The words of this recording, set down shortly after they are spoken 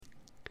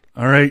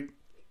All right.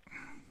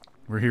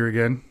 We're here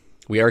again.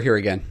 We are here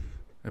again.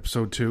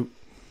 Episode 2.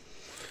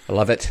 I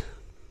love it.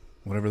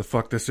 Whatever the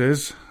fuck this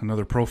is.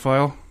 Another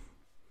profile.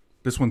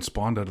 This one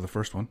spawned out of the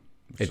first one.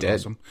 It did.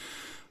 Awesome.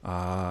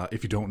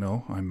 If you don't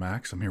know, I'm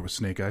Max. I'm here with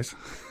Snake Eyes.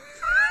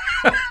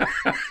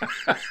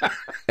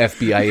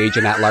 FBI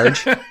agent at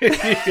large.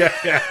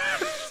 yeah.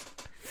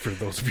 For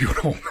those of you at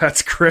home,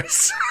 that's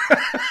Chris.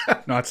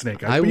 Not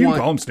Snake Eyes, but you can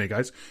call him Snake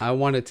Eyes. I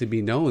want it to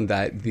be known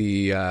that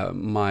the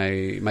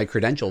my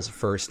credentials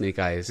for Snake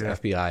Eyes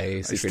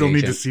FBI secret I still agent,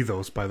 need to see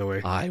those, by the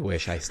way. I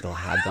wish I still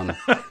had them,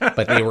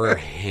 but they were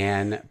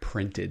hand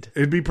printed.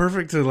 It'd be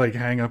perfect to like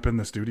hang up in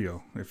the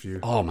studio if you.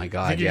 Oh my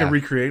god! Think you can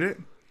recreate it?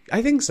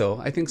 I think so.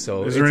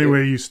 Is there any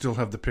way you still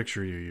have the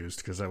picture you used?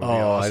 Because that would be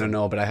awesome. I don't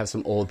know, but I have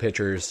some old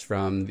pictures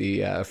from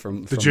the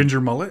from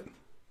ginger mullet.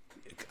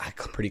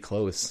 Pretty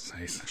close.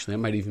 Nice. Actually, that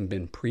might even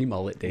been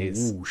pre-mullet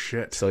days. Ooh,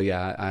 shit. So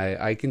yeah,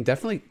 I can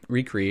definitely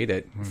recreate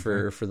it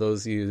for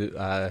those of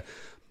you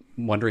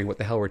wondering what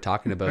the hell we're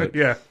talking about.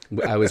 Yeah.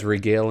 I was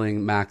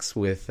regaling Max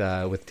with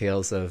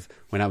tales of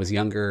when I was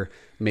younger,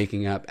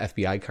 making up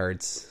FBI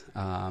cards,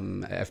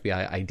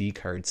 FBI ID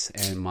cards,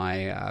 and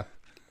my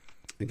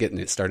getting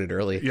it started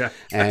early. Yeah.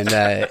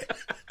 And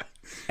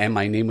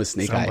my name was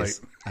Snake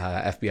Eyes,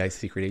 FBI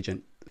secret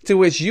agent. To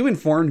which you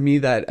informed me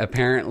that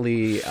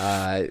apparently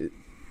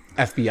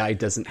FBI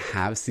doesn't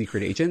have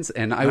secret agents,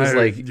 and I was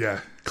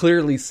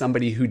clearly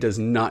somebody who does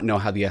not know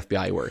how the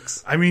FBI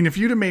works. I mean, if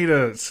you'd have made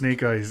a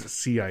Snake Eyes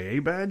CIA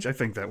badge, I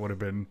think that would have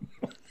been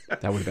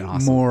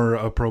awesome. More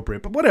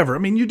appropriate. But whatever. I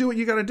mean, you do what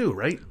you got to do,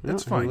 right?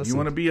 That's fine. Listen. You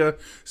want to be a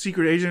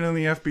secret agent in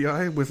the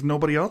FBI with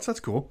nobody else? That's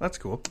cool.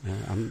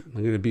 I'm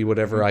going to be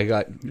whatever I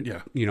got.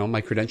 Yeah. You know,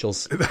 my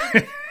credentials.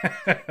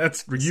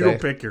 You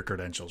don't pick your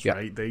credentials,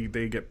 right? They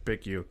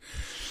pick you.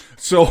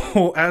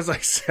 So, as I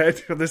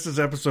said, this is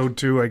episode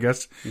 2, I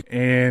guess.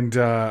 And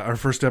our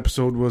first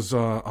episode was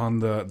on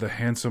the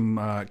handsome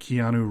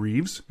Keanu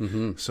Reeves.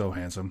 Mm-hmm. So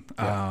handsome.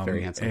 Yeah,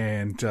 very handsome.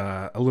 And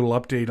a little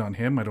update on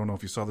him. I don't know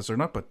if you saw this or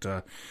not,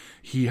 but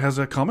he has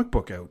a comic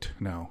book out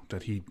now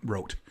that he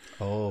wrote.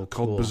 Oh,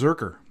 called cool.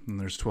 Berserker. And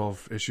there's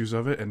 12 issues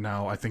of it. And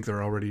now I think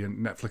they're already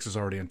Netflix is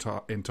already in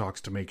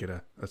talks to make it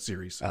a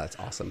series. Oh, that's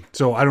awesome.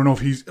 So I don't know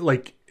if he's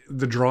like...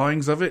 The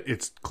drawings of it,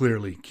 it's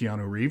clearly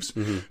Keanu Reeves.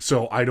 Mm-hmm.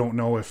 So I don't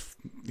know if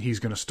he's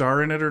going to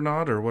star in it or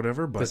not or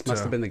whatever. But this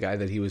must have been the guy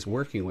that he was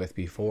working with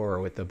before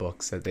with the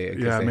books that they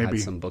maybe had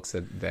some books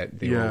that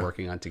they were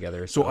working on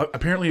together. So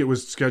apparently it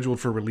was scheduled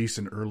for release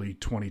in early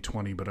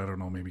 2020, but I don't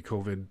know, maybe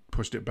COVID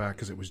pushed it back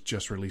because it was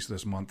just released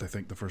this month. I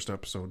think the first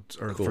episode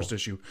or the first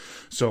issue.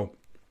 So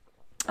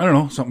I don't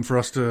know, something for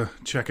us to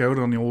check out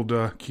on the old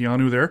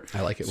Keanu there.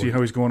 I like it. See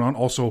how he's going on.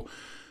 Also.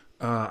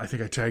 I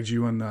think I tagged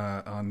you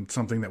on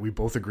something that we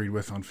both agreed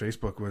with on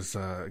Facebook was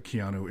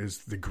Keanu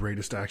is the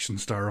greatest action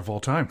star of all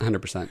time.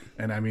 100%.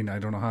 And I mean, I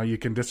don't know how you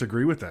can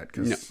disagree with that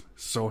because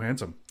so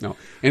handsome. No.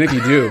 And if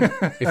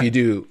you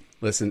do,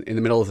 listen, in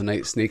the middle of the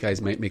night, Snake Eyes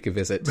might make a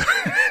visit.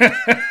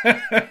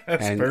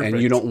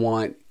 and you don't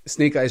want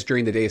Snake Eyes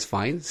during the day is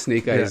fine.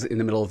 Snake Eyes in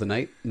the middle of the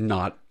night,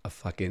 not a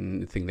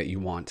fucking thing that you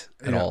want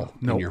at all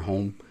in your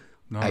home,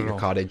 at your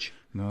cottage.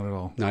 Not at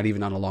all. Not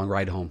even on a long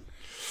ride home.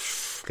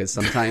 Because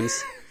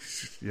sometimes...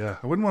 Yeah,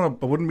 I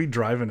wouldn't be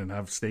driving and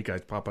have Snake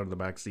Eyes pop out of the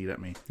back seat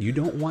at me. You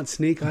don't want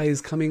Snake Eyes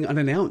coming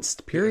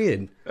unannounced,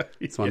 period.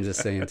 That's what I'm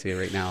just saying to you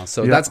right now.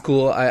 So that's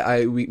cool.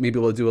 Maybe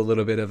we'll do a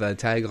little bit of a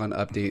tag on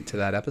update to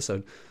that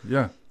episode.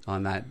 Yeah.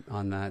 On that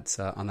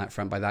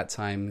front. By that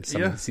time,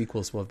 some of the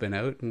sequels will have been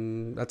out,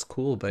 and that's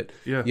cool. But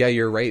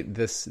you're right.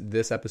 This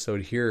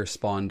episode here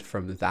spawned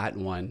from that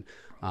one.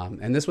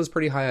 And this was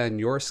pretty high on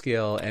your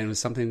scale, and it was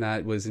something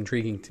that was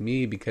intriguing to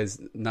me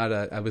because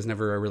I was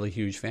never a really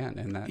huge fan.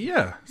 And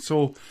that,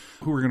 So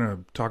who we're gonna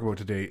talk about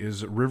today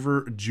is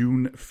River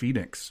June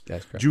Phoenix.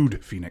 That's correct.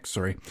 Jude Phoenix,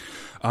 sorry.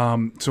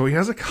 So he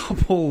has a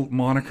couple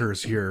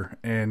monikers here,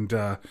 and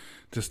to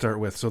start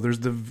with, so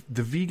there's the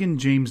vegan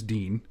James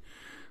Dean,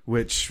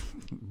 which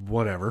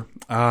whatever.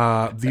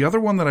 The other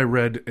one that I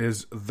read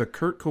is the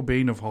Kurt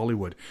Cobain of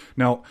Hollywood.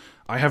 Now,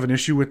 I have an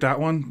issue with that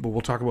one, but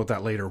we'll talk about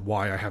that later,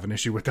 why I have an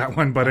issue with that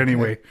one. But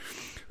anyway,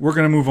 we're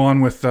going to move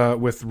on with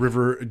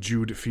River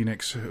Jude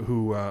Phoenix,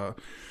 who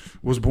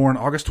was born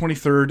August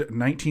 23rd,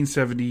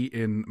 1970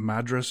 in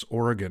Madras,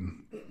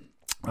 Oregon.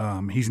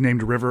 He's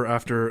named River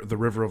after the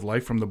River of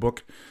Life from the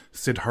book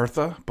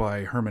Siddhartha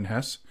by Hermann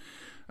Hesse.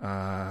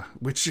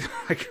 Which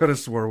I could have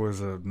swore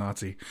was a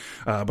Nazi,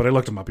 but I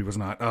looked him up. He was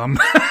not.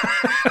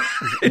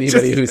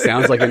 Anybody who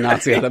sounds like a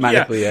Nazi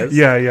automatically is.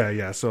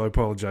 Yeah. So I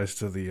apologize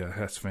to the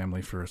Hess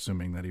family for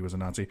assuming that he was a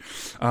Nazi.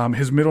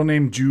 His middle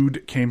name,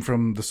 Jude, came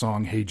from the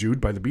song Hey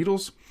Jude by the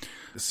Beatles.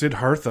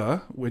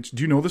 Siddhartha, which,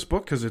 do you know this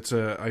book? Because it's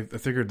I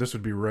figured this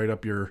would be right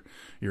up your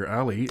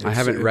alley. I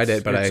haven't read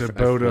it, but I'm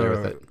familiar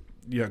with it.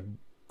 Yeah,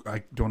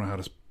 I don't know how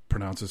to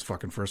pronounce his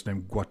fucking first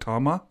name.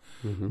 Gautama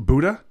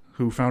Buddha,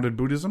 who founded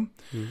Buddhism.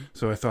 Mm-hmm.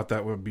 So I thought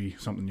that would be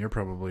something you're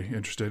probably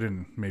interested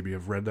in. Maybe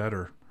have read that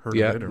or heard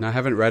of it. No, I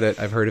haven't read it.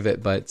 I've heard of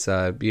it, but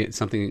be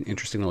something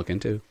interesting to look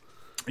into.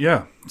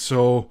 Yeah.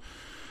 So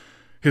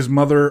His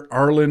mother,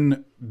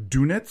 Arlen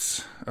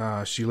Dunitz,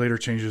 she later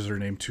changes her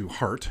name to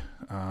Hart.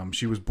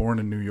 She was born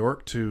in New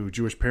York to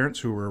Jewish parents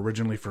who were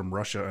originally from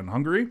Russia and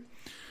Hungary.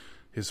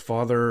 His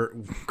father,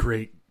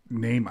 great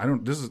name.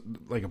 This is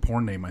like a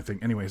porn name, I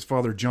think. Anyway, his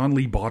father, John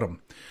Lee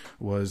Bottom,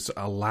 was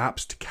a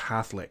lapsed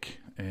Catholic.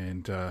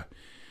 And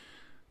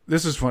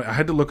this is funny. I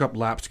had to look up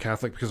lapsed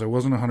Catholic because I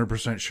wasn't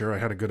 100% sure. I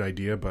had a good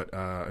idea, but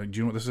do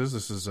you know what this is?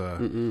 This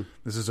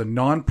is a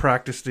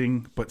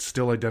non-practicing but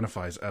still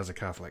identifies as a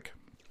Catholic.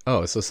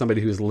 Oh, so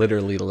somebody who's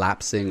literally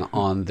lapsing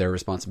on their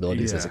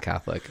responsibilities as a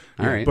Catholic.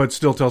 All right. But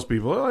still tells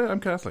people, oh, I'm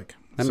Catholic.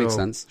 That makes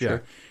sense. Yeah.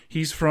 Sure.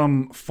 He's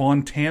from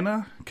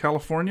Fontana,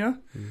 California,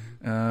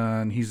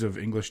 and he's of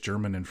English,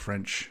 German, and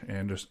French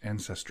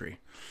ancestry.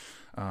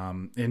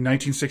 In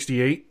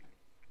 1968,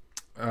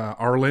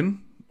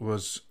 Arlen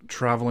was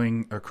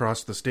traveling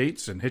across the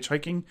states and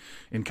hitchhiking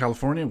in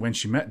California when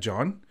she met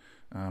John.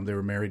 They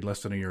were married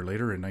less than a year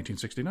later in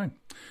 1969.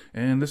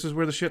 And this is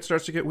where the shit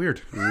starts to get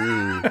weird.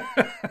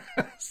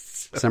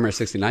 Summer of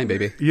 69,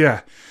 baby.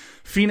 Yeah.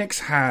 Phoenix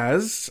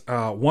has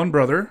one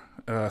brother,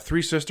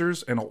 3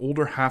 sisters, and an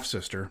older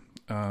half-sister.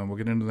 We'll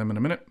get into them in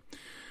a minute.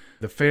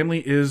 The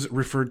family is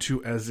referred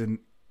to as an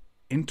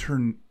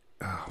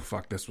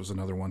this was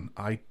another one.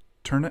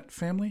 Itinerant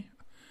family?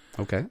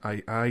 Okay.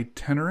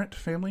 Itinerant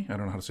family? I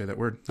don't know how to say that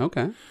word.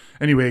 Okay.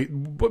 Anyway,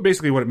 but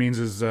basically what it means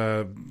is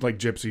like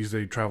gypsies,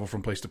 they travel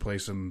from place to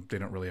place and they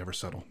don't really ever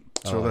settle.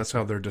 So that's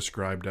how they're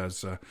described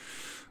as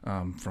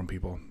from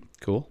people.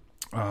 Cool.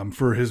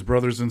 For his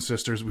brothers and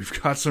sisters,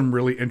 we've got some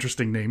really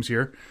interesting names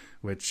here,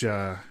 which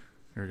we're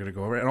going to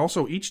go over. And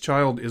also, each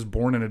child is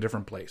born in a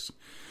different place.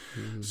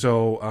 Mm-hmm.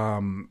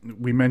 So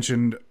we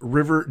mentioned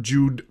River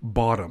Jude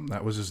Bottom.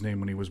 That was his name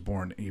when he was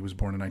born. He was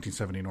born in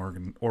 1970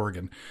 in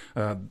Oregon.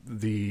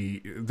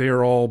 They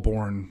are all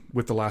born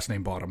with the last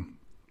name Bottom.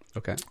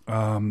 Okay.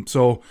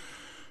 So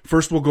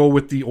first we'll go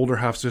with the older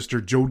half-sister,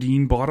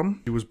 Jodine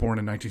Bottom. She was born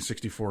in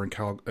 1964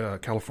 in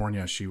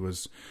California. She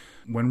was...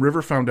 When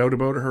River found out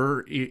about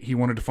her, he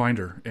wanted to find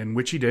her, and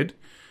which he did.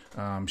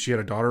 She had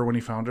a daughter when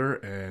he found her,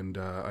 and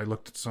I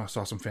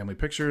saw some family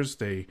pictures.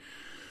 They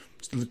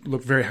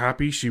looked very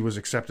happy. She was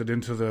accepted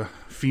into the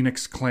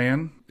Phoenix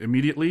clan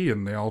immediately,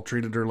 and they all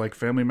treated her like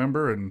family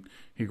member, and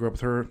he grew up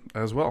with her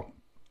as well.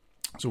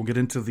 So we'll get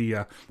into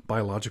the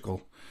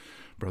biological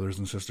brothers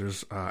and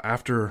sisters.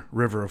 After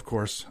River, of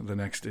course, the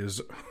next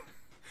is...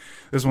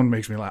 This one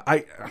makes me laugh.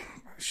 I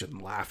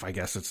shouldn't laugh, I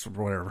guess. It's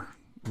whatever.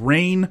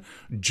 Rain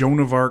Joan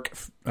of Arc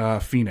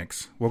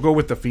Phoenix. We'll go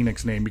with the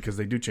Phoenix name because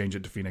they do change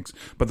it to Phoenix,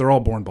 but they're all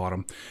born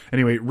Bottom.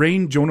 Anyway,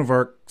 Rain Joan of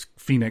Arc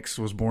Phoenix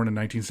was born in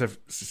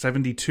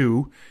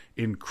 1972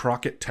 in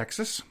Crockett,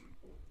 Texas.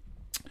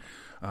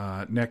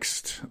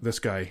 Next, this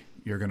guy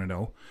you're going to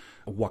know.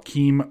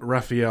 Joaquim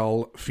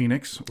Raphael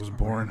Phoenix was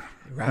born...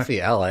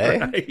 Raphael, eh?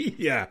 Right?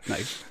 Yeah.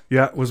 Nice.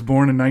 Yeah, was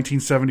born in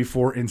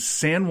 1974 in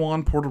San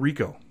Juan, Puerto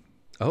Rico.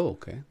 Oh,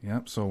 okay. Yeah,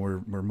 so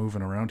we're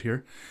moving around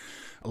here.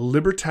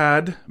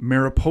 Libertad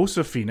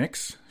Mariposa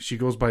Phoenix, she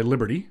goes by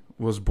Liberty,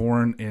 was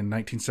born in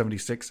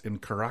 1976 in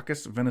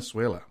Caracas,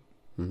 Venezuela.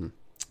 Mm-hmm.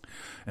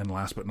 And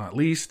last but not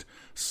least,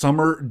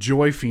 Summer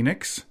Joy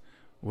Phoenix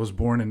was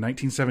born in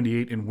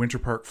 1978 in Winter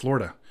Park,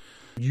 Florida.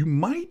 You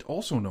might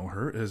also know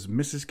her as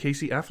Mrs.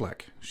 Casey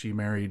Affleck. She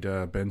married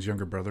Ben's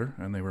younger brother,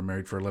 and they were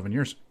married for 11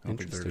 years. I don't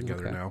think they're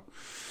together now.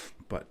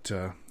 But,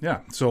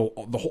 yeah, so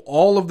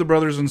all of the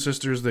brothers and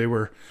sisters, they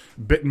were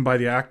bitten by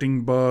the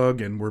acting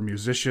bug and were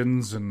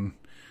musicians, and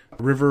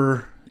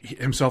River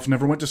himself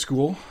never went to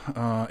school.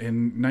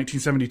 In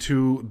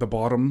 1972, the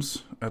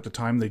Bottoms, at the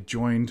time, they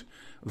joined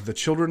the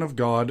Children of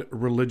God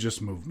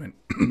religious movement,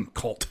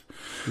 cult.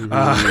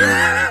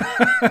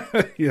 Mm-hmm.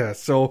 Yeah,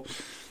 so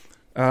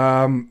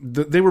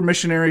they were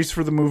missionaries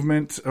for the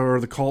movement, or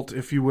the cult,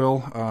 if you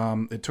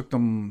will. It took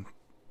them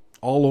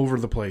all over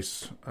the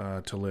place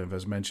to live.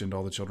 As mentioned,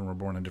 all the children were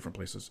born in different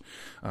places.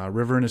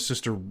 River and his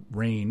sister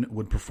Rain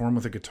would perform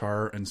with a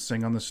guitar and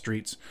sing on the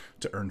streets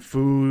to earn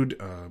food,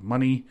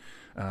 money,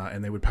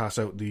 and they would pass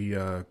out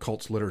the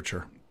cult's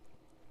literature.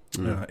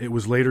 It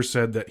was later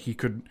said that he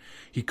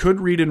could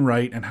read and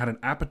write and had an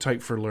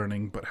appetite for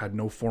learning, but had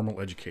no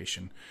formal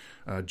education.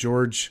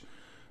 George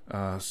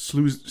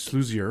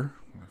Sluizer,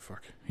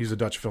 he's a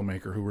Dutch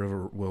filmmaker who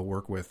River will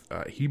work with.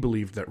 He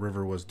believed that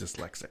River was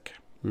dyslexic.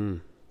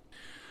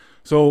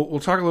 So we'll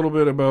talk a little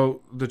bit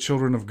about the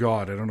Children of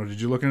God. I don't know, did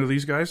you look into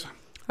these guys?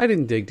 I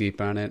didn't dig deep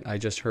on it. I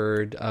just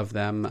heard of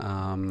them,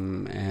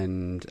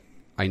 and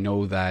I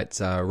know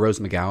that Rose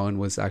McGowan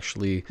was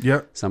actually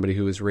somebody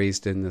who was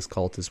raised in this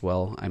cult as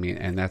well. I mean,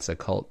 and that's a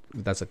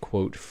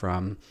quote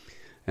from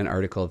an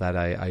article that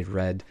I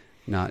read,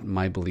 not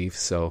my belief.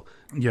 So,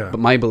 but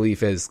my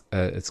belief is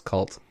it's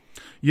cult.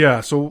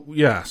 So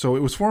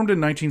it was formed in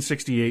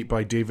 1968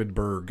 by David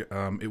Berg.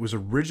 It was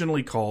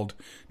originally called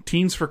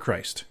Teens for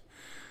Christ.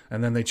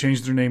 And then they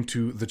changed their name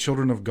to the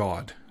Children of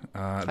God.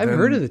 I've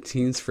heard of the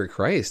Teens for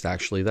Christ,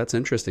 actually. That's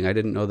interesting. I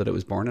didn't know that it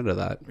was born out of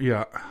that.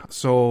 Yeah.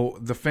 So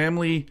the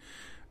family,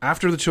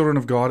 after the Children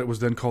of God, it was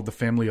then called the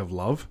Family of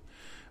Love.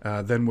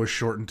 then was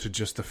shortened to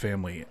just the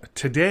family.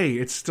 Today,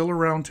 it's still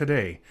around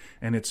today,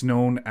 and it's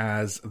known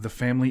as the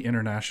Family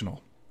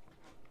International.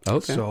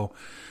 Okay. So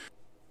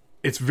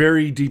it's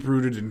very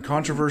deep-rooted in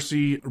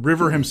controversy.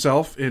 River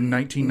himself, in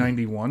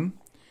 1991,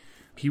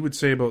 he would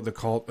say about the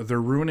cult, they're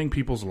ruining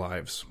people's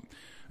lives.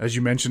 As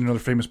you mentioned, another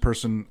famous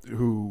person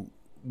who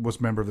was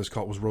a member of this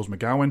cult was Rose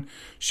McGowan.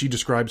 She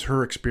describes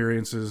her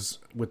experiences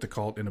with the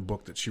cult in a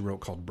book that she wrote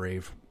called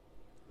Brave.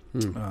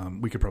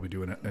 We could probably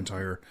do an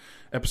entire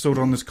episode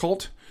on this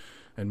cult,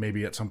 and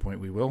maybe at some point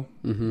we will.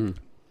 Mm-hmm.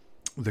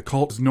 The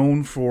cult is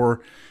known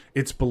for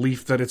its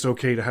belief that it's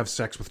okay to have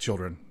sex with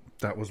children.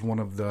 That was one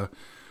of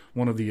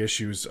the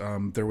issues.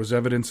 There was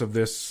evidence of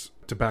this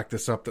to back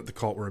this up, that the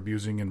cult were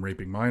abusing and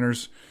raping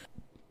minors.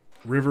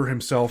 River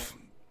himself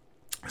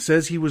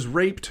says he was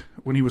raped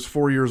when he was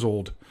 4 years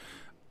old.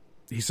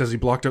 He says he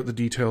blocked out the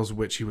details,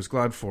 which he was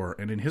glad for.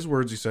 And in his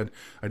words, he said,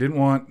 "I didn't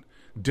want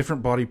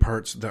different body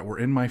parts that were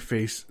in my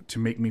face to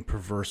make me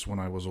perverse when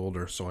I was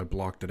older, so I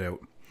blocked it out."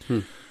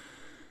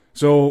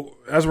 So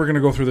as we're going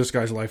to go through this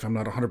guy's life, I'm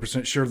not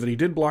 100% sure that he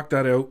did block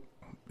that out.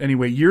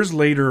 Anyway, years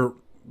later,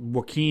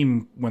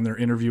 Joaquim, when they're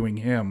interviewing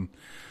him,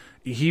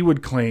 he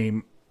would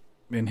claim,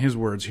 in his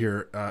words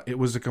here, it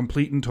was a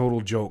complete and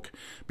total joke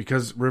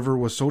because River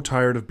was so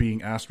tired of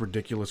being asked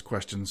ridiculous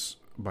questions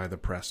by the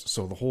press.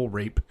 So the whole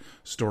rape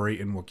story,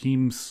 in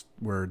Joaquim's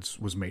words,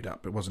 was made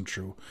up. It wasn't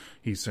true.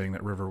 He's saying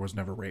that River was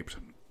never raped.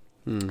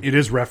 It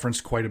is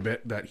referenced quite a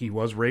bit that he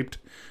was raped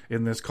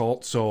in this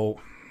cult. So,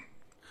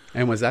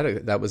 and was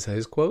that was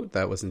his quote?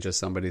 That wasn't just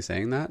somebody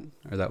saying that,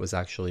 or that was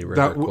actually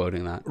River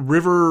quoting that?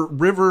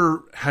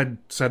 River had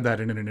said that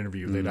in an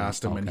interview. They'd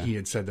asked him, and he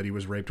had said that he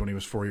was raped when he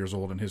was 4 years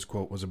old, and his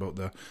quote was about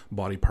the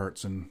body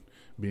parts and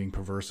being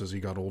perverse as he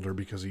got older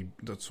because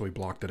so he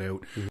blocked it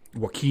out.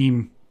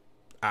 Joaquim,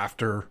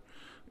 after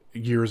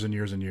years and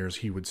years and years,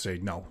 he would say,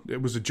 no,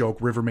 it was a joke.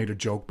 River made a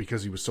joke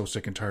because he was so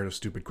sick and tired of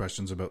stupid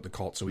questions about the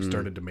cult, so he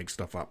started to make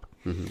stuff up.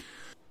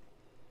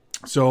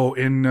 So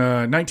in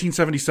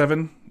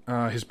 1977,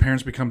 his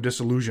parents become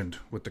disillusioned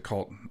with the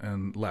cult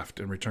and left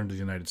and returned to the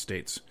United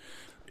States.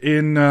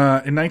 In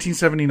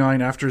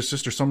 1979, after his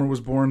sister Summer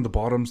was born, the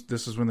Bottoms,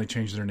 this is when they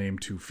changed their name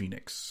to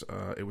Phoenix.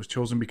 It was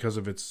chosen because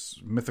of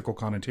its mythical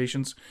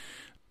connotations,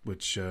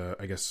 which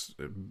I guess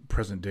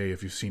present day,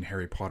 if you've seen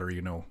Harry Potter,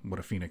 you know what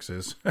a phoenix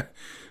is.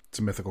 It's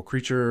a mythical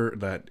creature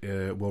that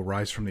will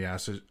rise from the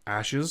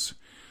ashes,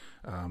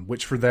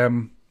 which for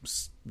them,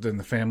 then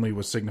the family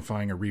was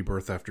signifying a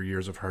rebirth after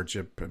years of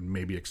hardship and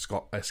maybe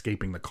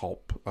escaping the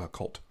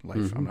cult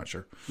life. I'm not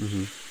sure.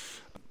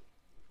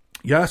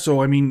 Yeah,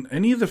 so I mean,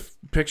 any of the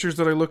pictures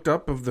that I looked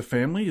up of the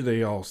family,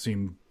 they all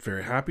seemed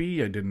very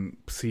happy. I didn't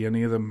see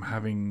any of them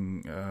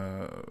having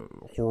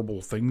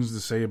horrible things to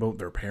say about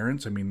their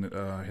parents. I mean,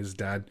 his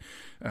dad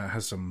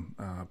has some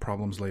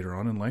problems later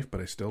on in life, but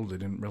they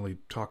didn't really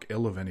talk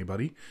ill of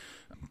anybody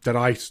that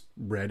I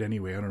read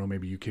anyway. I don't know,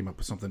 maybe you came up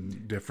with something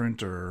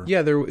different, or...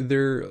 Yeah,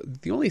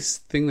 the only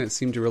thing that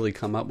seemed to really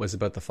come up was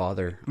about the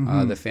father.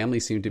 The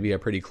family seemed to be a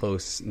pretty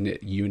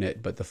close-knit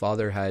unit, but the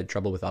father had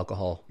trouble with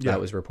alcohol. Yeah.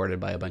 That was reported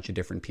by a bunch of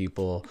different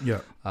people.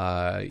 Yeah.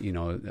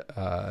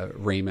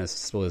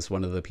 Ramus was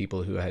one of the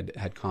people who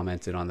had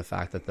commented on the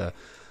fact that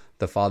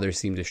the father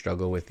seemed to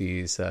struggle with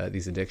these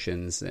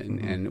addictions,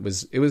 and it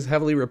was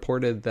heavily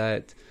reported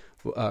that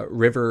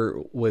River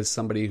was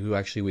somebody who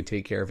actually would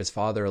take care of his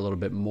father a little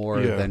bit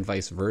more than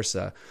vice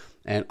versa.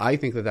 And I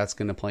think that that's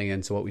going to play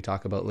into what we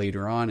talk about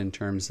later on in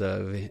terms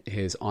of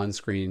his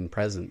on-screen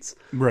presence,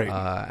 right?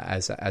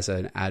 As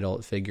an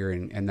adult figure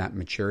and that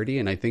maturity.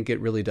 And I think it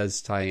really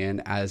does tie in,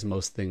 as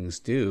most things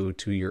do,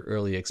 to your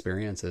early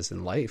experiences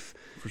in life.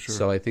 For sure.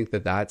 So I think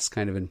that that's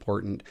kind of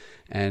important.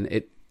 And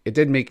it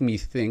did make me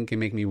think and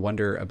make me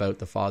wonder about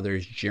the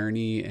father's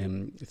journey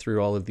and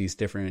through all of these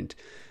different,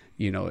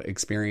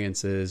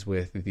 experiences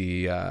with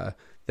the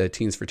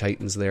Teens for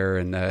Titans there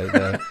and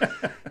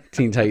the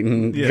Teen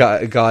Titan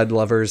God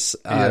lovers,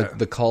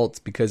 the cult,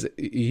 because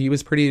he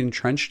was pretty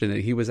entrenched in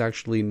it. He was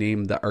actually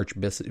named the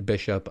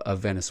Archbishop of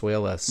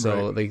Venezuela,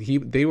 so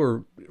they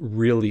were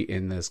really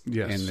in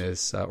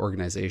this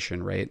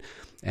organization, right?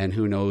 And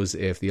who knows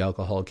if the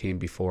alcohol came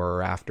before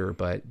or after,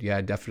 but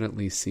it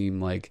definitely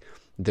seemed like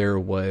there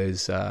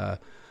was an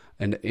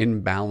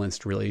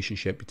imbalanced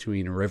relationship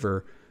between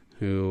River,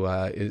 who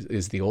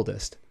is the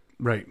oldest,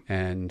 right,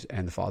 and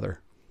the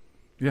father.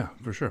 Yeah,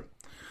 for sure.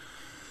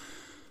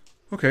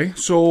 Okay,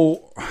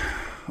 so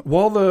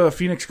while the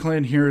Phoenix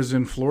Clan here is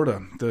in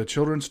Florida, the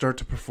children start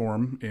to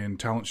perform in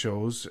talent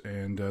shows,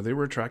 and they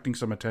were attracting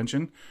some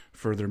attention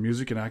for their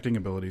music and acting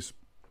abilities.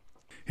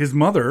 His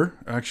mother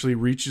actually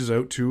reaches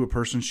out to a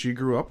person she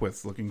grew up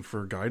with looking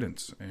for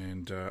guidance.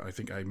 And I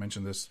think I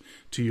mentioned this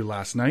to you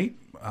last night,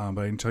 but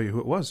I didn't tell you who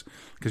it was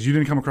because you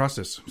didn't come across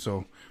this.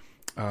 So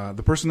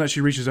the person that she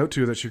reaches out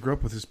to that she grew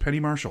up with is Penny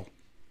Marshall.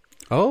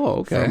 Oh,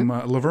 okay. From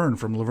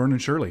Laverne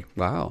and Shirley.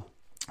 Wow.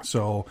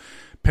 So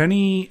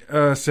Penny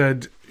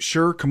said,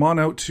 sure, come on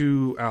out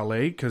to LA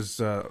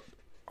because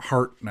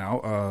Hart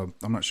now,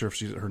 I'm not sure if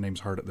her name's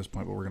Hart at this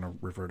point, but we're going to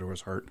refer to her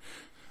as Hart.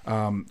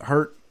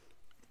 Hart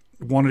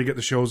wanted to get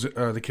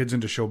the kids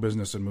into show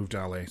business and moved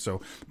to LA.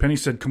 So Penny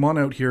said, "Come on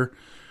out here,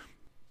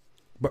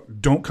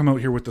 but don't come out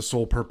here with the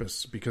sole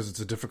purpose because it's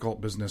a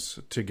difficult business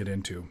to get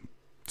into."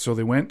 So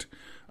they went.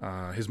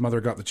 His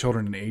mother got the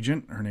children an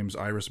agent. Her name's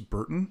Iris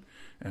Burton,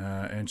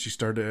 and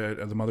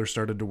the mother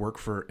started to work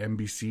for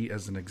NBC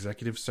as an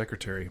executive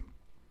secretary.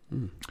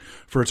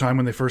 For a time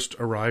when they first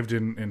arrived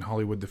in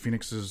Hollywood, the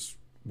Phoenixes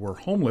were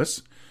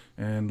homeless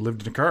and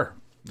lived in a car.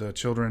 The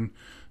children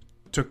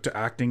took to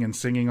acting and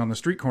singing on the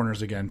street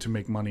corners again to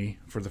make money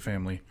for the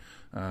family,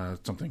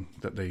 something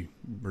that they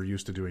were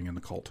used to doing in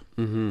the cult.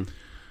 Mm-hmm.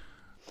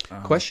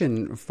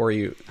 Question for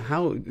you: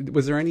 How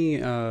was there any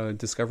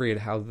discovery of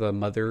how the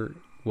mother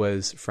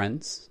was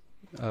friends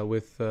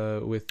with?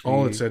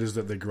 All it said is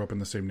that they grew up in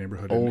the same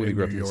neighborhood in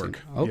New York.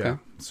 Okay, yeah.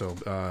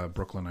 So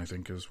Brooklyn, I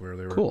think, is where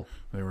they were. Cool.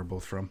 They were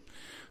both from.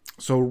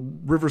 So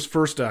River's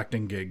first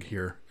acting gig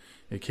here.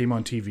 It came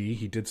on TV.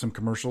 He did some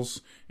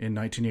commercials in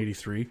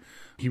 1983.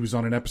 He was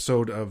on an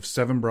episode of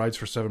Seven Brides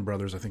for Seven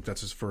Brothers. I think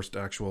that's his first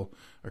actual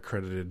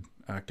accredited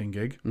acting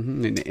gig.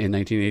 Mm-hmm. In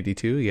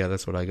 1982, yeah,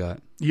 that's what I got.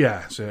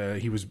 Yeah, so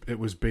it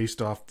was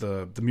based off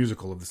the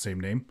musical of the same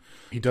name.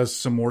 He does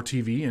some more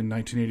TV. In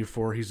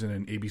 1984, he's in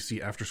an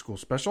ABC after-school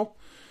special.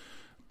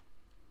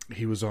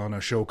 He was on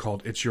a show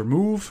called It's Your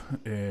Move.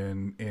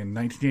 In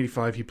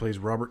 1985, he plays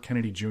Robert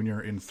Kennedy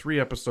Jr. in 3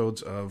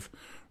 episodes of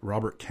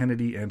Robert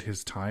Kennedy and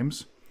His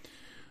Times.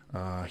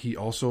 He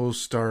also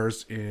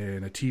stars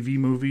in a TV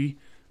movie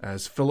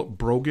as Philip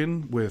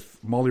Brogan with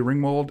Molly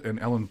Ringwald and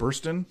Ellen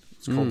Burstyn.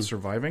 It's called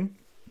Surviving.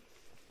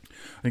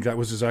 I think that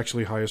was his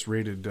actually highest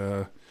rated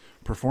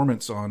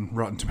performance on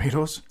Rotten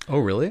Tomatoes. Oh,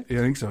 really? Yeah,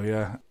 I think so,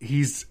 yeah.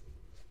 He's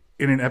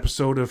in an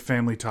episode of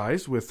Family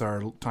Ties with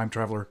our time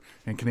traveler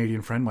and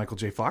Canadian friend, Michael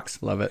J.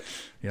 Fox. Love it.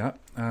 Yeah.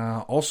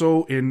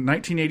 Also, in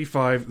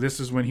 1985, this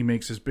is when he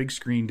makes his big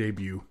screen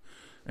debut.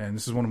 And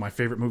this is one of my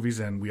favorite movies,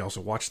 and we also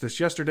watched this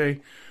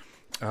yesterday.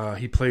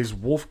 He plays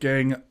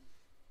Wolfgang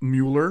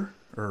Mueller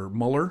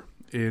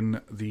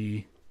in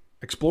The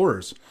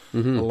Explorers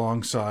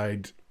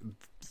alongside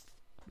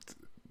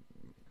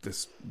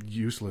this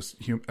useless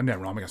human. No,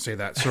 I'm not going to say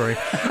that. Sorry.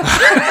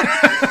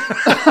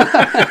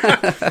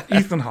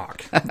 Ethan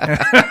Hawke.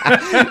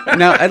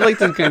 Now, I'd like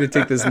to kind of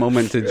take this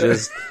moment to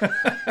just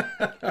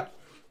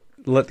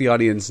let the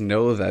audience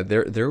know that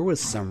there was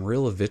some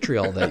real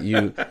vitriol that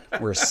you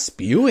were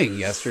spewing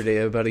yesterday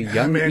about a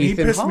young Ethan Hawke. He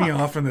pissed me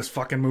off in this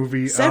fucking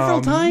movie. Several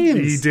times.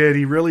 He did.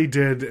 He really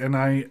did. And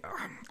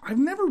I've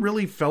never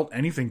really felt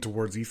anything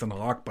towards Ethan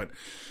Hawke, but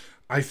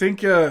I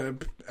think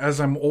as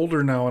I'm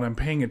older now and I'm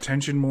paying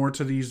attention more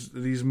to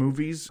these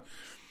movies,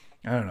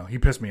 I don't know. He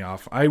pissed me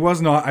off. I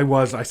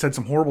said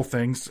some horrible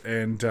things,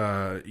 and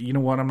you know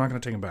what? I'm not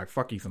going to take him back.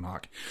 Fuck Ethan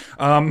Hawke.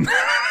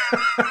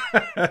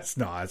 That's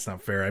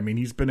not fair. I mean,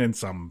 he's been in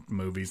some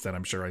movies that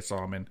I'm sure I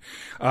saw him in.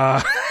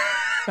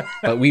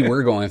 But we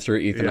were going through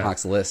Ethan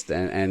Hawke's list,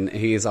 and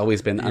he's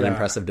always been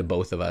unimpressive to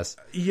both of us.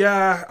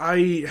 Yeah,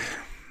 I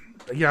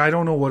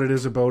don't know what it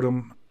is about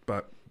him,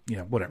 but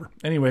yeah, whatever.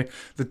 Anyway,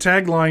 the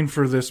tagline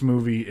for this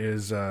movie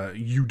is,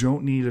 "You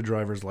don't need a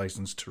driver's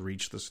license to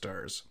reach the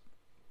stars."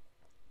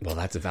 Well,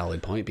 that's a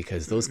valid point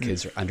because those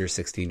kids are under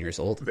 16 years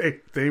old.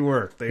 They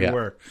were.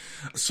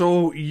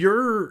 So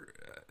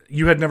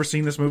you had never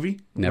seen this movie?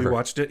 Never. We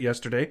watched it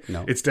yesterday.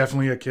 No. It's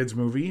definitely a kid's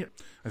movie.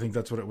 I think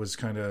that's what it was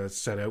kind of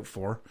set out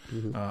for.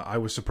 Mm-hmm. I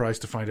was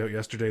surprised to find out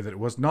yesterday that it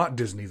was not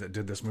Disney that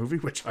did this movie,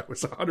 which I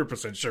was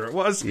 100% sure it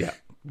was. Yeah.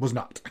 Was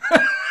not.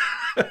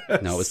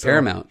 No, it was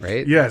Paramount,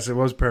 right? Yes, it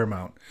was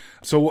Paramount.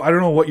 So I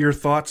don't know what your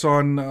thoughts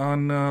on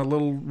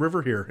Little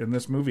River here in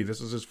this movie. This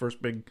is his first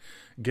big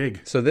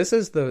gig. So this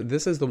is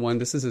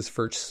his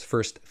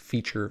first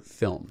feature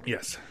film.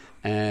 Yes.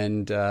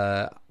 And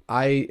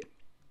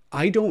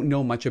I don't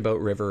know much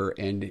about River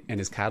and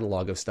his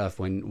catalog of stuff.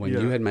 When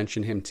you had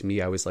mentioned him to me,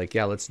 I was like,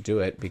 yeah, let's do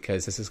it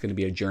because this is going to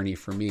be a journey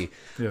for me.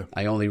 Yeah.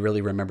 I only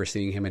really remember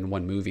seeing him in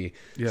one movie.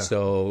 Yeah.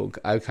 So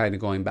I'm kind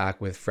of going back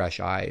with fresh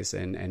eyes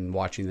and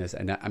watching this.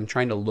 And I'm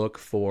trying to look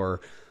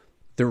for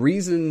the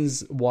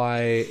reasons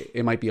why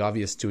it might be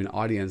obvious to an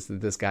audience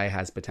that this guy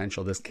has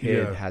potential. This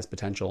kid has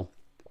potential.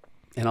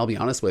 And I'll be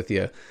honest with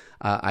you,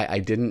 I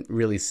didn't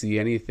really see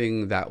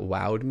anything that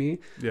wowed me,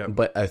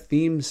 but a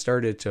theme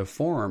started to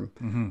form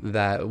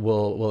that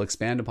we'll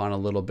expand upon a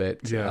little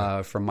bit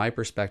from my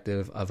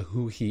perspective of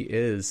who he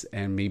is,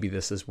 and maybe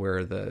this is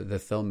where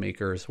the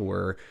filmmakers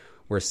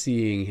were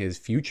seeing his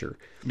future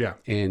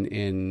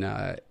in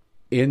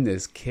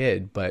this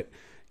kid, but.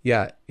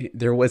 Yeah,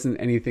 there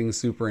wasn't anything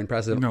super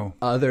impressive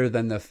other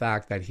than the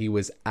fact that he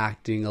was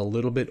acting a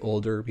little bit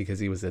older because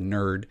he was a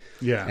nerd.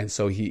 Yeah. And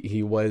so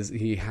he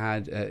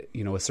had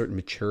a certain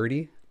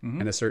maturity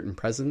and a certain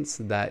presence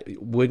that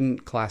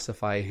wouldn't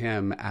classify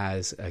him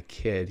as a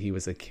kid. He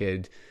was a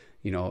kid,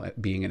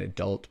 being an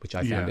adult, which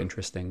I found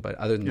interesting. But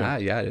other than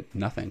that,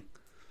 nothing.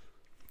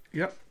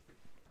 Yep.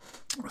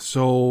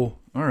 So,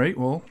 all right,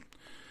 well,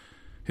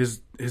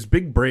 his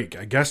big break.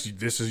 I guess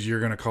you're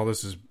going to call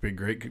this his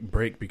big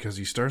break because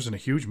he stars in a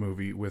huge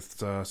movie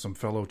with some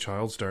fellow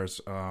child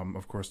stars.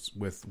 Of course,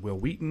 with Will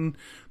Wheaton,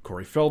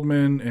 Corey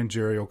Feldman, and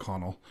Jerry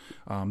O'Connell.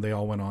 They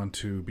all went on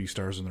to be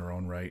stars in their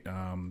own right.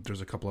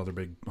 There's a couple other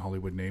big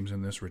Hollywood names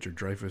in this: Richard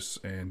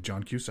Dreyfuss and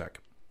John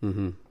Cusack.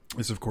 Mm-hmm.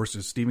 This, of course,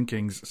 is Stephen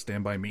King's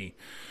Stand By Me,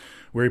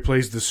 where he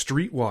plays the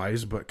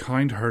streetwise but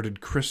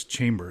kind-hearted Chris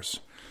Chambers.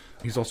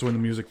 He's also in the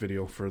music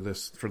video for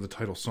the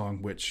title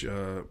song, which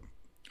I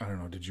don't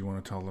know. Did you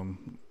want to tell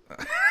them?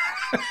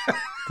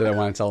 Did I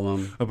want to tell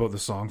them about the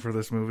song for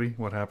this movie?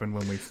 What happened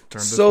when we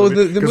turned this movie?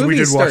 So the movie we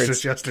did starts, watch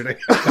this yesterday.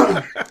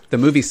 The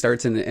movie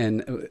starts,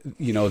 and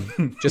you know,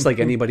 just like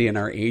anybody in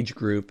our age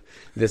group,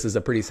 this is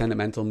a pretty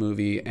sentimental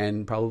movie,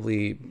 and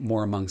probably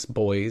more amongst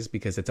boys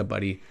because it's a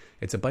buddy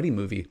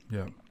movie.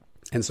 Yeah.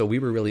 And so we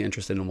were really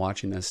interested in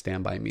watching this,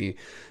 Stand By Me.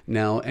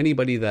 Now,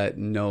 anybody that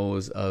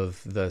knows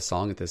of the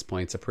song at this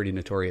point, it's a pretty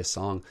notorious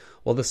song.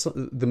 Well,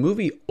 the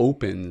movie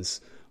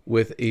opens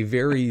with a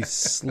very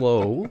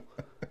slow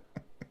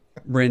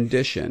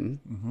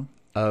rendition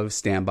of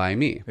Stand By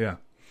Me. Yeah.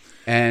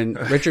 And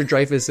Richard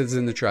Dreyfuss is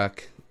in the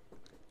truck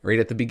right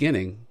at the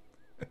beginning,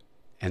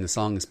 and the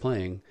song is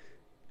playing.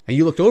 And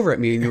you looked over at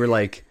me and you were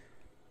like,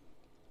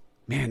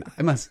 man,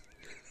 I must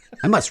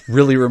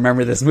really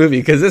remember this movie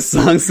because this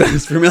song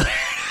sounds familiar.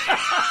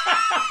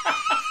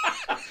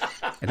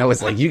 And I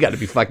was like, you got to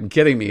be fucking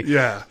kidding me.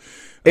 Yeah.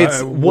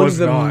 It's one of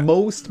the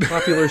most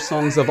popular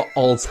songs of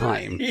all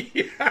time.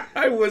 Yeah,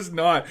 I was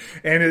not.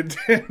 And it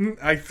didn't,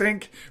 I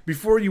think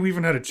before you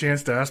even had a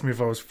chance to ask me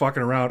if I was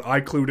fucking around, I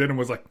clued in and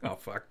was like, oh,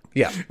 fuck.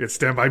 Yeah. It's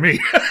Stand By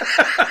Me.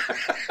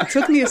 It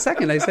took me a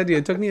second. I said to you,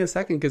 it took me a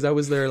second because I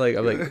was there like,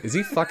 I'm like, is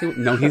he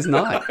fucking? No, he's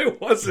not. I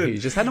wasn't. He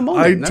just had a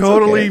moment. I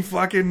totally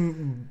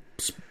fucking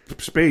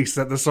space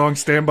that the song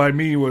Stand By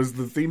Me was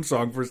the theme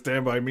song for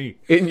Stand By Me.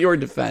 In your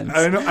defense.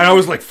 I know, and I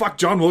was like, fuck,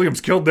 John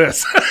Williams killed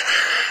this.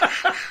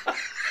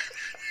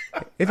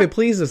 If it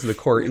pleases the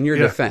court, in your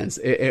defense,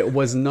 it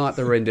was not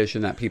the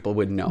rendition that people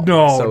would know.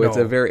 No, so it's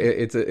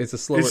a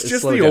slow. It's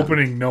just the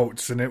opening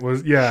notes, and it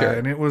was sure.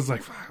 And it was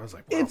like I was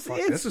like, wow, fuck,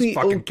 this is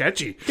fucking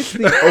catchy. It's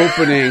the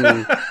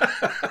opening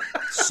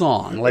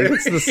song, like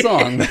it's the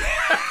song.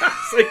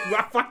 It's like,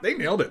 wow, fuck, they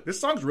nailed it. This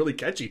song's really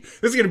catchy.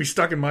 This is gonna be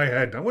stuck in my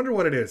head. I wonder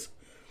what it is.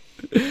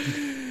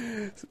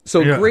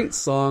 So great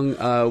song,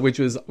 which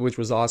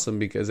was awesome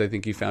because I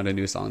think you found a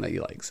new song that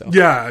you like. So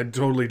yeah, I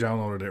totally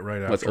downloaded it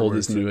right after. What's old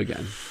is new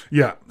again.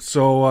 Yeah.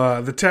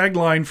 So the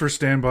tagline for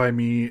Stand By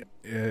Me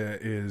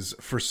is,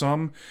 for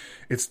some,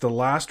 it's the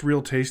last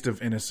real taste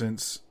of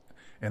innocence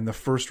and the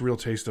first real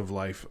taste of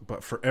life.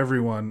 But for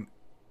everyone,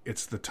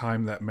 it's the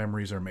time that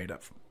memories are made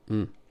of.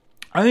 Mm.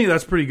 I think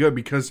that's pretty good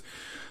because,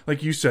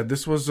 like you said,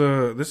 this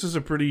is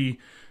a pretty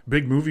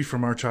big movie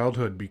from our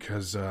childhood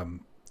because.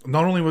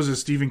 Not only was it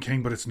Stephen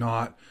King, but it's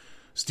not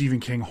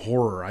Stephen King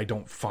horror. I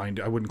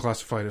wouldn't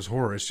classify it as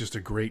horror. It's just a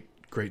great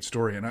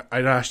story. And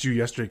I'd asked you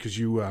yesterday because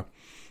you're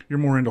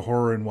more into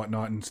horror and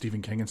whatnot and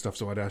Stephen King and stuff.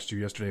 So I'd asked you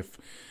yesterday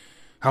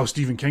how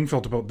Stephen King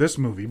felt about this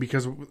movie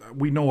because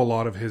we know a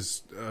lot of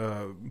his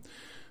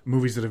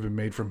movies that have been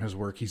made from his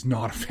work he's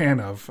not a fan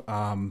of.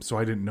 So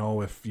I didn't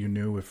know if you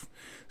knew if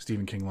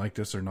Stephen King liked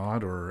this or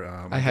not. Or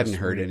I hadn't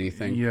heard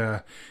anything.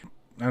 Yeah,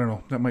 I don't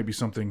know. That might be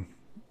something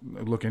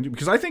to look into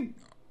because I think.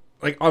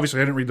 Like, obviously,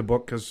 I didn't read the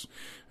book because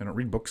I don't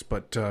read books,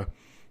 but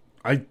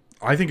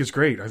I think it's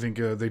great. I think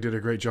they did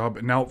a great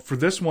job. Now, for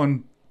this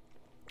one,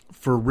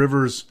 for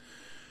Rivers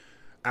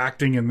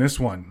acting in this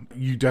one,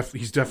 he's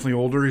definitely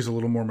older. He's a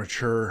little more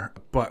mature,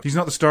 but he's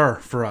not the star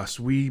for us.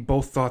 We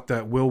both thought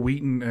that Will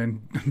Wheaton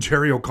and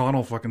Jerry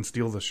O'Connell fucking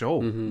steal the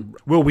show. Mm-hmm.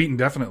 Will Wheaton,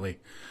 definitely.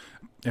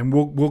 And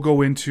we'll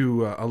go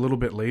into a little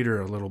bit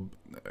later,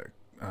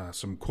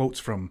 some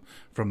quotes from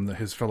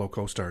his fellow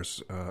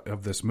co-stars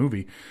of this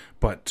movie.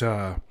 But...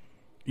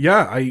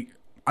 yeah,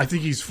 I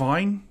think he's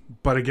fine,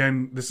 but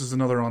again, this is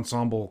another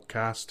ensemble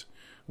cast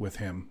with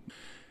him.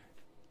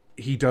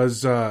 He does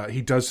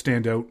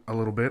stand out a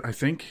little bit, I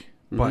think,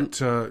 but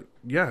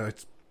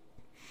there's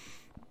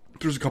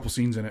a couple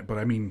scenes in it, but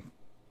I mean,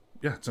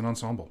 yeah, it's an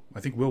ensemble.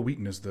 I think Will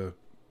Wheaton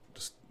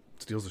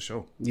steals the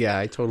show. Yeah,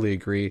 I totally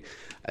agree.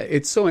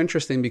 It's so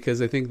interesting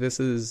because I think this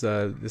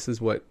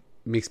is what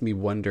makes me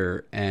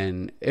wonder,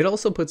 and it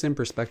also puts in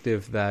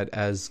perspective that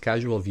as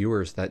casual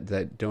viewers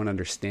that don't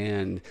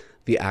understand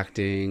the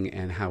acting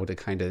and how to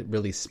kind of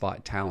really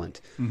spot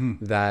talent,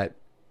 that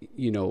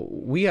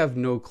we have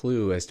no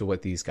clue as to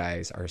what these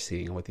guys are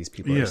seeing and what these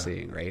people are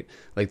seeing, right?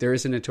 Like there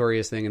is a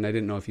notorious thing, and I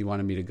didn't know if you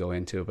wanted me to go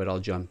into it, but I'll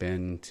jump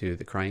into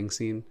the crying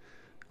scene.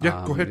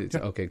 Yeah, go ahead.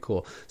 Yeah. Okay,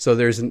 cool. So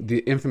there's the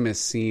infamous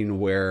scene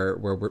where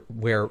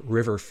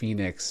River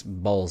Phoenix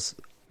bawls.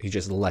 He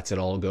just lets it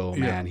all go,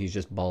 man. He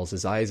just bawls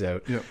his eyes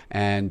out. Yeah.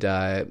 And,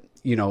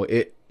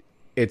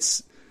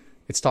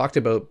 it's talked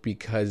about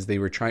because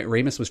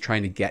Ramis was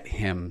trying to get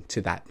him to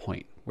that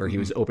point where he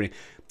was opening.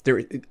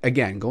 There,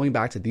 again, going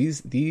back to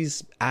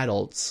these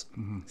adults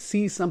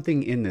see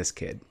something in this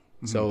kid.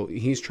 Mm-hmm. So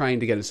he's trying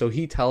to get it. So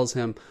he tells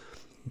him,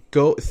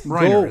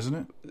 Reiner, isn't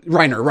it?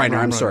 Reiner.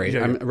 I'm sorry.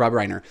 Yeah, I'm Rob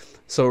Reiner.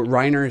 So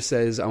Reiner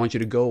says, I want you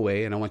to go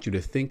away and I want you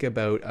to think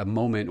about a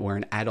moment where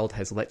an adult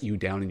has let you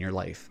down in your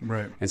life.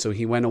 Right. And so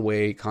he went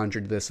away,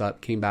 conjured this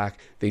up, came back.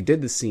 They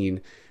did the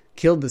scene,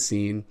 killed the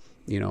scene,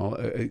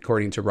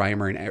 according to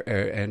Reimer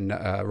and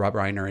Rob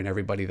Reiner and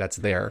everybody that's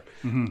there.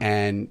 Mm-hmm.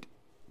 And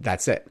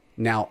that's it.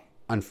 Now,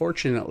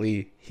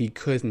 unfortunately, he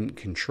couldn't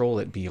control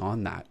it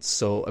beyond that.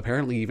 So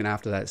apparently, even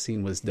after that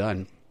scene was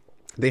done,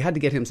 they had to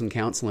get him some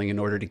counseling in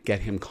order to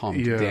get him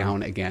calmed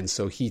down again.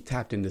 So he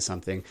tapped into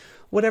something.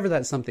 Whatever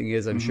that something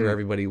is, I'm sure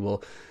everybody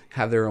will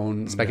have their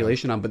own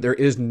speculation on, but there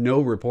is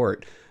no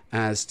report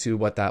as to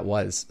what that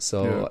was.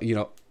 So,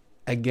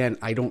 again,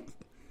 I don't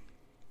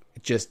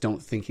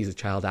think he's a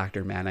child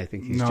actor, man. I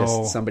think he's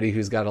just somebody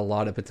who's got a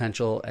lot of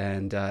potential.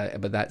 And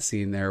but that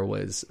scene there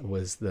was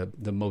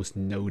the most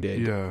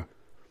noted. Yeah.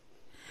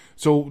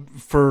 So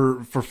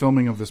for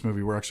filming of this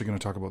movie, we're actually going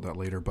to talk about that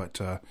later.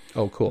 But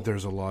cool.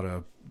 There's a lot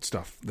of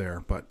stuff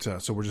there. But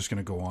so we're just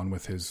going to go on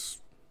with his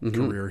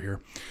career here.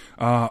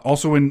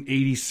 Also in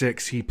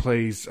 '86, he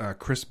plays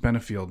Chris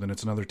Benefield, and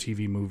it's another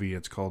TV movie.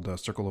 It's called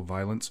Circle of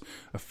Violence,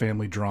 a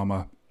family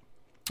drama,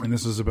 and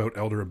this is about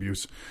elder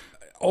abuse.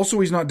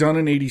 Also, he's not done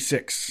in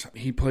 '86.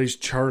 He plays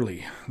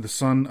Charlie, the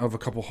son of a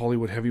couple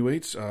Hollywood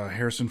heavyweights,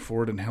 Harrison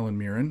Ford and Helen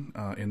Mirren,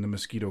 in The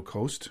Mosquito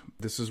Coast.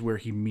 This is where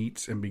he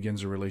meets and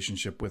begins a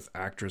relationship with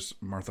actress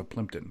Martha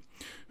Plimpton,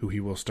 who he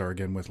will star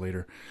again with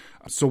later.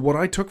 So what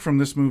I took from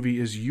this movie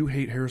is you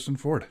hate Harrison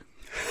Ford.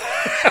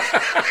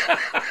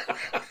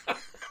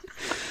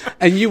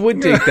 And you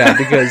would take that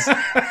because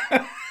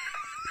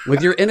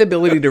with your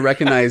inability to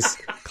recognize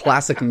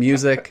classic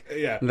music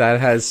that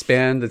has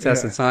spanned the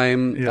test of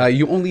time,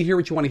 you only hear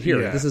what you want to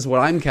hear. This is what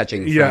I'm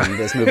catching from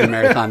this movie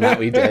marathon that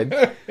we did.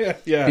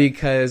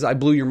 Because I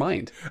blew your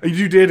mind.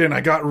 You did, and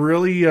I got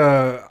really,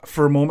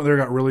 for a moment there, I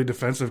got really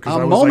defensive.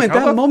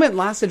 That moment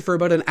lasted for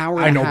about an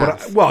hour and a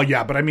half.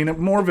 But I mean,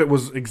 more of it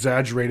was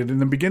exaggerated. In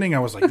the beginning, I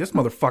was like, this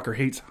motherfucker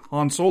hates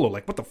Han Solo.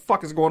 Like, what the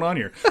fuck is going on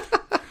here?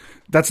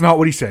 That's not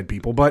what he said,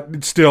 people.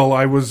 But still,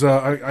 I was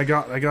I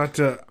got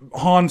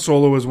Han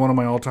Solo is one of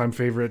my all-time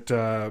favorite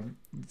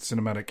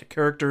cinematic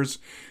characters,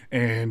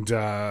 and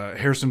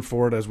Harrison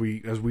Ford, as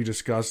we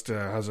discussed,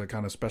 has a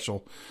kind of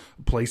special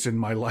place in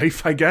my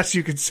life, I guess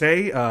you could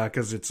say,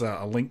 because it's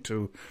a link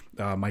to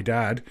my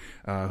dad,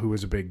 who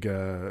is a big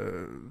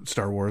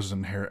Star Wars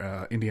and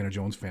Indiana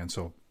Jones fan.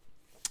 So.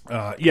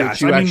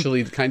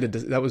 Actually kind of,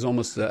 that was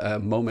almost a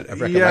moment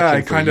of recollection. Yeah,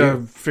 I kind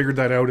of figured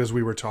that out as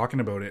we were talking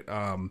about it.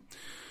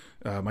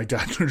 My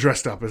dad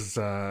dressed up as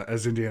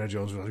Indiana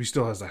Jones. He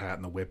still has the hat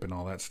and the whip and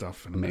all that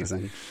stuff. And,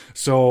 amazing.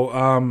 So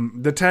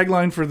the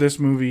tagline for this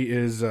movie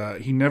is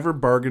he never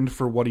bargained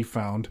for what he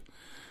found.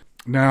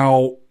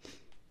 Now,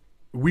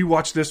 we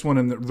watched this one,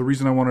 and the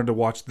reason I wanted to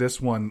watch this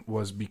one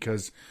was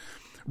because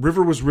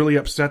River was really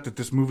upset that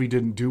this movie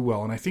didn't do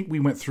well. And I think we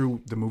went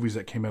through the movies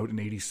that came out in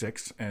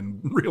 '86 and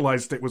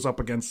realized it was up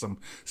against some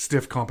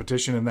stiff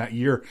competition in that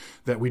year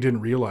that we didn't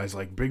realize,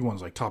 like big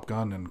ones like Top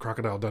Gun and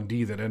Crocodile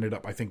Dundee that ended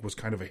up, I think, was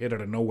kind of a hit out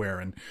of nowhere.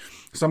 And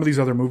some of these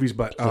other movies,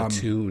 but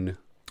Platoon.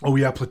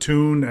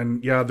 Platoon.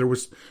 And there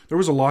was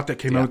a lot that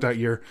came out that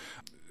year.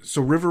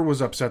 So River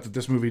was upset that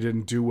this movie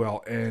didn't do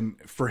well. And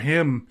for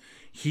him,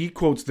 he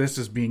quotes this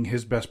as being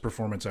his best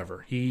performance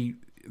ever.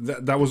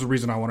 That was the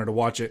reason I wanted to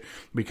watch it,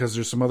 because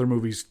there's some other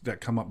movies that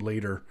come up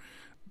later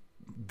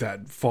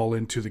that fall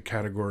into the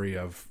category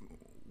of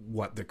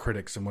what the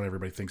critics and what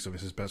everybody thinks of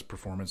as his best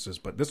performances.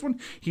 But this one,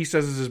 he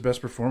says, is his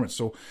best performance.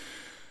 So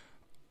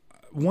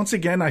once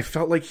again, I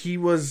felt like I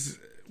was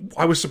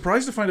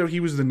surprised to find out he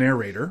was the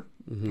narrator.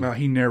 Mm-hmm.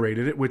 He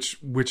narrated it, which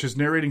his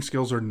narrating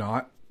skills are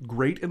not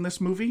great in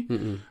this movie.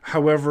 Mm-mm.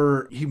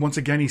 However,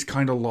 he's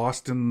kind of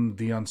lost in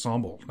the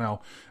ensemble.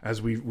 Now,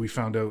 as we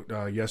found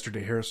out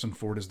yesterday, Harrison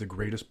Ford is the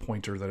greatest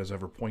pointer that has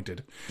ever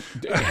pointed.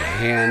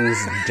 Hands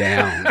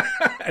down.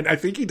 And I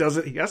think he does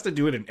it. He has to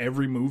do it in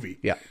every movie.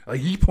 Yeah.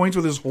 He points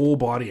with his whole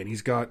body, and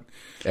he's got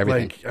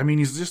everything.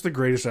 He's just the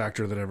greatest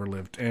actor that ever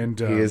lived. And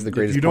he is the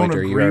greatest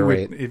pointer. You are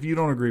right. If you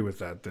don't agree with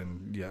that,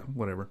 then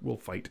whatever. We'll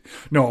fight.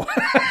 No.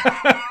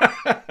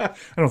 I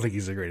don't think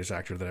he's the greatest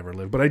actor that ever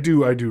lived, but I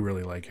do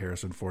really like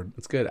Harrison Ford.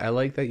 It's good. I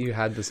like that you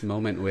had this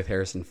moment with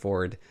Harrison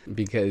Ford,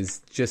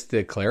 because just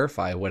to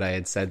clarify what I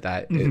had said,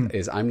 that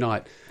is I'm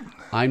not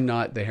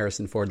the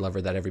Harrison Ford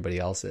lover that everybody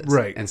else is.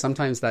 Right. And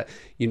sometimes that,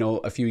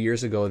 a few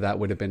years ago, that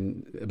would have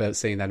been about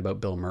saying that about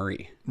Bill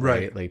Murray.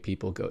 Right. Like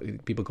people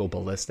go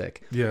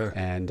ballistic. Yeah.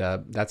 And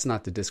that's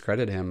not to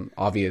discredit him,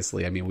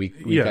 obviously. I mean, we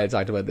kind of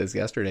talked about this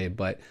yesterday,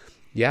 but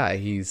yeah,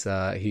 he's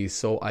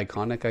so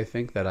iconic, I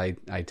think, that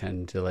I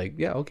tend to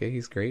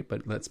he's great,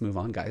 but let's move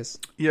on, guys.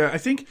 Yeah, I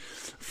think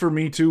for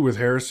me too with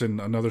Harrison,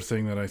 another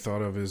thing that I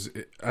thought of is,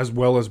 as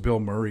well as Bill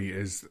Murray,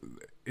 is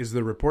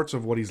the reports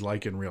of what he's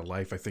like in real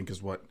life, I think,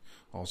 is what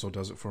also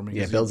does it for me.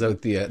 Yeah, builds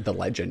out the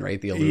legend, right?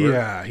 The allure.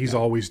 Yeah, he's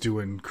always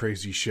doing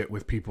crazy shit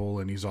with people,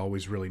 and he's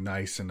always really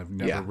nice, and I've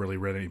never really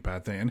read any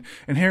bad thing.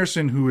 And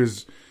Harrison, who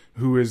is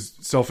who is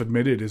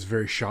self-admitted is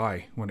very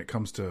shy when it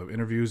comes to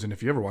interviews. And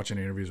if you ever watch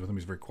any interviews with him,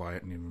 he's very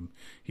quiet, and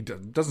he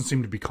doesn't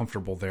seem to be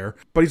comfortable there.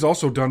 But he's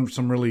also done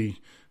some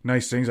really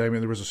nice things. I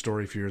mean, there was a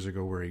story a few years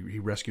ago where he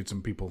rescued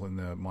some people in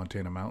the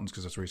Montana mountains,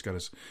 because that's where he's got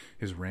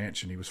his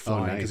ranch, and he was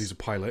flying because he's a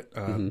pilot,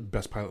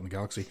 best pilot in the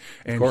galaxy.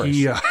 And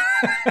he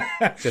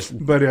just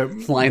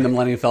flying the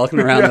Millennium Falcon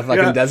around the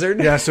fucking desert.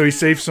 Yeah, so he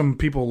saved some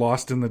people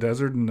lost in the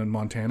desert and in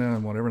Montana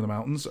and whatever in the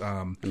mountains.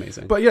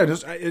 Amazing. But yeah,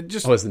 it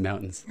just was the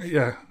mountains.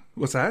 Yeah,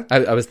 what's that?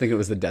 I was thinking it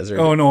was the desert.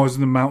 Oh no, it was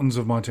in the mountains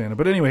of Montana.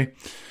 But anyway,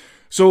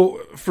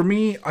 so for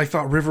me, I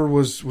thought River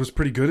was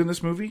pretty good in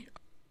this movie.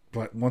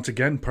 But once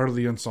again, part of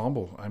the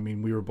ensemble. I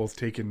mean, we were both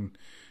taken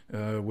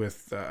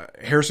with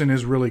Harrison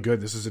is really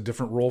good. This is a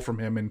different role from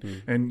him,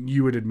 and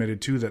you had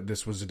admitted too that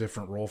this was a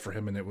different role for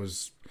him, and it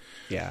was,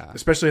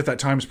 especially at that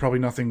time, it's probably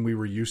nothing we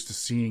were used to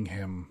seeing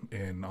him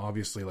in.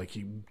 Obviously, like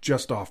he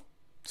just off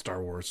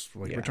Star Wars,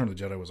 Return of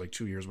the Jedi was like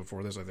 2 years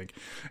before this, I think,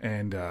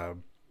 and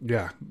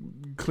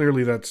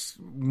clearly that's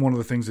one of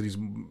the things that he's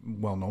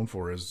well known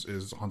for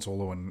is Han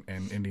Solo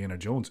and Indiana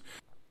Jones.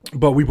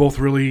 But we both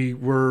really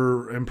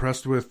were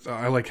impressed with,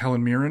 I like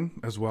Helen Mirren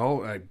as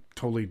well. I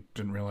totally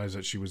didn't realize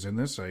that she was in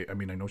this. I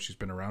mean, I know she's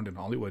been around in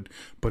Hollywood,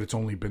 but it's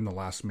only been the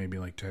last maybe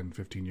like 10,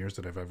 15 years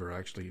that I've ever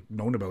actually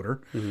known about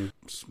her.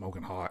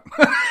 Smoking hot.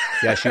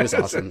 Yeah, she was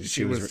awesome.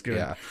 She was good.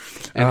 Yeah.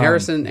 And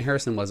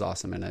Harrison was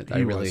awesome in it.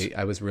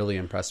 I was really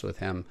impressed with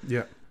him.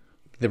 Yeah.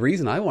 The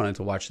reason I wanted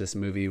to watch this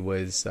movie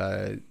was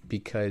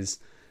because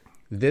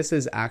this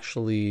is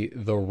actually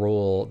the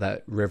role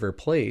that River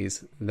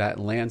plays that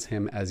lands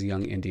him as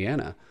young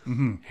Indiana.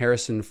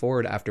 Harrison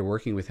Ford, after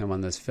working with him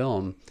on this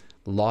film,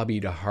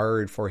 lobbied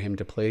hard for him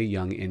to play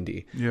young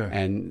Indy. Yeah.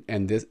 And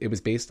this, it was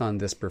based on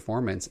this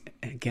performance.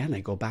 Again, I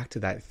go back to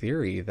that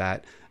theory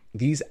that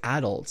these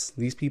adults,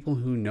 these people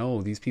who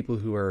know, these people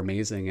who are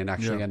amazing and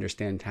actually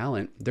understand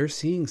talent, they're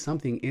seeing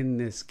something in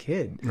this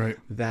kid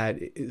that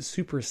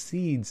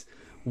supersedes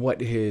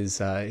what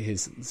his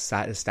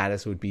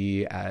status would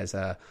be as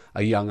a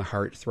young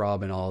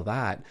heartthrob and all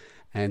that.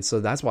 And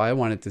so that's why I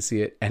wanted to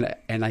see it,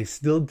 and I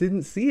still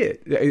didn't see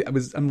it.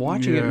 I'm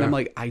watching it and I'm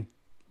like, I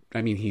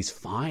mean, he's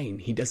fine.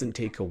 He doesn't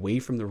take away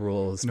from the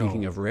role,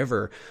 speaking of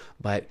River,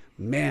 but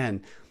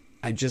man,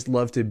 I just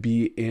love to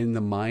be in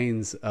the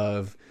minds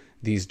of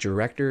these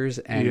directors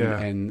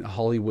and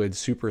Hollywood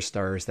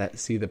superstars that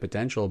see the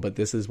potential, but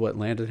this is what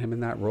landed him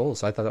in that role.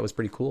 So I thought that was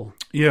pretty cool.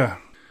 Yeah.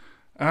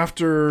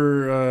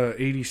 After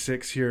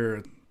 86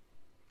 here,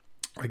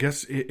 I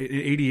guess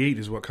 88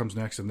 is what comes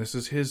next, and this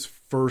is his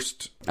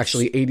first.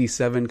 Actually,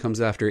 87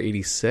 comes after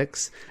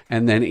 86,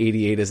 and then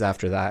 88 is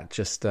after that.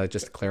 Just to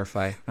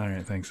clarify. All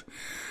right, thanks.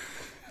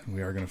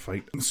 We are going to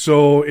fight.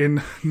 So in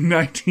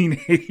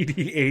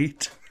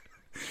 1988,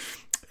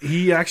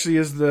 he actually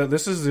is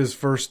this is his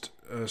first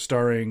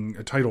starring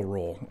a title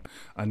role,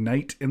 A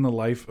Night in the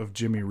Life of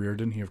Jimmy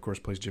Reardon. He, of course,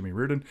 plays Jimmy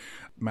Reardon.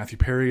 Matthew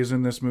Perry is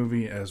in this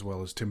movie, as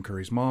well as Tim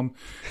Curry's mom.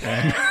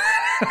 And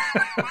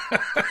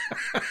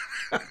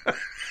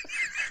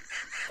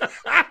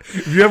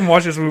if you haven't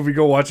watched this movie,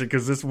 go watch it,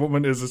 because this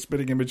woman is a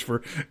spitting image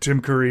for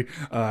Tim Curry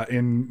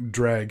in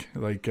drag.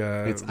 Like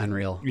it's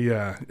unreal.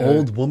 Yeah,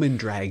 old woman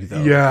drag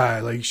though. Yeah,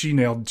 like she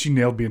nailed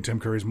being Tim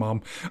Curry's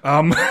mom.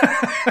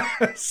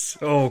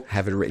 So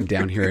have it written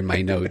down here in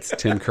my notes.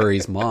 Tim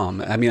Curry's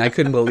mom. I mean, I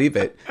couldn't believe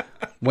it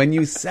when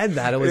you said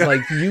that. I was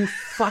like, you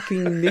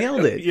fucking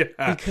nailed it,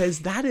 because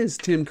that is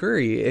Tim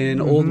Curry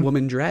in old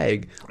woman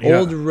drag,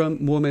 old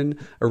woman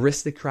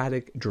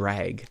aristocratic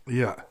drag.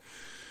 Yeah.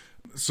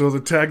 So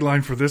the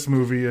tagline for this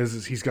movie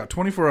is he's got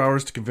 24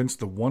 hours to convince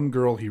the one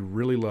girl he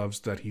really loves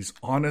that he's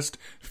honest,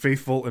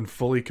 faithful, and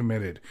fully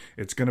committed.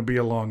 It's going to be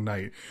a long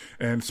night.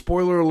 And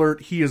spoiler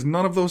alert, he is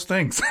none of those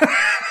things.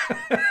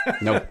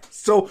 Nope.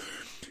 So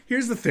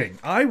here's the thing.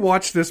 I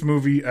watched this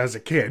movie as a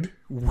kid,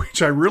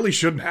 which I really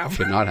shouldn't have.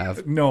 Should not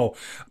have. No.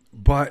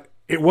 But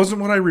it wasn't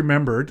what I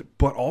remembered,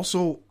 but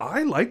also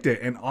I liked it.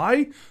 And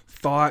I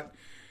thought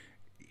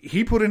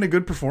he put in a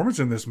good performance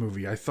in this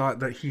movie. I thought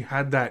that he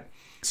had that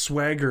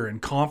swagger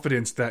and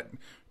confidence that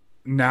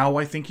now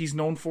I think he's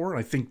known for.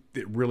 I think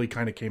it really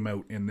kind of came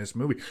out in this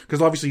movie,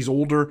 because obviously he's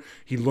older,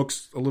 he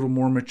looks a little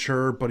more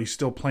mature, but he's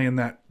still playing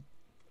that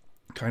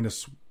kind of,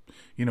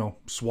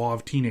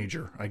 suave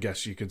teenager, I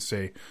guess you could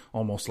say,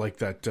 almost like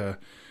that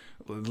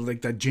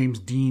James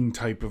Dean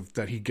type of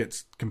that he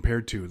gets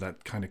compared to,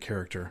 that kind of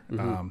character.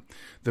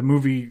 The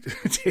movie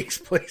takes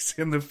place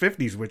in the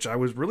 50s, which I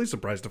was really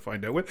surprised to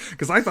find out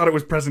because I thought it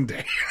was present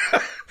day.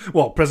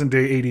 Well, present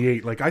day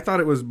 88. Like I thought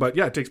it was, but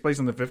yeah, it takes place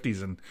in the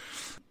 50s.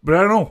 But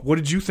I don't know. What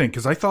did you think?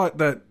 Because I thought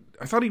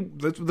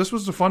this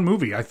was a fun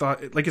movie. I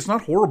thought it's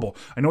not horrible.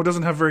 I know it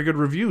doesn't have very good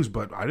reviews,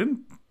 but I didn't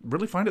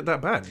really find it that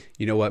bad.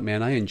 You know what,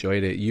 man? I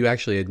enjoyed it. You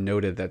actually had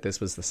noted that this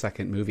was the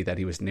second movie that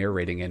he was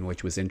narrating in,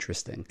 which was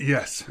interesting.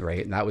 Yes.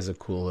 Right? And that was a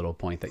cool little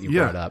point that you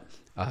brought up.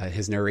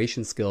 His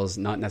narration skills,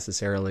 not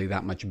necessarily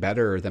that much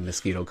better than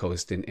Mosquito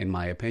Coast, in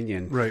my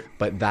opinion. Right.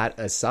 But that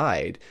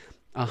aside,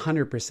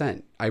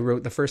 100%.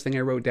 The first thing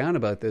I wrote down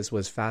about this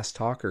was fast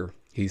talker.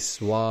 He's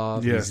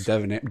suave. He's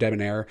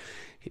debonair.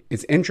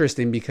 It's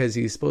interesting because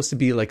he's supposed to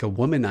be like a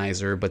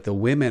womanizer, but the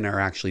women are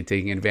actually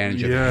taking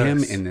advantage of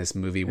him in this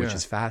movie, which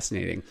is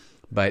fascinating.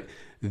 But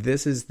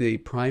this is the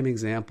prime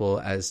example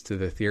as to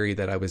the theory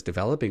that I was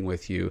developing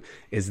with you,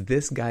 is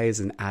this guy is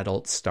an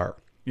adult star.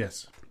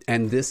 Yes.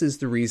 And this is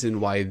the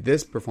reason why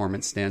this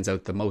performance stands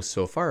out the most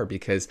so far,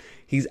 because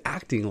he's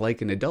acting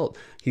like an adult.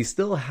 He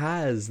still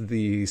has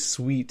the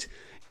sweet,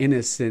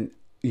 innocent,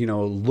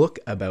 look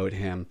about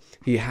him.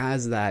 He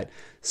has that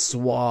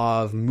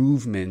suave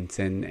movement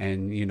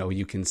and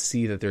you can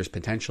see that there's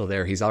potential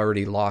there. He's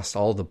already lost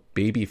all the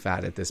baby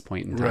fat at this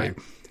point in time. Right.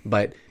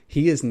 But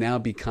he is now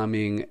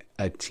becoming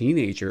a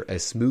teenager, a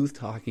smooth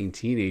talking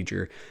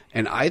teenager.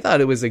 And I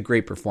thought it was a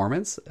great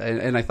performance.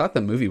 And I thought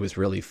the movie was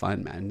really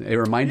fun, man. It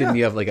reminded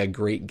me of like a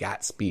Great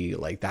Gatsby,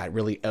 like that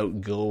really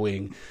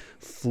outgoing,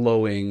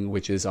 flowing,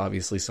 which is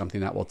obviously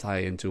something that will tie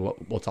into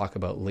what we'll talk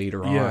about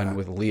later on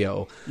with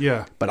Leo.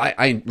 Yeah. But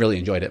I really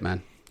enjoyed it,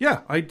 man.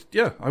 Yeah,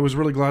 I was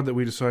really glad that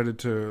we decided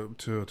to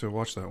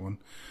watch that one.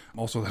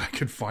 Also that I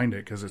could find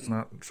it, because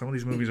some of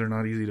these movies are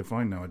not easy to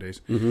find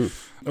nowadays.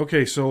 Mm-hmm.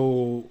 Okay,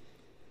 so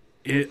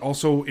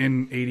also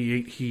in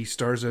 '88 he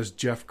stars as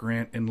Jeff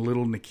Grant in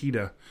Little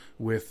Nikita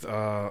with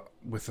a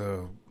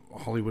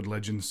Hollywood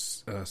legend,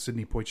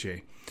 Sidney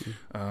Poitier.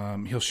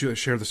 He'll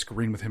share the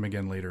screen with him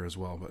again later as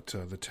well. But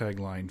the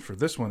tagline for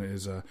this one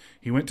is,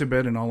 he went to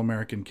bed an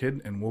all-American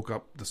kid and woke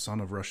up the son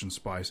of Russian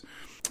spies.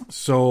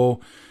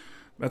 So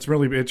that's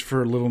really it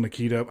for Little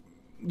Nikita.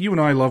 You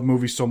and I love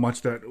movies so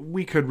much that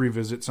we could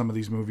revisit some of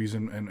these movies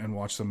and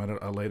watch them at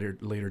a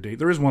later date.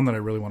 There is one that I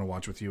really want to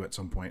watch with you at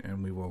some point,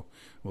 and we'll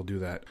do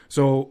that.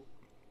 So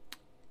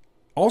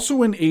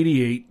also in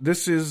 '88,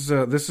 this is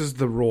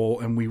the role,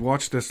 and we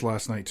watched this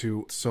last night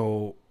too.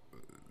 So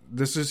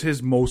this is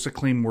his most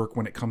acclaimed work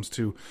when it comes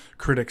to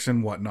critics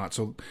and whatnot.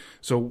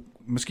 So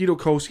Mosquito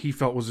Coast, he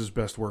felt was his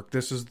best work.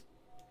 This is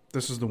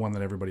the one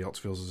that everybody else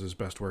feels is his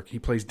best work. He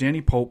plays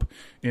Danny Pope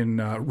in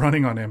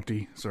Running on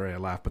Empty. Sorry, I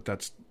laugh, but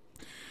that's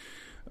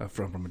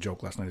from a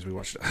joke last night as we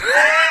watched it.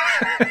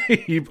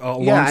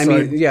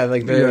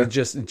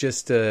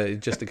 Just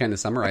to kind of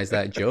summarize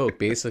that joke,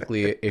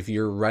 basically, if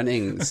you're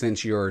running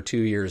since you're 2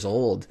 years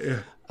old,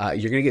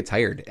 you're gonna get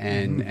tired,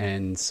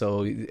 and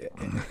so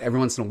every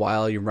once in a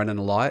while you're running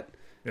a lot,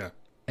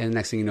 and the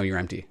next thing you know you're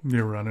empty.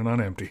 You're running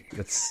on empty.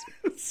 That's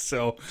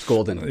so it's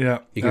golden. Yeah,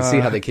 you can see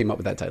how they came up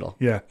with that title.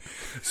 Yeah,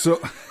 so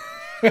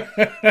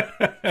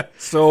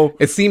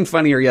it seemed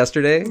funnier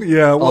yesterday.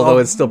 Yeah, although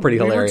it's still pretty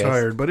hilarious. We were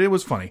tired, but it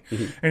was funny.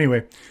 Mm-hmm.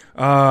 Anyway,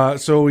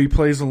 so he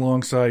plays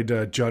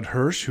alongside Judd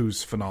Hirsch,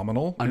 who's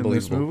phenomenal in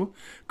this movie.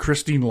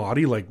 Christine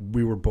Lottie, like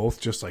we were both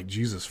just like,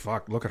 Jesus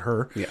fuck, look at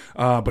her. Yeah.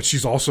 But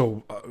she's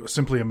also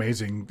simply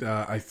amazing.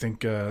 I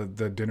think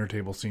the dinner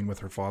table scene with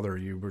her father,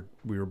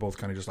 we were both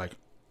kind of just like,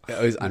 it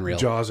was unreal.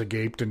 Jaws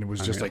agaped, and it was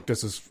just like,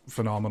 this is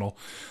phenomenal.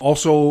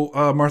 Also,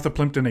 Martha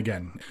Plimpton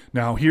again.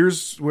 Now,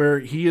 here's where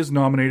he is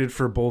nominated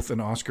for both an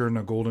Oscar and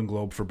a Golden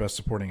Globe for Best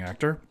Supporting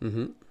Actor.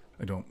 Mm-hmm.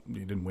 He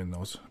didn't win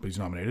those, but he's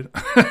nominated.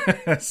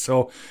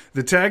 So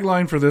the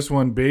tagline for this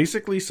one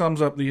basically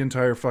sums up the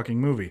entire fucking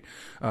movie.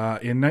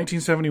 In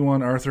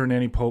 1971, Arthur and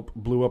Annie Pope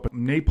blew up a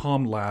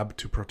napalm lab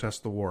to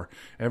protest the war.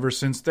 Ever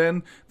since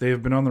then, they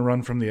have been on the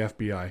run from the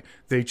FBI.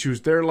 They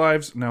choose their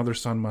lives, now their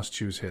son must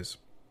choose his.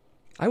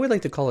 I would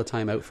like to call a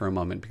timeout for a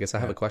moment because I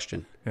have a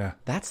question. Yeah.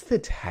 That's the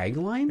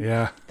tagline?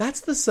 Yeah.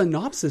 That's the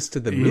synopsis to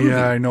the movie.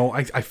 Yeah, I know.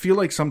 I feel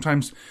like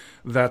sometimes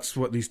that's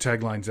what these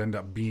taglines end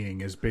up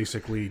being, is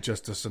basically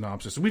just a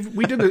synopsis.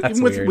 We did it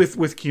even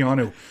with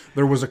Keanu.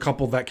 There was a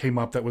couple that came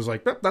up that was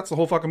like, that's the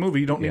whole fucking movie.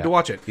 You don't need to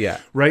watch it. Yeah.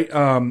 Right?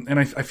 And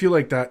I feel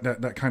like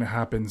that kind of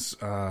happens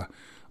a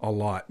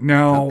lot.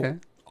 Now,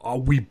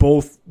 we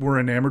both were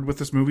enamored with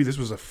this movie. This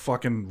was a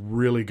fucking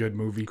really good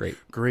movie.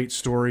 Great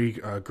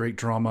story, great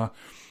drama.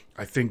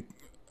 I think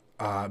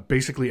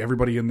basically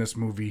everybody in this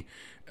movie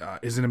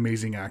is an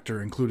amazing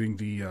actor, including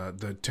the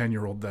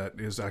 10-year-old that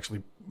is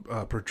actually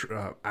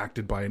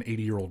acted by an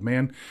 80-year-old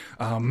man.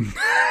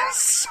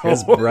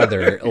 His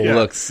brother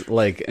looks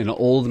like an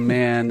old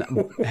man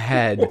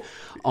head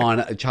on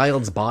a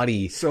child's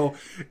body. So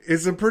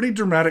it's a pretty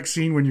dramatic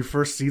scene when you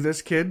first see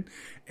this kid.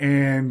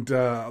 And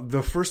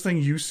the first thing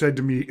you said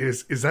to me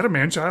is that a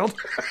man-child?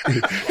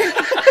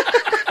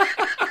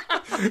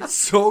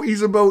 So he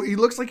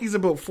looks like he's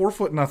about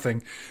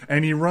 4'0",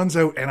 and he runs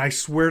out, and I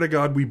swear to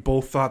God, we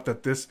both thought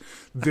that this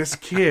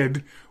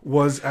kid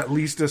was at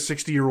least a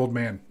 60-year-old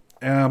man.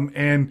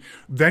 And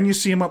then you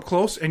see him up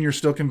close, and you're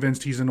still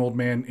convinced he's an old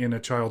man in a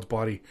child's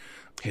body.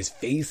 His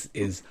face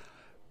is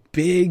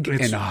big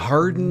and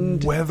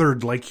hardened,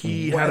 weathered, like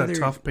he had a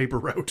tough paper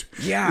route.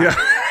 Yeah.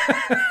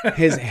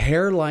 His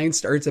hairline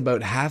starts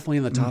about halfway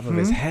on the top of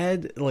his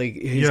head. Like,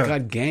 he's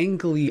got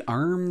gangly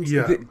arms.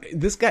 Yeah.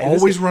 This guy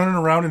always running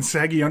around in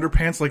saggy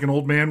underpants like an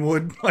old man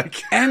would.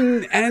 Like,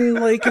 and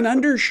like an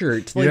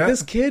undershirt. Like,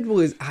 this kid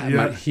was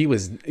he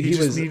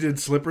just needed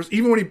slippers.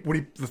 Even when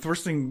he the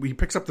first thing he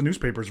picks up the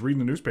newspaper is reading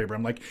the newspaper.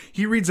 I'm like,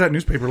 he reads that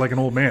newspaper like an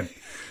old man.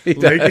 He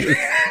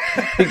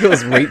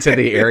goes right to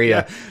the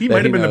area. He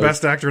might have been the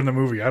best actor in the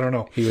movie. I don't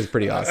know. He was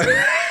pretty awesome.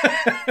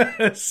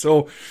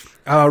 So,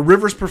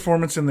 Rivers'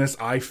 performance in this,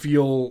 I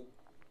feel,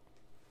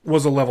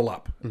 was a level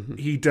up. Mm-hmm.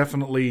 He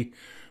definitely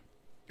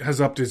has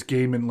upped his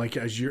game, and like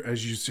as you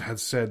had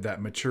said,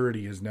 that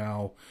maturity is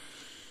now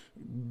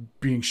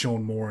being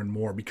shown more and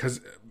more,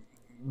 because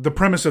the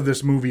premise of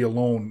this movie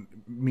alone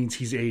means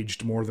he's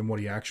aged more than what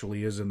he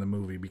actually is in the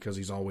movie, because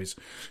he's always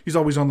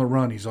on the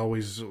run. He's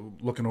always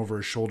looking over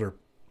his shoulder.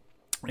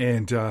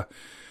 And the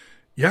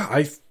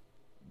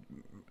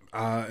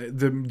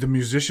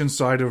musician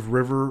side of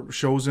River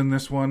shows in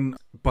this one,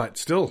 but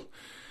still,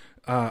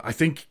 I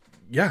think,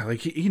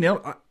 like he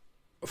nailed.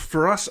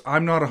 For us,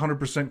 I'm not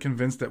 100%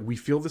 convinced that we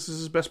feel this is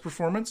his best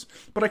performance,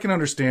 but I can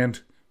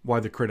understand why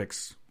the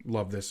critics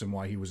love this and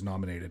why he was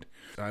nominated.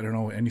 I don't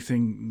know,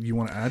 anything you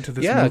want to add to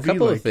this movie? Yeah, a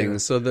couple of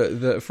things. So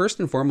the first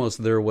and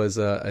foremost, there was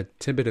a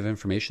tidbit of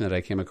information that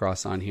I came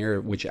across on here,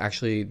 which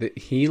actually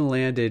he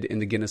landed in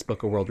the Guinness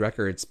Book of World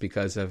Records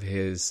because of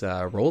his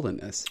role in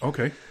this.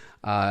 Okay.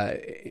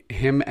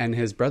 Him and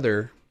his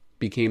brother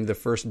became the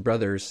first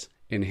brothers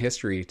in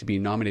history to be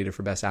nominated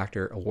for Best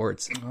Actor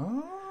awards.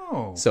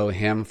 Oh. So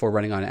him for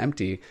Running on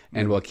Empty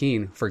and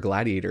Joaquin for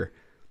Gladiator.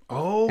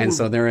 Oh. And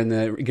so they're in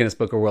the Guinness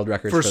Book of World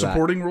Records for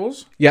supporting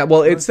roles? Yeah,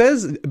 well, it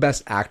says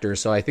Best Actor,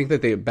 so I think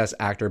that they Best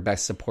Actor,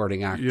 Best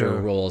Supporting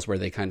Actor roles where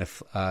they kind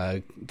of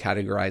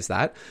categorize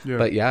that. Yeah.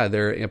 But yeah,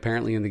 they're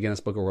apparently in the Guinness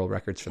Book of World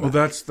Records for that.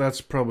 Well,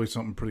 that's probably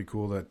something pretty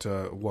cool that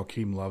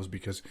Joaquin loves,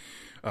 because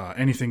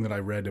anything that I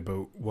read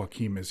about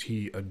Joaquin is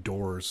he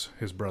adores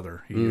his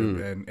brother,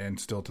 and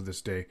still to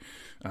this day,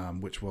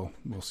 which we'll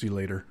see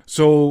later.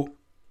 So,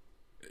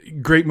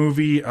 great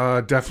movie,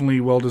 definitely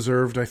well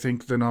deserved. I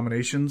think the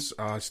nominations.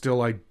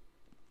 Still, I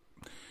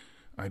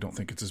don't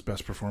think it's his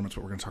best performance,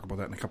 but we're going to talk about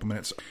that in a couple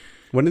minutes.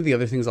 One of the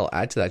other things I'll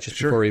add to that, just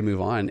before we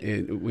move on,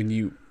 when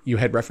you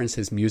had referenced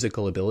his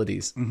musical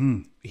abilities,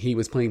 he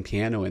was playing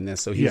piano in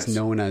this, so he's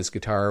known as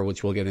guitar,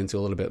 which we'll get into a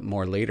little bit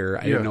more later.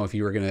 I don't know if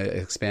you were going to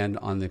expand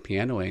on the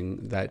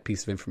pianoing, that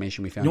piece of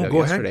information we found out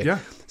yesterday. Ahead. Yeah.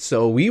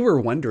 So we were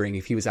wondering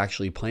if he was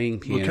actually playing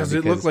piano, because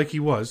it looked like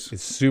he was. It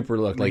super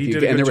looked like he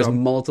did, and there was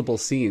multiple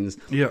scenes.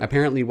 Yeah.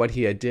 Apparently, what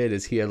he had did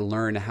is he had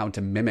learned how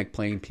to mimic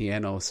playing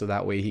piano, so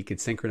that way he could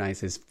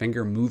synchronize his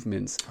finger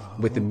movements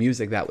with the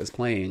music that was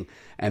playing,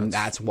 and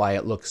that's why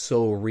it looks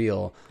so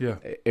real. Yeah.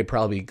 It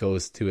probably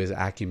goes to his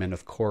acumen,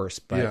 of course,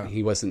 but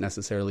he wasn't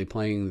necessarily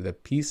playing the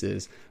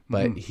pieces,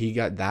 but he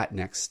got that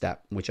next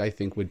step, which I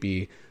think would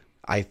be,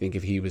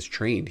 if he was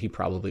trained, he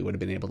probably would have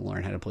been able to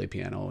learn how to play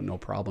piano no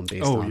problem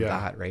based on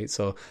that, right?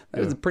 So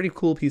that was a pretty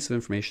cool piece of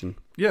information.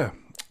 Yeah.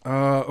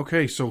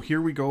 Okay, so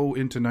here we go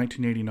into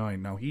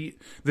 1989. Now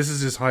this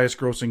is his highest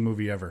grossing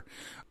movie ever.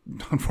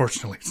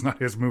 Unfortunately, it's not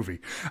his movie.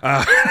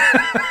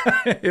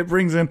 It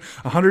brings in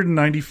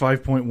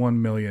 $195.1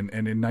 million,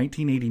 and in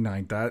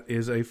 1989, that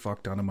is a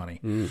fuck ton of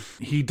money.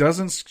 He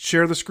doesn't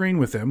share the screen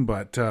with him,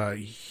 but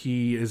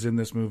he is in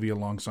this movie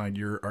alongside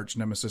your arch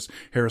nemesis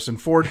Harrison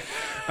Ford.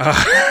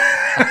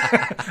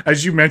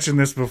 As you mentioned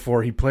this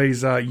before, he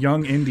plays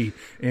young Indy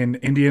in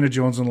Indiana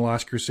Jones and the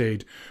Last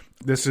Crusade.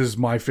 This is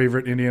my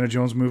favorite Indiana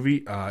Jones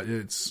movie.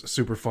 It's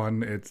super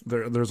fun.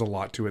 There's a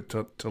lot to it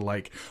to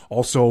like.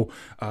 Also,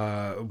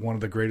 one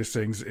of the greatest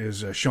things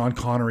is Sean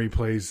Connery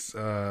plays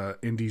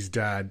Indy's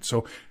dad.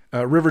 So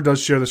River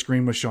does share the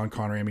screen with Sean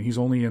Connery. I mean, he's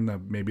only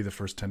in maybe the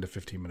first 10 to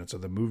 15 minutes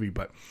of the movie,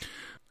 but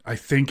I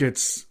think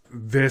it's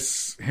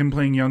him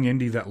playing young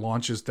Indy that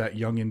launches that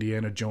Young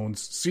Indiana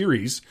Jones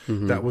series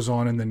that was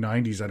on in the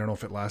 90s. I don't know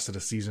if it lasted a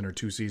season or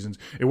 2 seasons.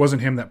 It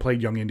wasn't him that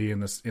played young Indy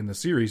in the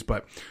series,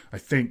 but I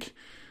think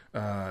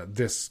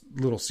this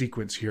little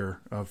sequence here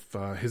of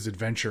his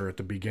adventure at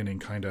the beginning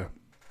kind of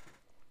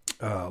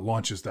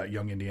launches that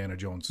Young Indiana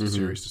Jones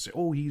series to say,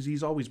 oh,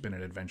 he's always been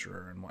an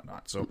adventurer and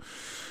whatnot. So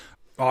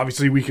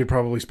obviously we could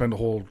probably spend a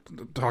whole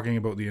talking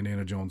about the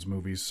Indiana Jones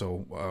movies.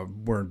 So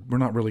we're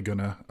not really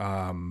gonna,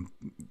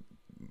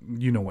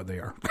 you know what they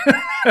are.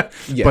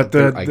 Yeah, but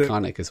the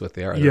iconic is what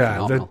they are. They're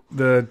phenomenal.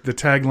 The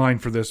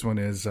tagline for this one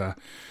is there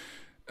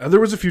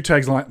was a few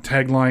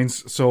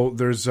taglines. So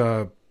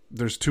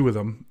there's 2 of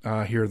them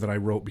here that I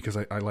wrote because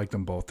I like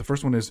them both. The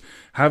first one is,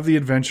 have the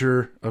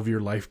adventure of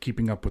your life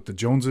keeping up with the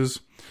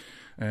Joneses.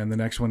 And the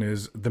next one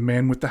is, the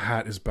man with the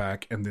hat is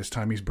back, and this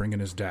time he's bringing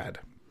his dad.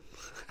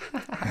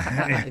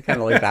 I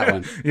kind of like that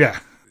one.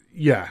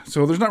 Yeah.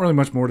 So there's not really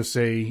much more to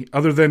say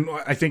other than,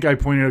 I think I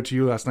pointed out to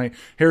you last night,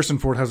 Harrison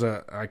Ford has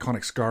an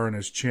iconic scar on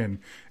his chin,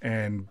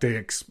 and they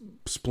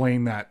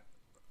explain that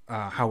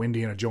how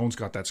Indiana Jones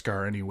got that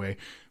scar anyway,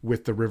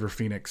 with the River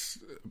Phoenix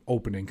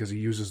opening, because he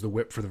uses the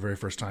whip for the very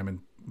first time and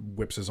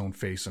whips his own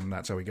face, and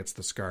that's how he gets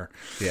the scar.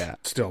 Yeah.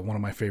 Still one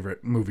of my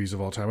favorite movies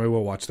of all time. I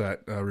will watch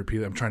that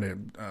repeatedly. I'm trying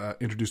to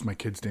introduce my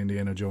kids to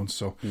Indiana Jones,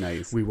 so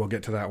nice. We will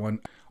get to that one.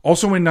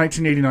 Also in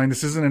 1989,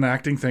 this isn't an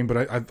acting thing, but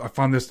I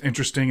found this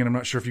interesting, and I'm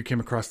not sure if you came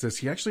across this.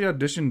 He actually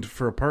auditioned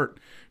for a part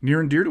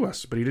near and dear to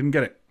us, but he didn't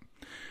get it.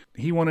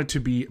 He wanted to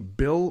be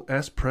Bill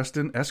S.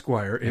 Preston,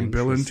 Esquire, in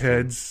Bill and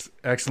Ted's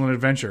Excellent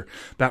Adventure.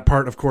 That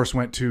part, of course,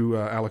 went to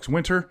Alex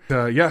Winter.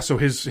 So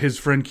his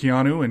friend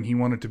Keanu, and he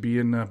wanted to be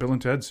in Bill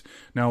and Ted's.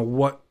 Now,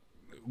 what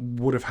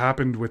would have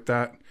happened with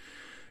that,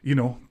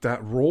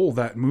 that role,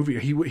 that movie?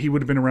 He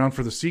would have been around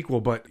for the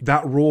sequel, but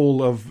that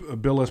role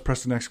of Bill S.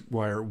 Preston,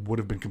 Esquire would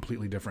have been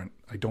completely different.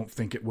 I don't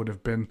think it would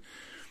have been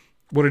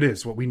what it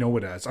is, what we know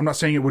it as. I'm not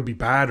saying it would be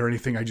bad or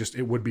anything.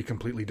 It would be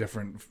completely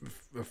different.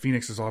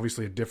 Phoenix is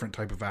obviously a different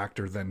type of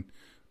actor than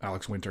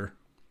Alex Winter.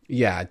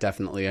 Yeah,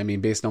 definitely. I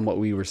mean, based on what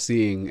we were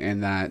seeing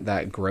and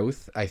that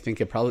growth, I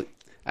think it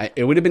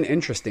would have been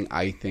interesting.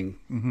 I think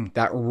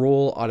that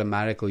role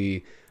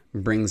automatically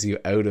brings you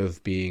out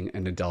of being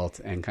an adult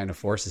and kind of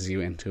forces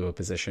you into a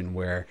position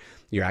where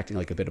you're acting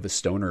like a bit of a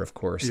stoner, of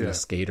course, and a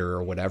skater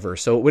or whatever.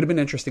 So it would have been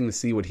interesting to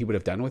see what he would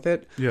have done with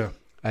it. Yeah.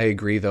 I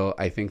agree, though.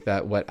 I think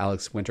that what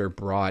Alex Winter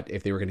brought,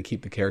 if they were going to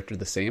keep the character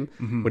the same,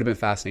 would have been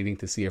fascinating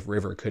to see if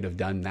River could have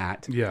done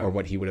that or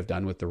what he would have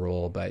done with the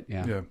role. But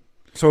yeah.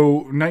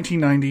 So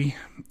 1990,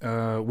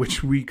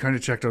 which we kind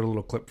of checked out a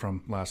little clip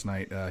from last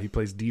night. He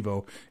plays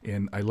Devo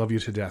in I Love You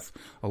to Death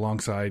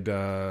alongside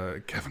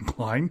Kevin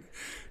Kline,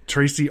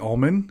 Tracy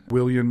Ullman,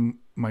 William,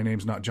 my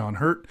name's not John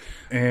Hurt,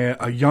 and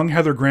a young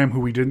Heather Graham who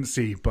we didn't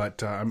see,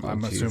 but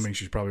I'm assuming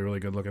she's probably really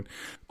good looking.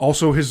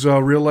 Also his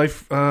real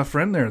life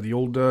friend there, the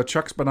old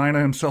Chuck Spadina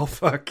himself,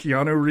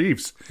 Keanu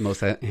Reeves.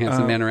 Most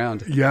handsome man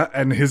around. Yeah,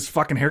 and his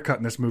fucking haircut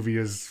in this movie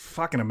is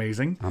fucking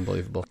amazing.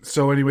 Unbelievable.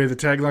 So anyway, the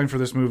tagline for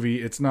this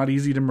movie, it's not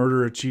easy to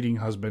murder a cheating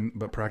husband,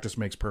 but practice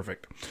makes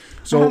perfect.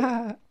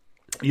 So...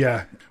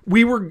 yeah,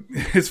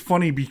 it's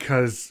funny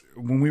because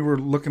when we were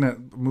looking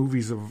at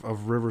movies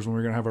of Rivers, when we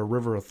were going to have our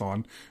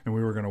River-a-thon and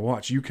we were going to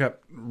watch, you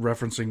kept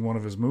referencing one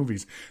of his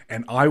movies,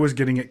 and I was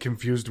getting it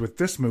confused with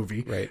this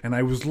movie. Right. And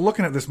I was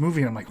looking at this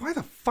movie and I'm like, why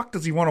the fuck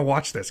does he want to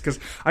watch this? Because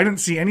I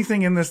didn't see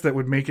anything in this that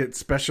would make it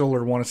special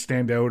or want to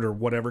stand out or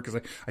whatever, because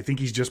I think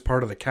he's just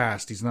part of the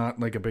cast. He's not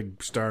like a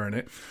big star in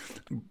it.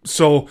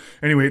 So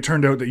anyway, it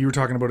turned out that you were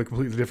talking about a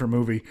completely different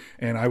movie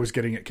and I was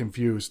getting it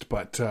confused,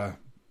 but...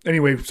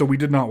 anyway, so we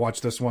did not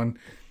watch this one.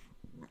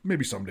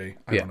 Maybe someday.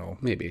 I don't know.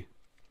 Maybe.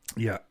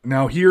 Yeah.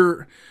 Now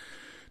here,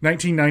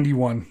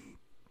 1991,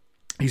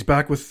 he's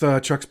back with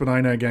Chuck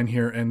Spadina again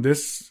here. And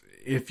this,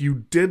 if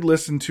you did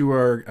listen to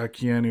our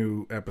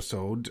Keanu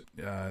episode,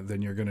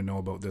 then you're going to know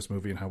about this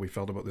movie and how we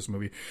felt about this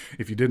movie.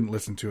 If you didn't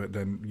listen to it,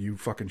 then you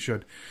fucking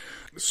should.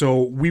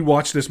 So we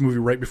watched this movie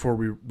right before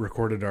we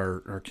recorded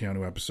our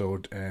Keanu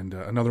episode. And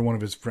another one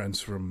of his friends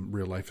from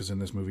real life is in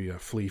this movie,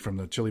 Flea from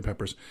the Chili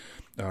Peppers.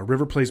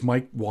 River plays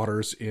Mike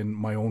Waters in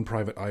My Own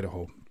Private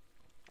Idaho.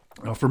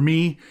 For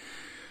me,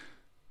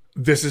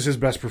 this is his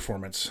best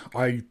performance.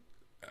 I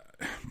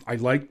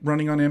like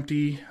Running on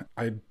Empty.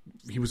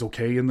 He was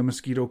okay in The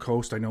Mosquito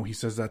Coast. I know he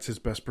says that's his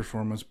best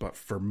performance, but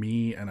for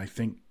me, and I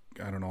think,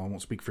 I don't know, I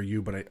won't speak for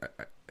you, but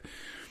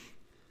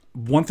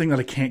one thing that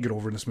I can't get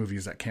over in this movie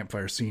is that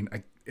campfire scene.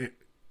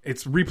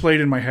 It's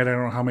replayed in my head I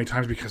don't know how many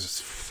times because it's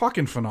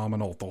fucking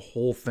phenomenal, the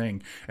whole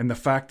thing. And the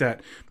fact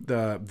that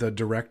the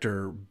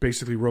director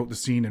basically wrote the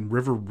scene and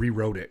River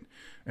rewrote it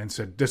and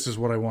said, this is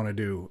what I want to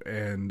do.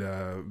 And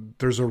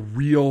there's a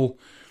real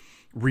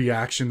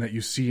reaction that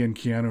you see in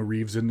Keanu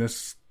Reeves in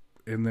this.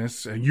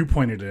 And you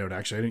pointed it out,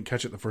 actually. I didn't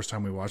catch it the first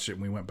time we watched it,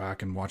 and we went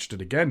back and watched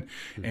it again.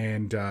 Mm-hmm.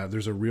 And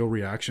there's a real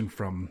reaction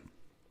from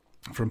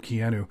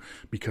Keanu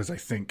because I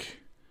think...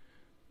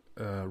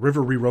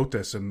 River rewrote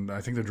this, and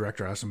I think the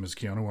director asked him, is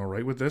Keanu all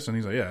right with this? And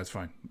he's like, yeah, it's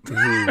fine.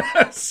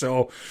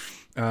 So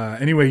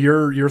anyway,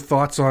 your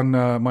thoughts on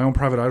My Own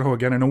Private Idaho?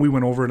 Again, I know we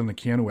went over it in the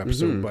Keanu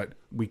episode, but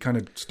we kind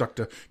of stuck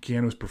to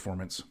Keanu's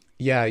performance.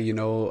 Yeah,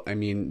 I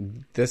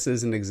mean, this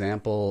is an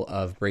example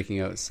of breaking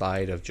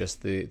outside of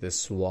just the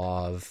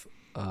suave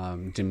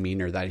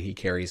demeanor that he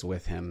carries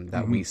with him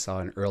that we saw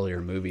in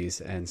earlier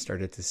movies and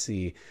started to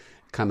see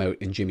come out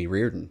in Jimmy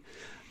Reardon.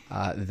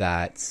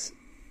 That...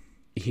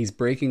 he's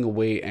breaking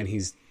away and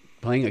he's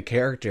playing a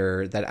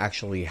character that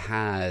actually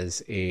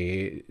has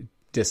a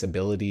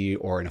disability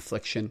or an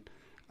affliction.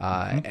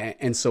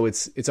 And so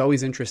it's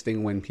always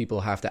interesting when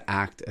people have to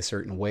act a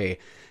certain way.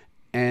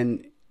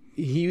 And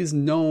he's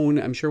known,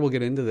 I'm sure we'll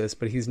get into this,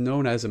 but he's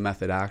known as a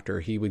method actor.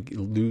 He would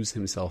lose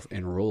himself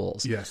in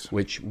roles, yes,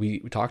 which we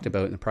talked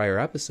about in the prior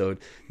episode.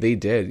 They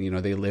did,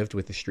 they lived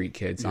with the street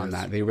kids on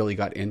that. They really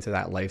got into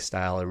that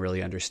lifestyle and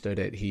really understood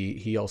it.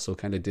 He also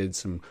kind of did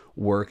some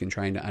work in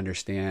trying to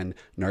understand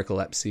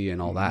narcolepsy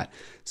and all that.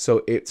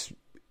 So it's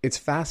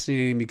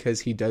fascinating because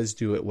he does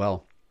do it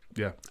well.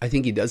 Yeah. I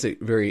think he does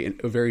it in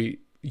a very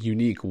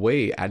unique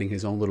way, adding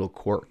his own little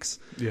quirks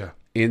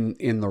in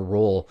the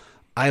role.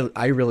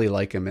 I really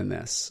like him in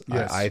this.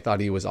 Yes. I thought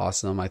he was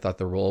awesome. I thought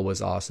the role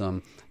was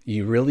awesome.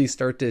 You really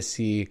start to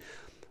see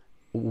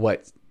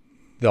what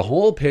the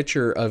whole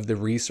picture of the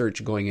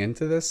research going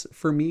into this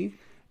for me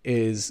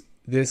is.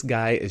 This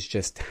guy is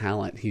just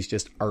talent. He's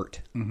just art.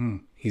 Mm-hmm.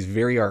 He's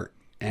very art.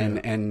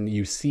 And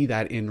you see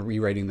that in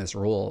rewriting this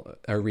role,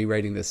 or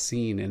rewriting this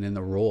scene, and in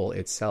the role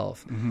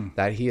itself,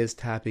 that he is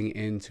tapping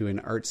into an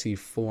artsy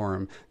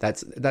form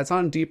that's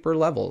on deeper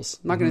levels.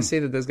 I'm not going to say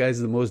that this guy's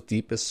the most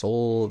deepest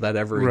soul that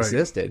ever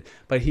existed,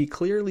 but he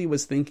clearly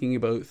was thinking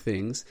about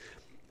things,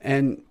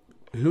 and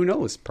who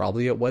knows,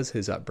 probably it was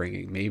his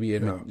upbringing, maybe a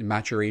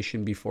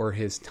maturation before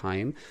his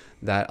time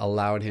that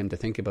allowed him to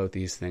think about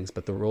these things.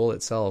 But the role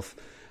itself,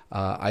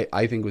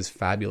 I think, was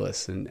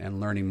fabulous, and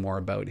learning more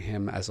about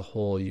him as a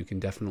whole, you can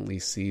definitely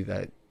see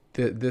that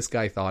this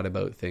guy thought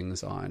about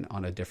things on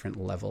a different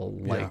level,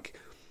 like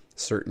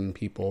certain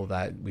people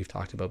that we've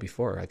talked about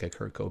before, like a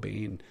Kurt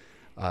Cobain,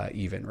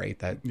 even, right?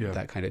 That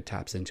kind of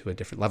taps into a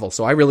different level.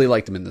 So I really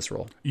liked him in this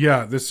role.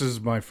 Yeah, this is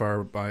by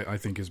far, I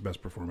think, his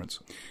best performance.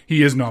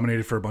 He is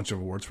nominated for a bunch of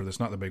awards for this,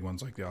 not the big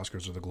ones like the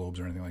Oscars or the Globes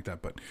or anything like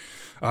that, but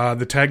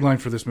the tagline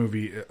for this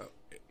movie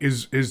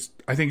is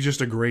I think, just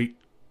a great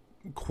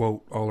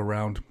quote all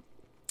around.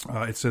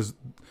 It says,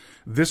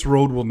 "This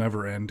road will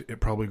never end. It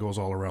probably goes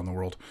all around the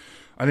world."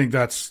 I think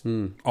that's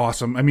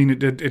awesome. I mean,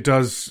 it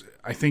does.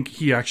 I think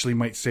he actually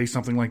might say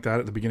something like that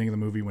at the beginning of the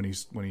movie when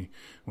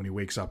he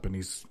wakes up and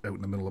he's out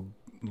in the middle of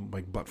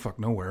like buttfuck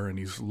nowhere and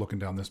he's looking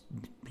down this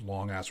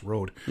long ass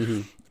road.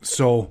 Mm-hmm.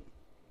 So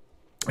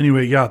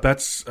anyway, yeah,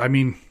 that's. I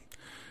mean,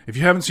 if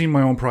you haven't seen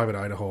My Own Private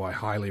Idaho, I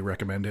highly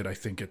recommend it. I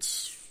think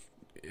it's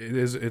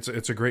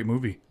a great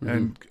movie.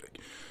 And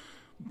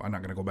I'm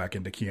not going to go back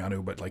into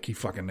Keanu, but like, he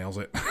fucking nails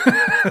it.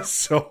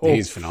 So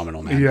he's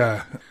phenomenal, man.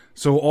 Yeah.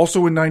 So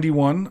also in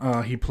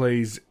 91, he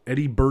plays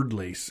Eddie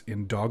Birdlace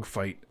in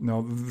Dogfight.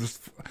 Now,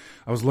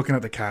 I was looking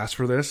at the cast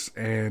for this,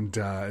 and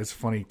it's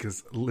funny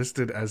because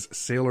listed as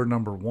Sailor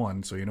Number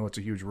 1, so you know it's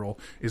a huge role,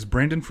 is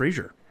Brandon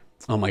Fraser.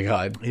 Oh my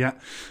God. Yeah.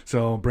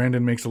 So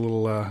Brandon makes a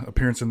little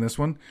appearance in this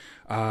one.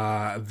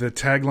 The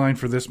tagline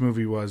for this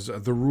movie was,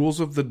 "The rules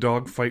of the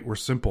dogfight were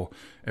simple.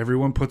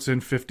 Everyone puts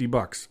in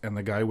 $50 and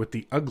the guy with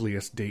the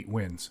ugliest date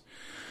wins."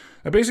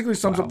 That basically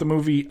sums up the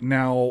movie.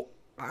 Now,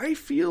 I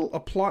feel a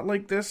plot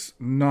like this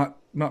not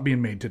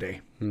being made today.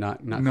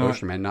 Not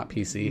kosher, man. Not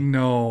PC.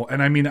 No.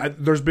 And I mean,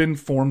 there's been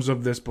forms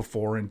of this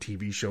before in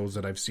TV shows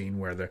that I've seen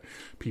where the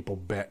people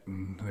bet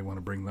and they want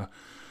to bring the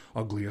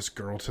ugliest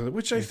girl to it,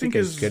 which I think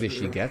is As Good As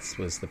She Gets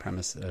was the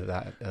premise of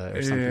that,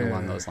 or something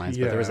along those lines.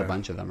 But there was a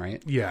bunch of them,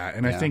 right? Yeah,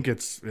 and I think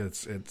it's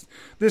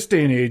this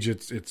day and age,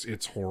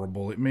 it's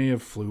horrible. It may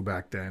have flew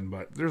back then,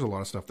 but there's a lot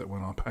of stuff that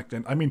went on back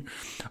then. I mean,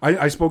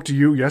 I spoke to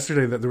you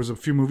yesterday that there was a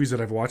few movies that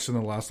I've watched in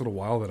the last little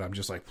while that I'm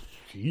just like,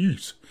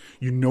 geez,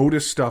 you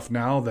notice stuff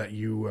now that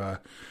you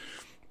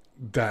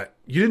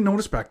didn't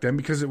notice back then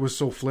because it was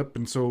so flip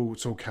and so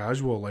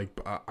casual, like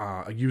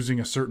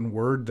using a certain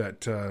word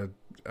that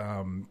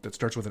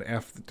starts with an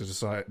F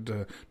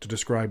to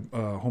describe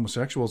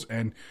homosexuals,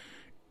 and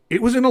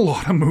it was in a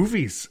lot of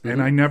movies,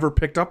 and I never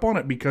picked up on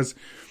it because,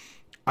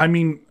 I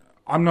mean,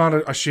 I'm not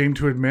ashamed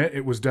to admit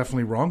it was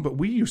definitely wrong, but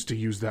we used to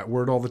use that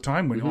word all the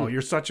time when, oh,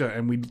 you're such a,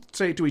 and we'd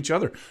say it to each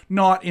other,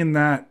 not in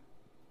that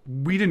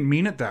we didn't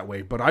mean it that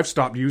way, but I've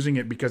stopped using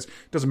it because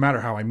it doesn't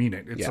matter how I mean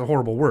it. It's a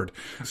horrible word.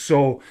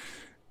 So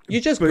you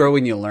just grow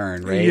and you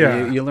learn, right?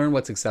 Yeah. You learn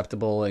what's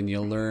acceptable and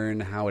you learn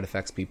how it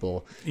affects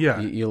people.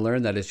 Yeah. You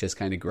learn that it's just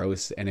kind of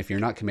gross. And if you're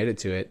not committed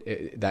to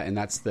it,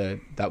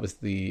 that was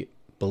the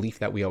belief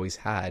that we always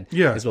had.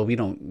 Yeah. Is, well, we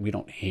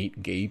don't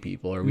hate gay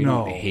people, or we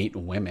don't hate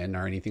women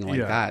or anything like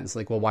that. It's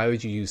like, well, why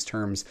would you use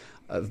terms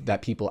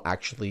that people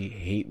actually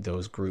hate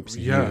those groups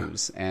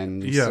use?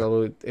 And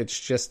so it's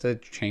just a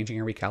changing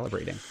and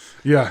recalibrating.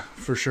 Yeah,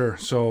 for sure.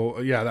 So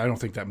yeah, I don't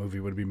think that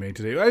movie would be made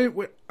today.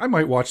 I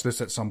might watch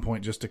this at some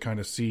point just to kind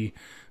of see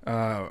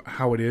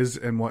how it is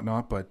and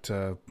whatnot, but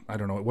I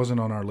don't know. It wasn't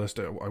on our list.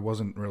 I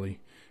wasn't really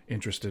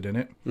interested in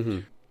it. Mm-hmm.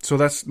 So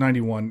that's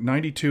 91.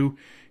 92,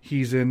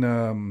 he's in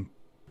a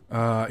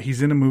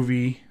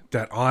movie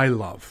that I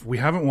love. We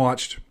haven't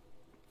watched.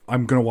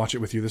 I'm going to watch it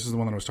with you. This is the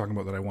one that I was talking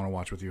about that I want to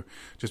watch with you,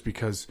 just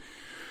because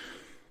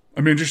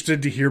I'm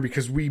interested to hear,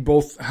 because we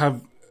both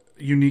have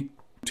unique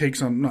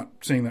takes on, not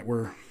saying that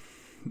we're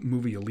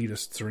movie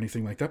elitists or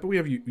anything like that, but we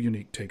have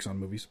unique takes on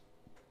movies.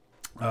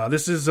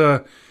 This is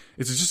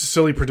it's just a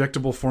silly,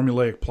 predictable,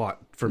 formulaic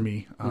plot for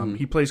me.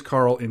 He plays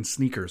Carl in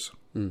Sneakers.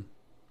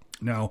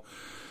 Now,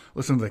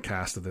 listen to the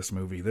cast of this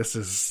movie. This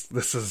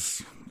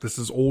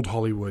is old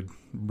Hollywood,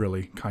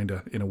 really, kind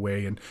of, in a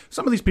way. And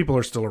some of these people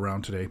are still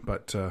around today,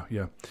 but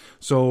yeah.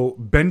 So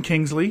Ben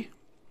Kingsley,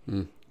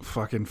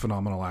 fucking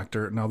phenomenal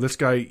actor. Now, this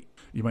guy,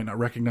 you might not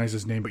recognize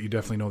his name, but you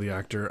definitely know the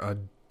actor,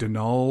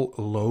 Donal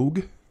Logue.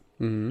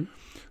 Mm-hmm.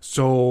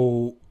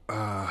 So,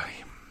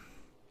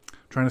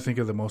 trying to think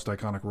of the most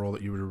iconic role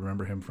that you would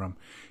remember him from.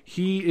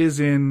 He is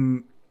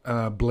in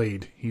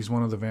Blade. He's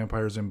one of the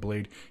vampires in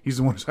Blade. He's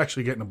the one who's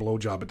actually getting a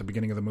blowjob at the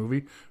beginning of the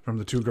movie from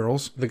the two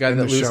girls. The guy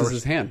that loses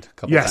his hand a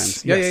couple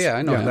times. Yeah,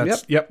 I know him.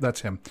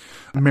 That's him.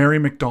 Mary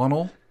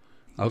McDonnell.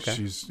 Okay.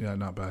 She's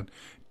not bad.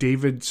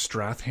 David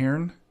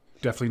Strathairn.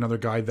 Definitely another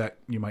guy that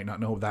you might not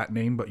know that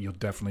name, but you'll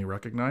definitely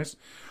recognize.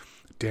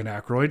 Dan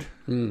Aykroyd.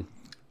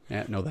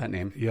 Yeah, know that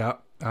name. Yeah.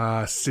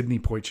 Sidney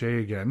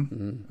Poitier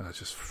again.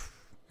 Just...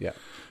 Yeah.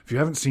 If you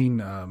haven't seen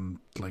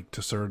like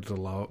To Sir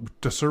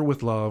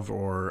with Love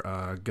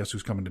or Guess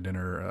Who's Coming to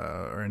Dinner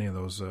or any of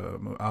those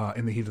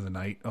In the Heat of the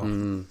Night,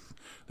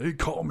 they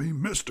call me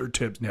Mr.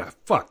 Tibbs. Yeah,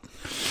 fuck.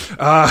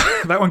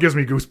 That one gives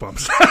me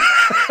goosebumps.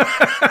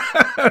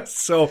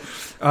 So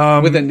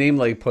with a name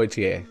like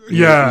Poitier,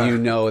 you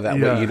know that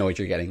you know what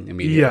you're getting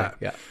immediately.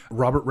 Yeah.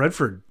 Robert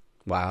Redford.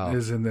 Wow,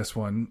 is in this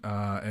one,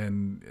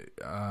 and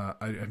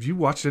have you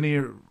watched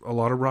a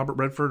lot of Robert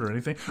Redford or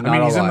anything?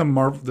 He's in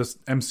this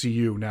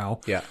MCU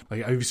now. Yeah,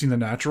 like have you seen The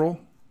Natural?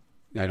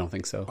 I don't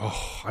think so.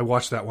 Oh, I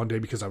watched that one day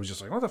because I was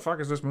just like, what the fuck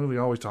is this movie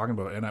always talking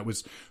about? And it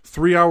was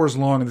 3 hours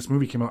long, and this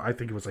movie came out, I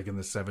think it was like in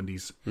the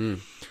 70s,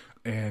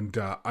 and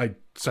I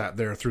sat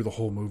there through the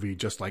whole movie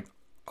just like,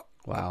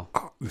 wow,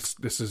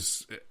 this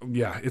is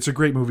it's a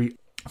great movie.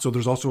 So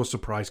there's also a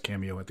surprise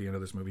cameo at the end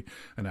of this movie,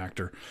 an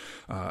actor.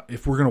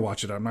 If we're going to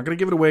watch it, I'm not going to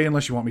give it away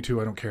unless you want me to.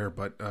 I don't care,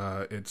 but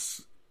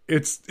it's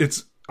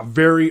a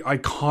very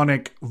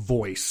iconic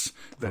voice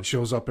that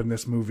shows up in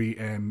this movie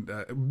and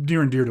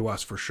near and dear to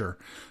us for sure.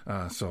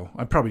 So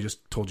I probably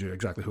just told you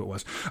exactly who it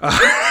was.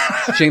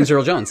 James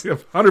Earl Jones.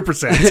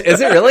 100%.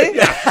 Is it really?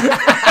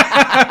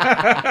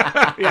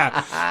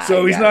 Yeah.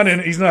 So he's not in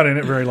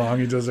it very long.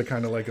 He does a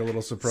kind of like a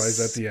little surprise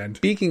at the end.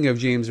 Speaking of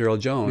James Earl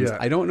Jones,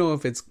 I don't know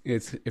if it's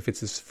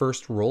his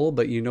first role,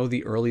 but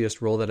the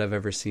earliest role that I've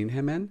ever seen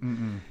him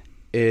in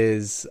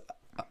is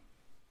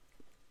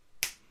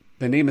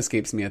the name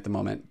escapes me at the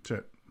moment.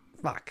 Shit.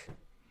 Fuck.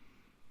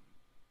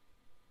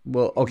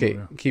 Well, okay,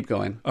 keep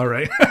going. All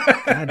right.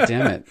 God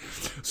damn it.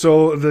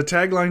 So the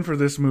tagline for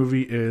this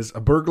movie is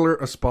a burglar,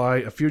 a spy,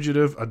 a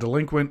fugitive, a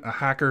delinquent, a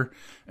hacker,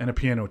 and a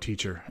piano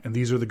teacher. And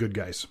these are the good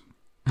guys.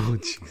 Oh,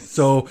 jeez.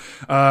 So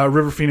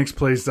River Phoenix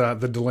plays the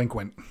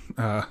delinquent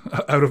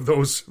out of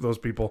those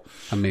people.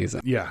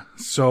 Amazing. Yeah.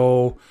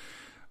 So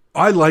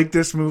I like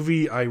this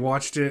movie. I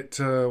watched it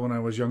when I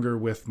was younger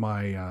with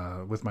my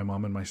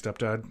mom and my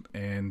stepdad,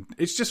 and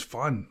it's just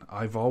fun.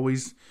 I've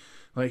always...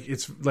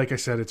 it's like I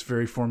said, it's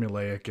very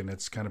formulaic and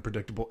it's kind of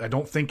predictable. I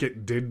don't think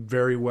it did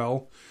very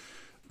well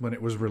when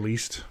it was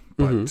released,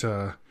 but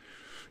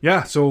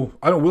so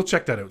we'll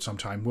check that out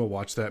sometime. We'll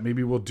watch that.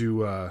 Maybe we'll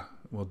do a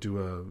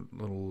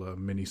little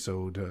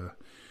mini-sode,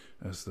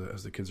 as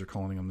the kids are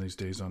calling them these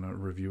days, on a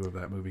review of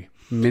that movie.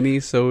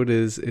 Mini-sode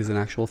is an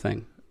actual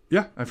thing.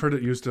 Yeah, I've heard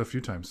it used a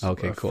few times.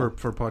 Okay, cool.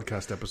 For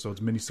podcast episodes,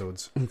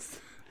 mini-sodes.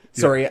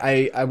 Sorry,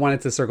 I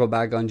wanted to circle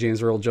back on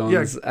James Earl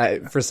Jones.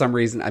 Yeah. For some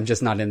reason, I'm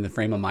just not in the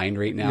frame of mind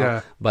right now.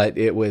 Yeah. But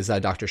it was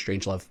Dr.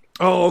 Strangelove.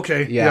 Oh,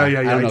 okay. Yeah.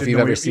 I don't know if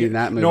you've ever seen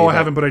that movie. No, I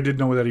haven't, but I did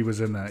know that he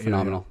was in that.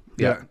 Phenomenal.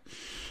 Yeah.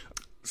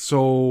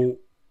 So,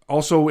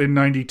 also in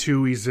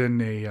 92, he's in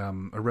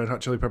a Red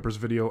Hot Chili Peppers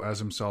video as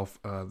himself,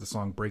 the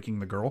song Breaking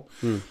the Girl.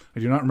 I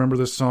do not remember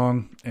this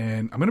song,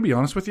 and I'm going to be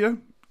honest with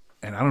you,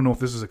 and I don't know if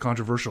this is a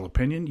controversial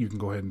opinion. You can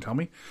go ahead and tell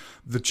me.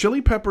 The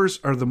Chili Peppers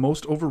are the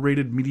most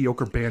overrated,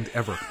 mediocre band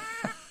ever.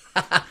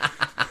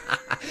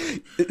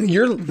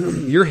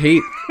 Your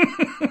hate,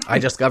 I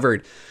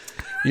discovered.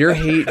 Your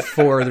hate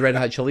for the Red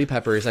Hot Chili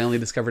Peppers, I only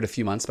discovered a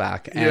few months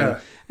back. And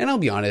I'll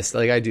be honest,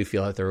 I do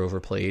feel that they're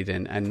overplayed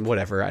and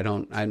whatever.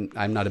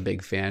 I'm not a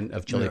big fan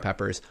of Chili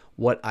Peppers.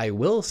 What I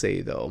will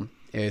say, though,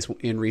 is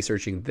in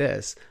researching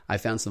this, I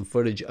found some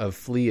footage of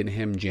Flea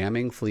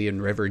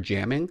and River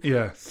jamming.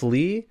 Yeah.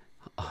 Flea...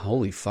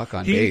 Holy fuck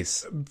on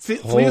bass.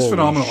 Flea is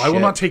phenomenal. Shit. I will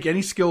not take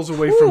any skills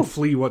away from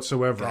Flea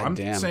whatsoever. I'm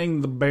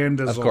saying the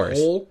band as a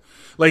whole.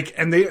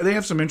 And they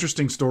have some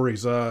interesting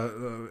stories.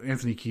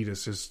 Anthony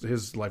Kiedis,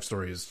 his life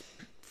story is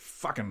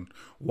fucking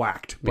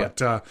whacked.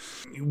 But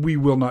we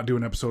will not do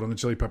an episode on the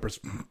Chili Peppers.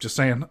 Just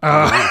saying.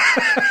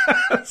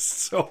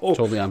 So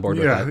totally on board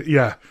with that.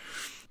 Yeah.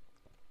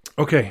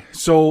 Okay,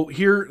 so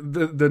here,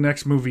 the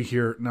next movie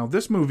here. Now,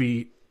 this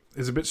movie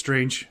is a bit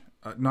strange.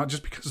 Not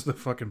just because of the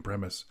fucking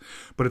premise,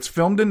 but it's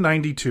filmed in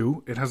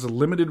 92. It has a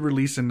limited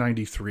release in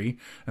 93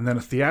 and then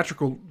a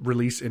theatrical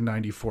release in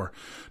 94.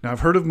 Now, I've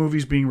heard of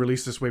movies being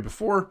released this way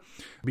before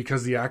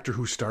because the actor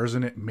who stars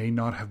in it may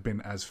not have been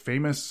as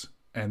famous,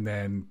 and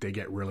then they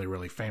get really,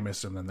 really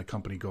famous, and then the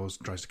company tries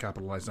to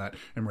capitalize that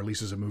and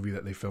releases a movie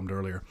that they filmed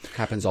earlier.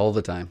 Happens all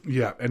the time.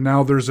 Yeah, and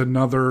now there is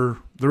another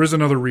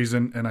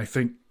reason, and I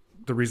think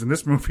the reason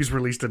this movie's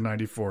released in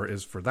 94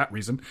 is for that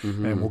reason,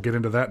 and we'll get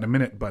into that in a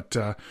minute, but...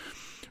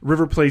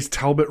 River plays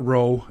Talbot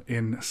Rowe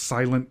in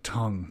Silent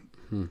Tongue.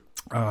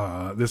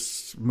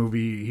 This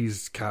movie,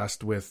 he's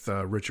cast with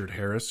Richard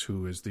Harris,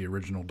 who is the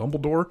original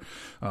Dumbledore,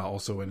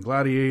 also in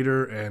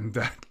Gladiator, and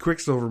that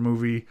Quicksilver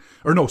movie,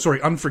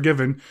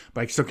 Unforgiven,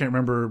 but I still can't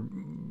remember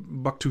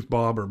Bucktooth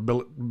Bob or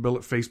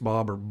Billet Face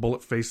Bob or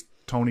Bullet Face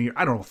Tony.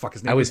 I don't know what the fuck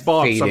his name was.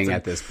 Bob fading something.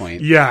 at this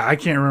point. Yeah, I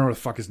can't remember what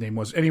the fuck his name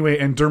was. Anyway,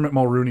 and Dermot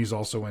Mulrooney's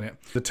also in it.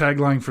 The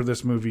tagline for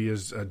this movie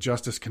is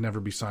 "Justice can never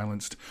be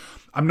silenced."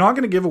 I'm not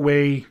going to give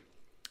away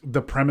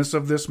the premise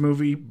of this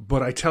movie,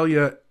 but I tell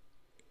you,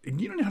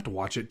 you don't have to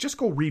watch it. Just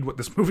go read what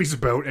this movie's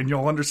about and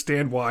you'll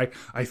understand why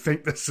I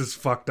think this is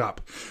fucked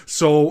up.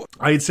 So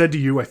I had said to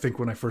you, I think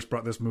when I first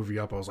brought this movie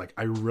up, I was like,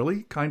 I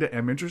really kind of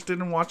am interested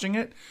in watching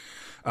it.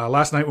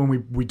 Last night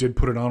when we did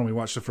put it on and we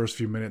watched the first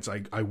few minutes,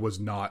 I was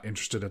not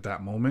interested at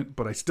that moment,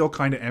 but I still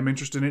kind of am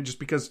interested in it just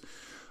because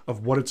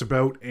of what it's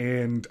about,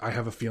 and I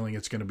have a feeling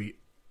it's going to be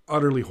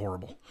utterly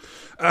horrible.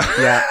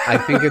 Yeah, I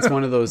think it's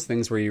one of those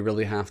things where you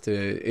really have to,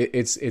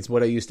 it's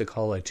what I used to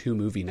call a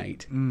 2-movie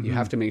night. Mm-hmm. You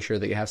have to make sure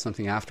that you have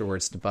something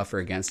afterwards to buffer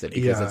against it,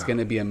 because it's going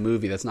to be a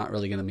movie that's not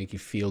really going to make you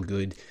feel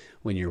good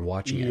when you're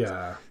watching it.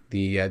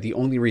 Yeah. The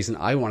only reason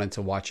I wanted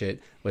to watch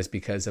it was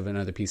because of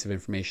another piece of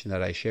information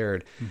that I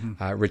shared,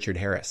 Richard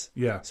Harris.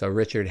 Yeah. So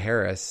Richard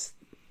Harris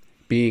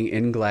being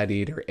in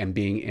Gladiator and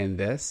being in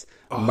this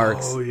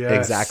marks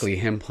exactly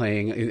him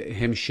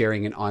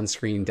sharing an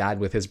on-screen dad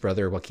with his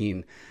brother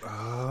Joaquin.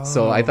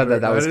 So I thought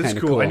that was kind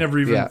of cool. I never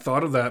even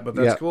thought of that, but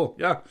that's cool.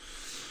 Yeah.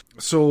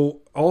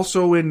 So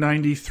also in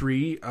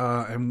 93,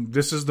 and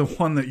this is the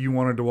one that you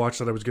wanted to watch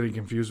that I was getting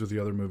confused with the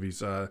other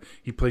movies.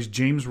 He plays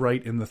James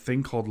Wright in The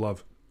Thing Called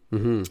Love.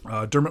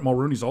 Mm-hmm. Dermot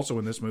Mulrooney's also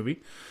in this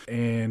movie.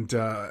 And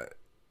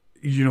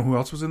you know who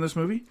else was in this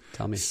movie?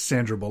 Tell me.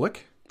 Sandra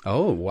Bullock.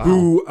 Oh, wow.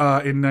 Who,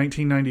 in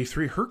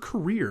 1993, her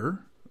career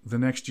the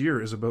next year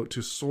is about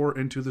to soar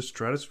into the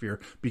stratosphere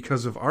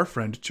because of our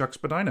friend Chuck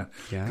Spadina.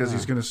 Because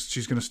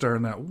she's gonna star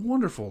in that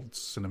wonderful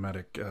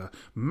cinematic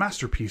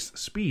masterpiece,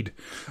 Speed,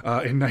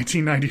 in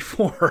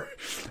 1994.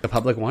 The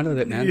public wanted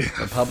it, man.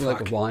 The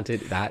public wanted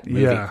that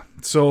movie. Yeah.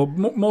 So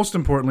most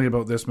importantly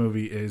about this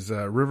movie is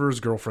River's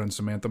girlfriend,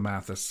 Samantha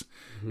Mathis,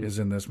 is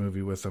in this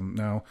movie with him.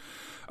 Now,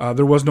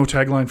 there was no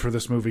tagline for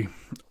this movie,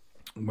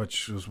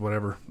 which is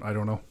whatever. I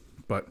don't know.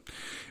 But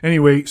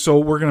anyway, so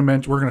we're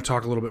gonna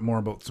talk a little bit more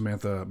about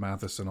Samantha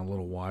Mathis in a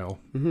little while.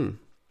 Mm-hmm.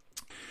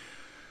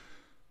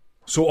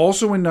 So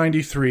also in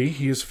 93,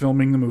 he is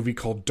filming the movie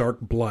called Dark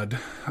Blood.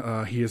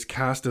 He is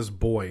cast as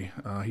Boy.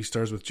 He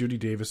stars with Judy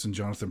Davis and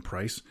Jonathan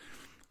Pryce.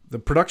 The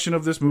production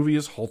of this movie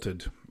is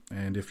halted.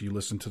 And if you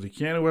listen to the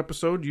Keanu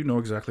episode, you know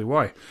exactly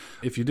why.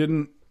 If you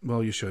didn't,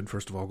 well, you should.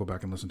 First of all, go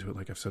back and listen to it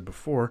like I've said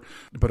before.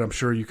 But I'm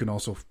sure you can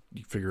also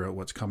figure out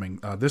what's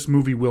coming. This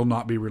movie will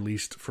not be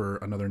released for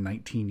another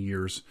 19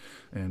 years.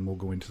 And we'll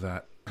go into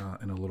that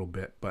in a little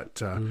bit.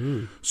 But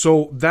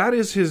so that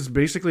is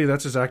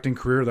that's his acting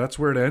career. That's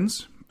where it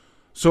ends.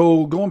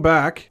 So going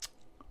back,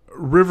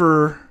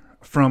 River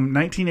from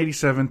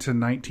 1987 to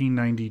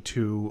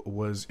 1992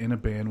 was in a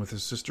band with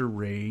his sister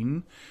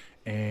Rain.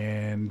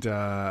 And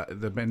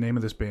the name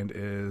of this band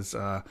is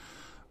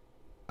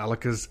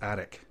Alika's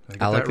Attic.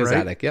 Alika's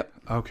Attic, yep.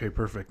 Okay,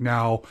 perfect.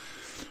 Now,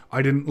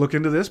 I didn't look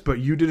into this, but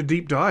you did a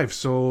deep dive,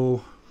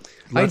 so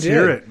let's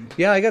hear it.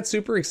 Yeah, I got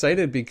super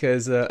excited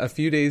because a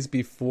few days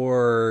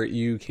before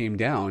you came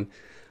down,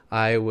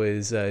 I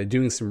was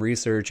doing some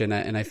research and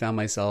I found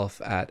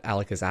myself at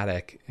Alika's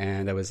Attic,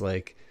 and I was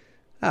like,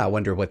 I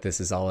wonder what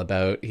this is all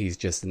about. He's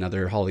just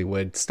another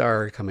Hollywood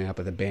star coming up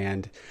with a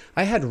band.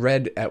 I had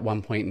read at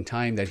one point in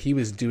time that he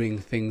was doing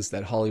things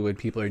that Hollywood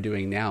people are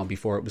doing now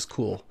before it was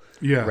cool.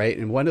 Yeah. Right?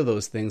 And one of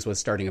those things was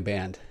starting a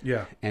band.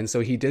 Yeah. And so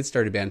he did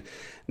start a band.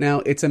 Now,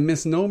 it's a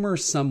misnomer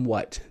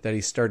somewhat that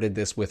he started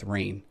this with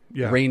Rain.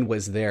 Yeah. Rain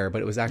was there,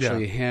 but it was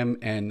actually him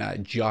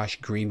and Josh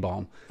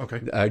Greenbaum.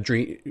 Okay.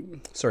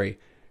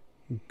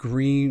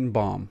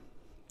 Greenbaum.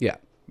 Yeah.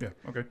 Yeah,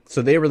 okay.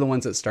 So they were the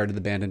ones that started the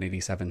band in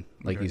 87,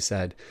 like you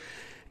said.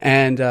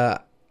 And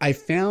I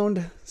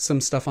found some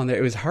stuff on there.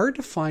 It was hard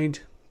to find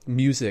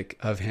music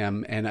of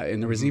him, and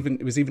there was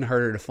it was even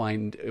harder to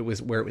find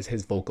where it was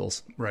his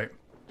vocals. Right.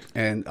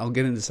 And I'll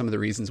get into some of the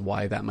reasons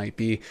why that might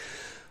be.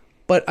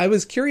 But I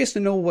was curious to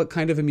know what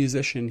kind of a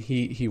musician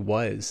he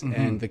was. Mm-hmm.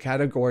 And the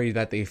category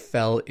that they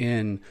fell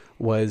in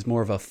was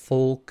more of a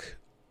folk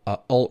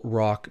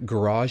alt-rock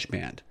garage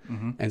band.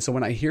 Mm-hmm. And so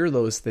when I hear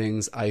those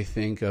things, I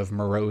think of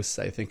Morose,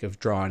 I think of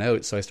Drawn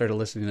Out. So I started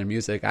listening to their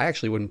music. I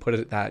actually wouldn't put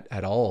it that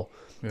at all.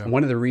 Yeah.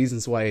 One of the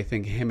reasons why I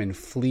think him and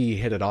Flea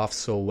hit it off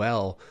so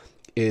well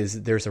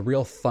is there's a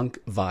real funk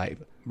vibe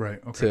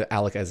to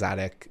Alika's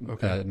Attic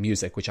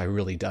music, which I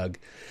really dug.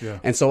 Yeah.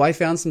 And so I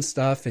found some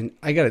stuff, and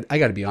I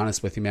gotta be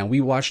honest with you, man. We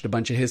watched a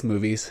bunch of his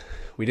movies.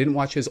 We didn't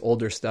watch his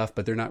older stuff,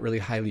 but they're not really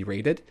highly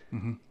rated.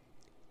 Mm-hmm.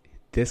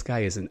 this guy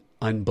is an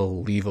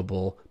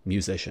unbelievable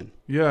musician.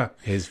 Yeah.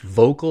 His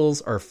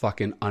vocals are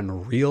fucking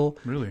unreal.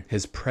 Really?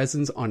 His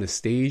presence on a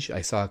stage.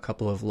 I saw a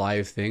couple of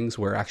live things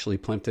where actually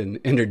Plimpton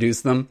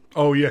introduced them.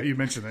 Oh yeah, you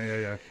mentioned that.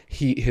 Yeah.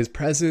 His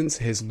presence,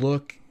 his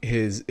look,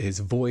 his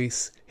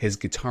voice, his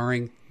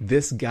guitaring.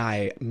 This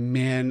guy,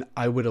 man,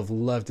 I would have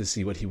loved to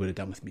see what he would have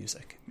done with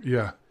music.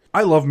 Yeah.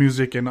 I love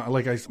music, and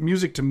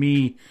music to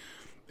me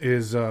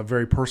is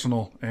very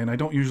personal, and I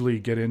don't usually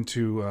get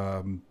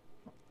into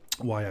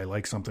why I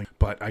like something,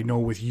 but I know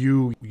with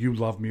you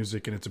love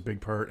music, and it's a big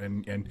part,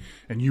 and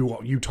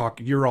you talk,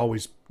 you're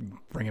always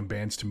bringing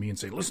bands to me and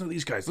say, listen to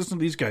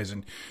these guys,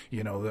 and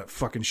you know, that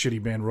fucking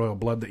shitty band Royal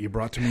Blood that you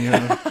brought to me.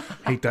 I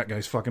hate that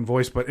guy's fucking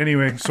voice, but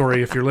anyway,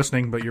 sorry if you're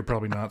listening, but you're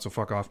probably not, so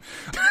fuck off.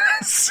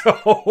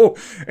 So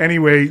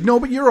anyway, no,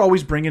 but you're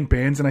always bringing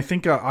bands, and I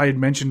think I had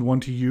mentioned one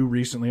to you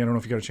recently. I don't know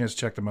if you got a chance to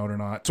check them out or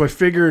not. So I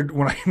figured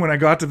when I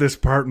got to this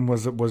part and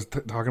was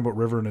talking about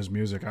River and his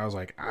music, I was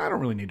like, I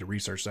don't really need to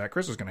research that.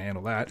 Chris is going to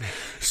handle that.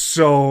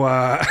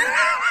 So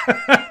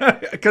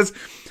because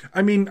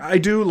I mean, I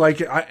do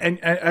like it, and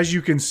as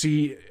you can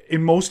see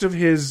in most of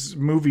his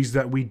movies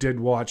that we did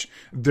watch,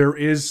 there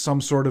is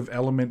some sort of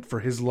element for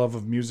his love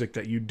of music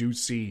that you do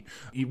see,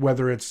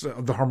 whether it's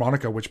the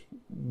harmonica, which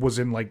was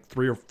in like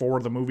 3 or 4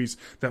 of the movies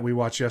that we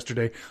watched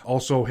yesterday.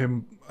 Also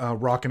him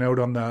rocking out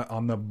on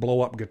the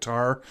blow up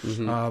guitar,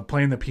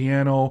 playing the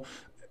piano.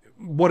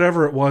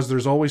 Whatever it was,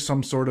 there's always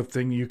some sort of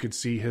thing you could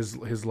see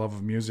his love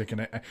of music,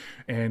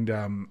 and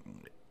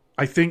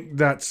I think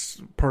that's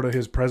part of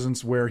his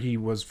presence where he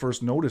was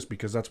first noticed,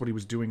 because that's what he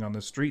was doing on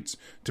the streets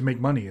to make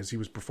money as he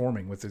was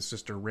performing with his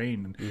sister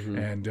Rain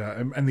and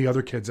the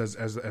other kids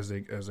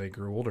as they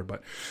grew older.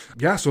 But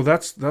yeah, so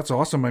that's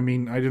awesome. I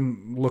mean, I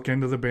didn't look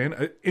into the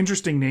band.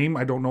 Interesting name.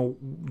 I don't know.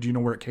 Do you know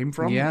where it came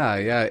from?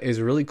 Yeah, it's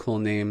a really cool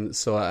name.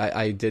 So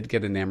I did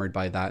get enamored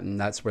by that, and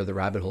that's where the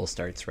rabbit hole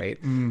starts, right?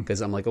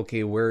 Because I'm like,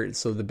 okay,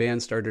 so the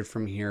band started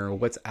from here.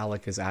 What's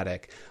Aleka's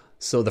Attic?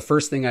 So the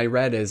first thing I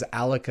read is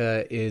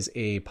Aleka is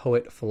a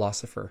poet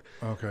philosopher.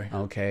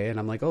 Okay. And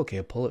I'm like, okay,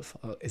 a poet.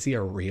 Is he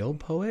a real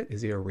poet?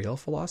 Is he a real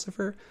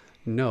philosopher?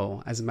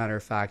 No, as a matter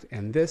of fact.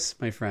 And this,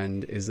 my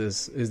friend,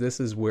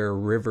 is where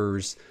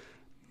River's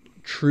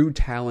true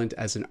talent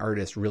as an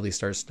artist really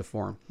starts to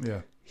form.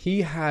 Yeah.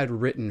 He had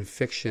written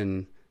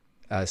fiction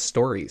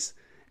stories.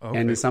 Okay.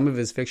 And in some of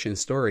his fiction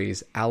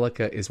stories,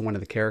 Aleka is one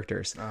of the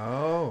characters.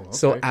 Oh, okay.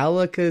 So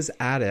Aleka's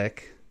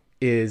Attic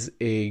is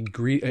a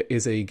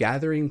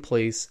gathering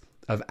place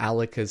of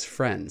Aleka's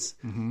friends.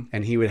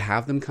 And he would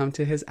have them come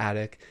to his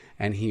attic,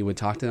 and he would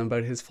talk to them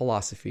about his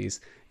philosophies.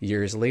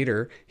 Years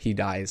later, he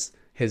dies.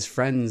 His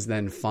friends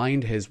then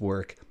find his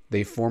work,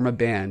 they form a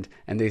band,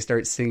 and they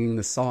start singing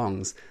the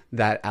songs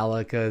that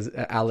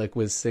Alek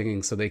was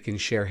singing so they can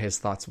share his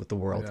thoughts with the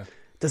world. Yeah.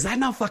 Does that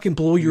not fucking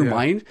blow your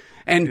mind?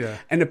 And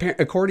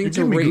according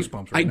to Ray,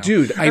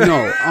 dude, I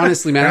know.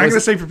 Honestly, man, I'm gonna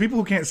say, for people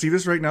who can't see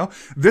this right now,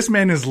 this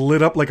man is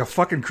lit up like a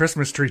fucking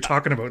Christmas tree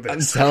talking about this.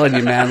 I'm telling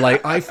you, man.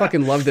 Like, I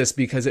fucking love this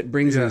because it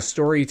brings in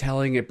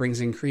storytelling, it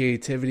brings in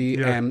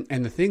creativity, and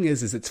the thing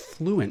is it's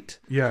fluent.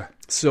 Yeah.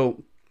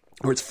 So.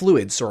 Or it's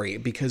fluid, sorry,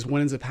 because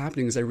what ends up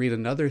happening is I read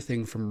another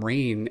thing from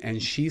Rain,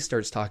 and she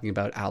starts talking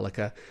about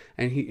Aleka,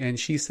 and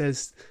she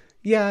says,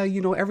 yeah,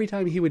 you know, every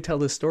time he would tell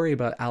this story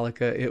about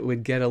Aleka, it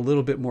would get a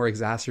little bit more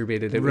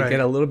exacerbated. It would get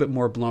a little bit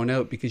more blown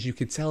out, because you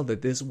could tell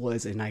that this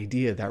was an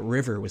idea that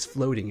River was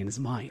floating in his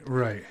mind.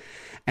 Right.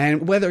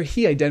 And whether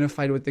he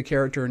identified with the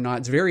character or not,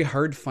 it's very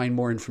hard to find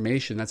more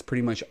information. That's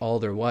pretty much all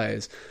there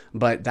was.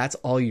 But that's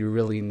all you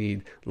really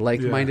need.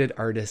 Like-minded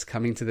artists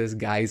coming to this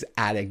guy's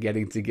attic,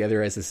 getting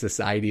together as a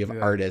society of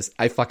artists.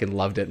 I fucking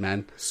loved it,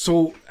 man.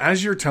 So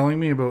as you're telling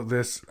me about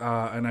this,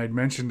 and I'd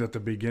mentioned at the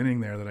beginning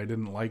there that I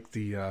didn't like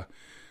the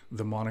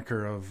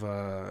moniker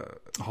of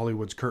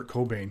Hollywood's Kurt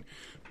Cobain,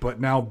 but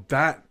now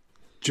that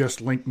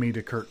just linked me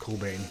to Kurt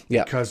Cobain,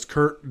 because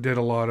Kurt did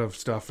a lot of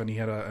stuff, and he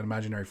had an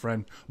imaginary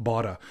friend,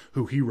 Botta,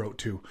 who he wrote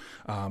to.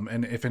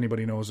 And if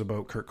anybody knows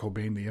about Kurt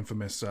Cobain, the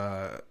infamous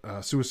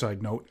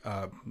suicide note,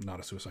 not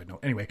a suicide note.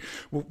 Anyway,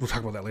 we'll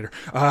talk about that later.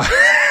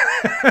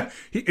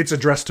 It's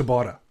addressed to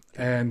Botta.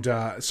 And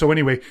so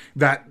anyway,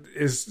 that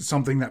is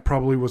something that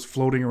probably was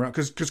floating around,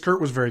 because Kurt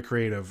was very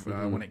creative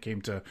when it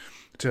came to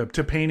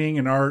painting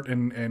and art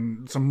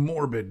and some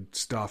morbid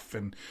stuff,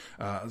 and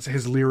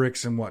his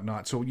lyrics and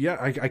whatnot. So yeah,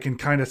 I can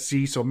kind of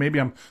see. So maybe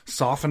I'm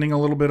softening a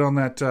little bit on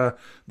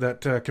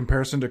that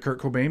comparison to Kurt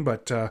Cobain,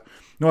 but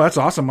no, that's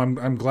awesome.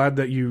 I'm glad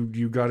that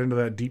you got into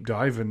that deep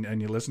dive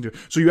and you listened to it.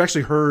 So you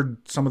actually heard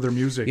some of their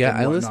music. Yeah,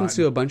 I listened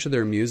to a bunch of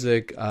their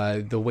music.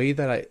 The way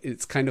that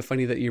it's kind of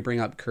funny that you bring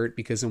up Kurt,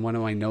 because in one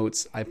of my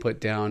notes I put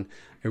down,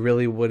 I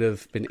really would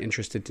have been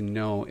interested to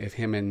know if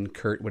him and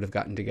Kurt would have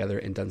gotten together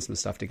and done some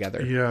stuff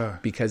together. Yeah.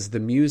 Because the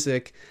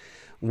music,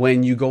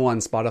 when you go on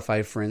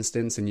Spotify, for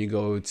instance, and you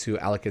go to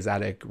Aleka's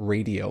Attic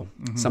Radio,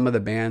 some of the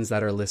bands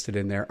that are listed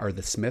in there are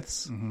the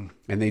Smiths.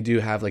 And they do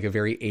have like a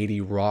very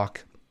 80s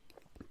rock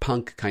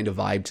punk kind of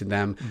vibe to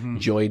them.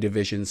 Joy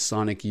Division,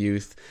 Sonic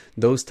Youth,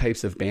 those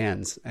types of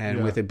bands.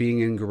 And with it being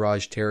in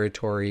garage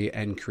territory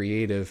and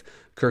creative,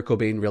 Kurt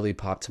Cobain really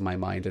popped to my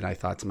mind, and I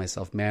thought to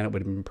myself, man, it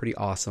would have been pretty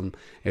awesome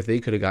if they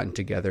could have gotten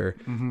together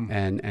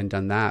and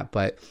done that.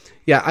 But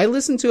yeah, I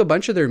listened to a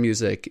bunch of their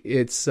music.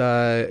 It's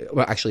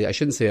well, actually, I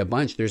shouldn't say a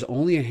bunch. There's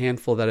only a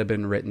handful that have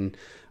been written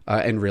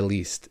and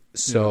released.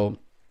 So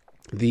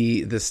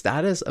the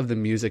status of the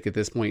music at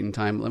this point in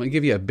time, let me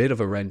give you a bit of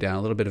a rundown,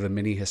 a little bit of a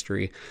mini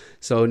history.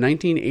 So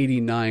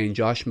 1989,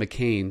 Josh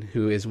McKay,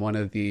 who is one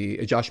of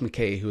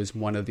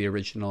the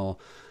original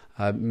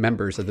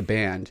members of the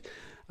band,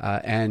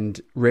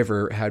 and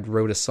River had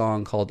wrote a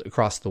song called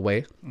Across the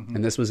Way,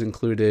 and this was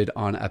included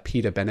on a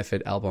PETA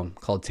benefit album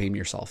called Tame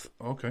Yourself.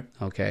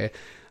 Okay.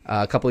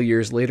 A couple of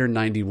years later,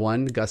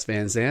 91, Gus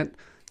Van Sant,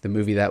 the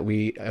movie that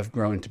we have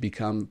grown to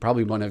become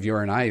probably one of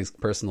your and I's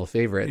personal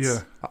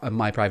favorites,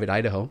 My Private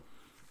Idaho.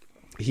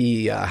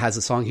 He has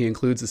a song, he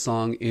includes a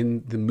song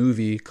in the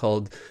movie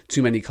called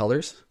Too Many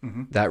Colors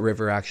that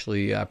River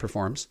actually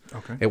performs.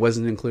 It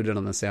wasn't included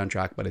on the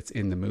soundtrack, but it's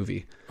in the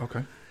movie.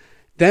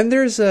 Then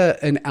there's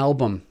an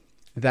album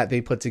that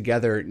they put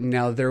together.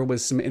 Now, there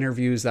was some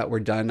interviews that were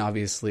done,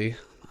 obviously,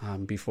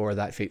 before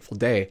that fateful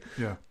day.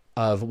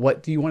 Of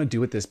what do you want to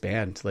do with this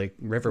band? Like,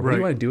 River, what do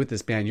you want to do with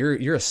this band?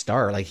 You're a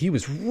star. Like, he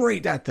was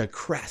right at the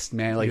crest,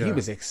 man. Like, he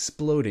was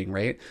exploding,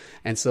 right?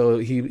 And so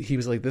he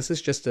was like, this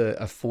is just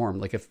a form.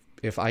 Like,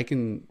 if I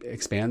can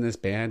expand this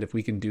band, if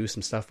we can do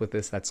some stuff with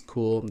this, that's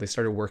cool. They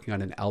started working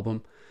on an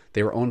album.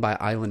 They were owned by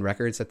Island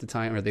Records at the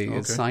time, or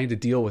they signed a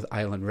deal with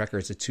Island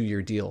Records, a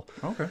 2-year deal.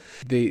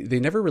 They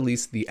never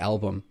released the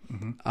album.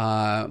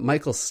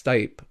 Michael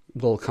Stipe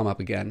will come up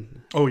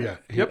again.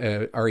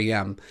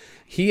 REM.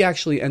 He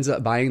actually ends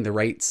up buying the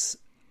rights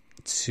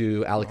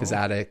to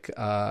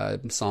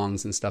Alakazadic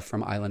songs and stuff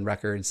from Island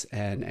Records,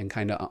 and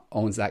kind of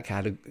owns that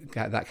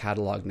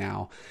catalog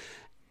now.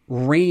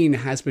 Rain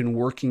has been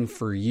working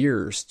for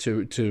years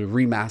to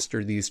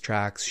remaster these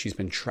tracks. She's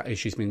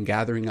been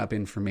gathering up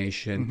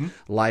information,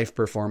 live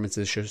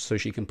performances, so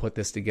she can put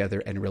this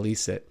together and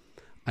release it.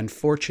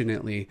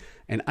 Unfortunately,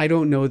 and I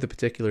don't know the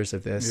particulars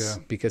of this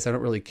because I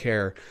don't really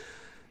care,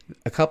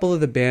 a couple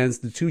of the bands,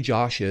 the two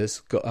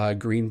Joshes,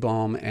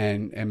 Greenbaum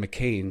and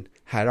McCain,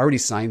 had already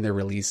signed their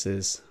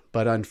releases.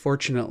 But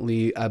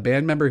unfortunately, a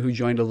band member who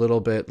joined a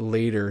little bit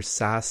later,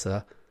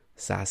 Sasa,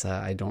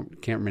 I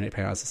can't really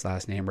pronounce his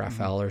last name,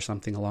 Raphael or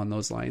something along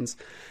those lines,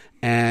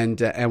 and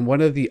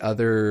one of the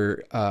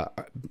other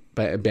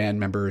band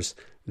members,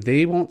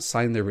 they won't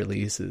sign their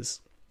releases.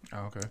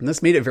 And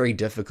this made it very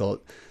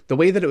difficult. The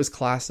way that it was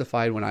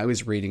classified when I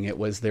was reading it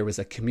was there was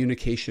a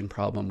communication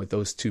problem with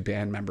those two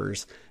band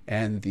members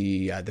and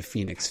the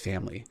Phoenix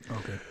family.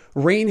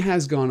 Rain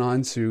has gone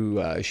on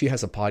to she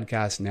has a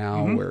podcast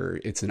now where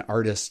it's an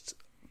artist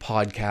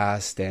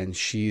podcast, and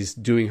she's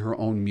doing her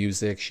own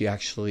music. She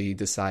actually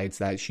decides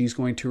that she's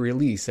going to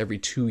release every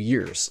 2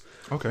 years,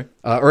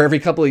 or every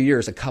couple of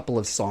years, a couple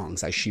of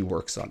songs as she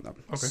works on them.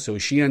 So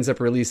she ends up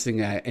releasing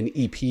an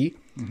EP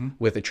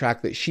with a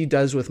track that she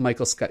does with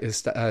Michael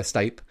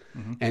Stipe,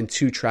 and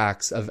 2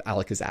 tracks of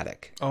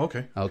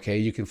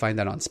Alakazadic. You can find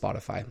that on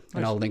Spotify,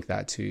 and I'll link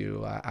that to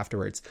you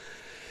afterwards.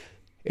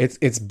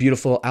 It's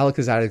beautiful.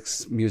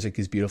 Alakazadic's music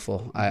is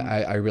beautiful.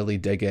 I really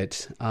dig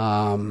it.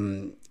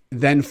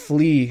 Then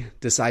Flea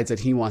decides that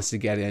he wants to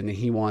get in and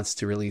he wants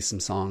to release some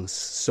songs.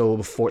 So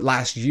before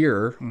last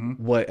year,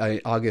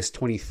 August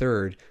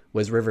 23rd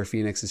was River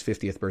Phoenix's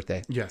 50th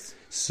birthday.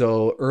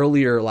 So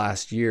earlier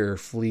last year,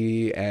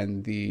 Flea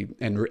and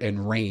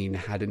Rain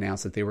had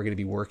announced that they were going to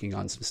be working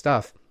on some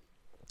stuff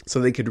so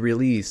they could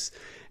release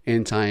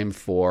in time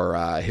for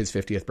his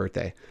 50th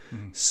birthday.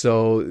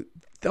 So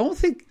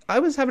I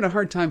was having a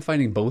hard time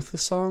finding both the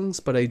songs,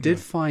 but I did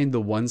find the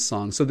one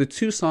song. So the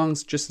 2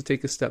 songs, just to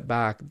take a step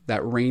back,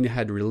 that Rain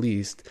had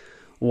released,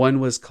 one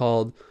was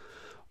called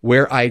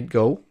Where I'd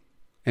Go,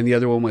 and the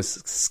other one was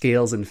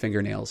Scales and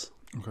Fingernails.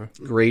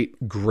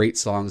 Great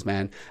songs,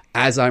 man.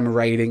 As I'm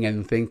writing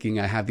and thinking,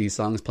 I have these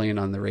songs playing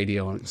on the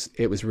radio, and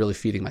it was really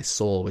feeding my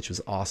soul, which was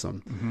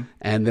awesome.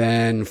 And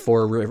then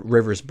for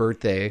River's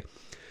birthday,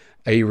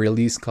 a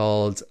release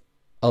called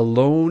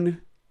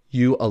Alone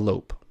You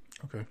Elope.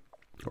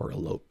 Or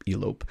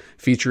Elope,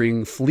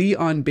 featuring Flea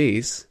on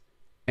bass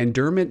and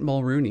Dermot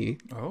Mulrooney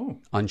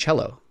on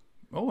cello.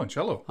 On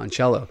cello.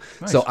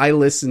 Nice. So I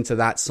listened to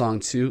that song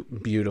too.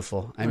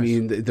 Beautiful. I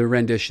mean, the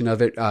rendition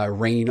of it,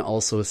 Rain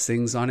also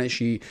sings on it.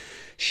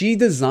 She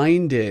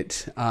designed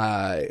it.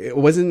 It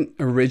wasn't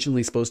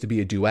originally supposed to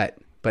be a duet,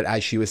 but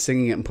as she was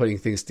singing it and putting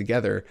things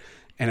together,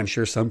 and I'm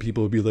sure some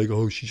people would be like,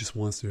 oh, she just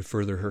wants to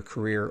further her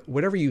career.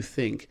 Whatever you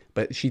think.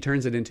 But she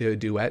turns it into a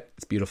duet.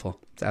 It's beautiful.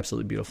 It's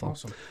absolutely beautiful.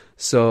 Awesome.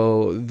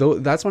 So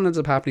that's what ends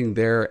up happening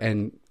there.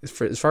 And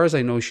as far as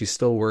I know, she's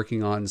still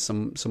working on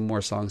some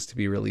more songs to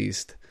be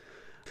released.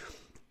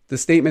 The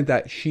statement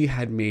that she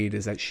had made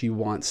is that she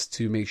wants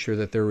to make sure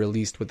that they're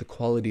released with the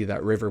quality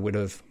that River would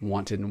have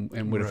wanted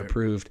and would have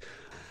approved.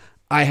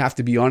 I have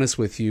to be honest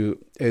with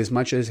you, as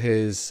much as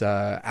his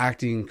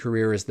acting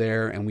career is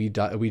there, and we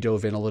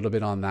dove in a little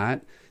bit on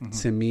that,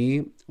 to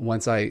me,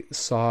 once I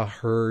saw,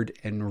 heard,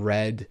 and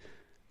read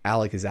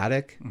Alec is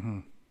Attic,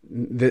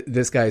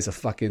 this guy is a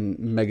fucking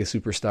mega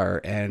superstar.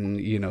 And,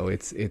 you know,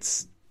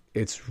 it's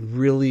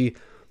really...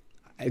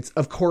 It's,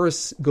 of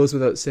course, goes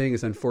without saying,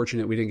 it's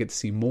unfortunate we didn't get to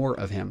see more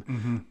of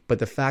him. But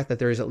the fact that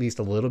there is at least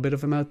a little bit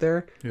of him out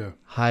there,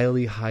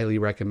 highly, highly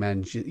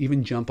recommend.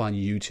 Even jump on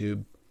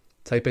YouTube,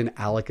 type in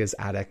Alec is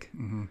Attic,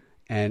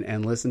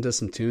 and listen to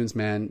some tunes,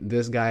 man.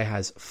 This guy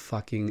has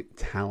fucking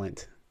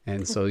talent.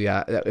 And so,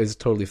 yeah, that is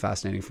totally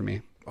fascinating for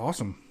me.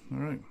 Awesome.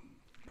 All right.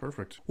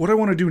 Perfect. What I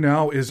want to do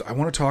now is I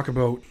want to talk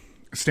about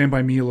Stand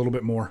By Me a little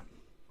bit more.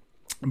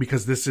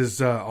 Because this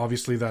is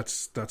obviously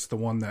that's the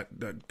one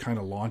that kind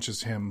of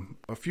launches him.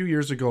 A few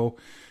years ago,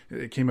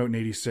 it came out in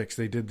 '86.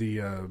 They did the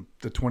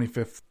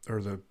 25th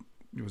was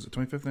it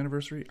 25th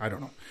anniversary? I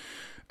don't know.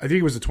 I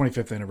think it was the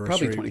 25th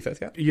anniversary. Probably 25th,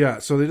 yeah. Yeah,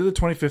 so they did the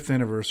 25th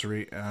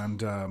anniversary,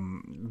 and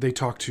they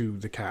talked to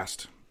the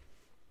cast.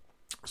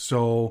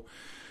 So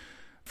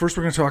first,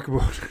 we're going to talk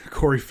about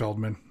Corey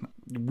Feldman.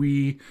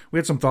 We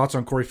had some thoughts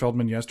on Corey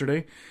Feldman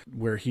yesterday,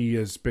 where he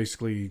is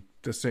basically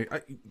to say,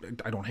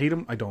 I don't hate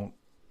him. I don't,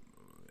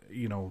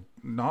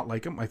 not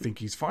like him. I think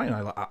he's fine.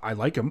 I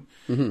like him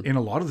in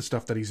a lot of the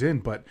stuff that he's in,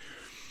 but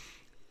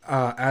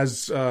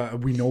as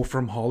we know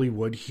from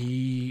Hollywood,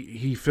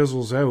 he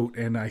fizzles out,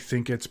 and I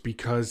think it's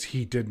because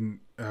he didn't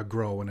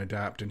grow and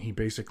adapt, and he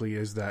basically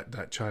is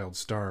that child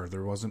star.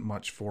 There wasn't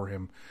much for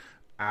him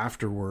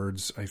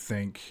afterwards, I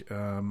think,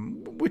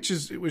 which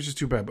is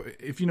too bad. But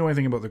if you know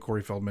anything about the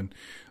Corey Feldman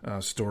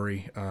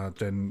story,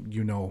 then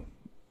you know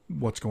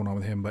what's going on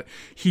with him. But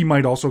he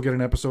might also get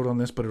an episode on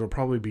this, but it'll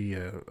probably be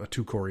a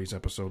two Corey's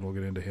episode. We'll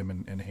get into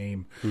him and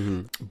Haim.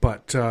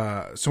 But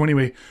so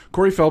anyway,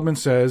 Corey Feldman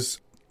says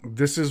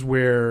this is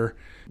where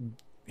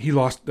he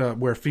lost,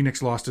 where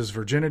Phoenix lost his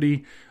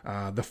virginity.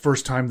 The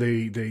first time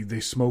they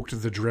smoked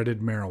the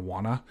dreaded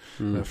marijuana.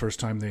 The first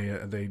time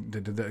they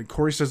did that.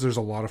 Corey says there's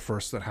a lot of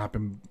firsts that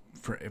happened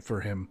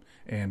for him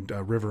and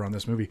River on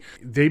this movie.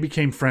 They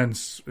became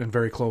friends and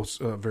very close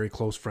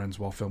friends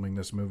while filming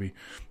this movie.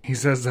 He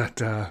says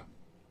that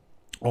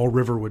all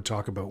River would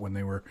talk about when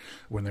they were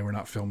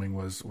not filming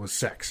was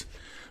sex.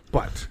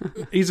 But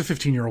he's a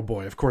 15-year-old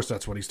boy. Of course,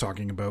 that's what he's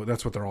talking about.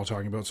 That's what they're all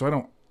talking about.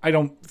 So I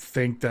don't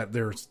think that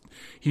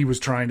he was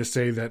trying to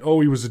say that,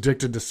 he was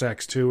addicted to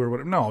sex too or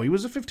whatever. No, he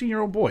was a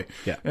 15-year-old boy.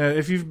 Yeah.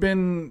 If you've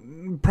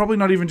been, probably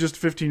not even just a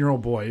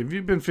 15-year-old boy, if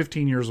you've been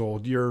 15 years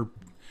old, your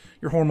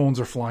hormones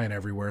are flying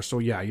everywhere. So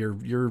yeah,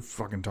 you're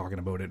fucking talking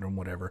about it and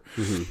whatever.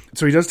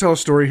 So he does tell a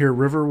story here.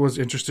 River was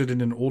interested in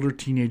an older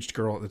teenage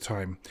girl at the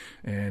time,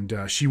 and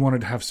she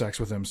wanted to have sex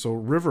with him. So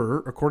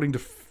River, according to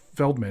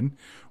Feldman,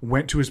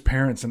 went to his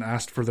parents and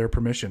asked for their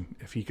permission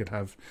if he could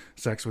have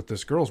sex with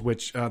this girl,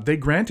 which they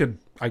granted,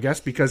 I guess,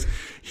 because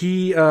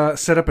he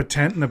set up a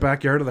tent in the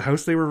backyard of the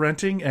house they were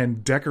renting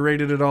and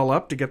decorated it all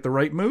up to get the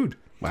right mood.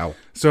 Wow.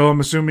 So I'm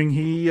assuming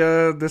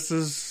this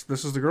is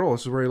the girl.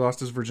 This is where he lost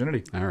his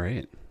virginity. All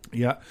right.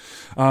 Yeah.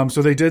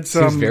 So they did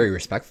some... Seems very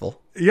respectful.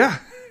 Yeah.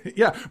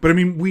 Yeah. But I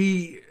mean,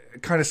 we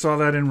kind of saw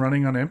that in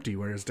Running on Empty,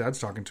 where his dad's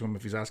talking to him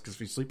if he's asked if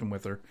he's sleeping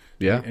with her.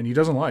 Yeah. And he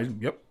doesn't lie.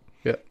 Yep.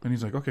 Yeah. And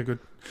he's like, okay, good.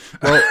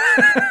 Well,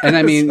 and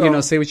I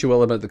mean, say what you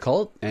will about the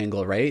cult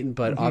angle, right?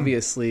 But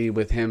obviously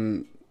with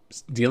him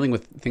dealing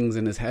with things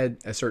in his head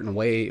a certain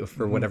way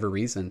for whatever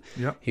reason,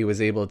 he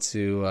was able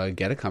to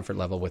get a comfort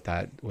level with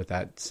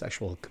that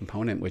sexual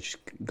component, which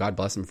God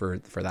bless him for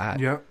that.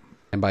 Yeah.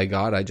 And by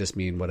God, I just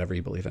mean whatever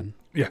you believe in.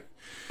 Yeah.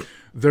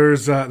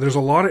 There's a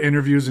lot of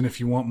interviews, and if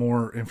you want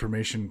more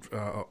information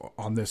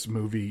on this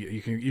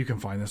movie, you can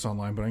find this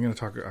online. But I'm going to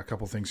talk a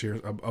couple things here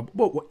about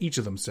what each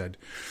of them said.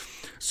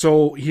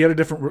 So he had a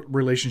different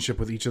relationship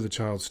with each of the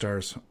child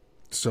stars.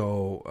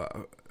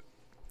 So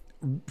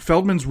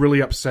Feldman's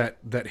really upset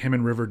that him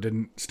and River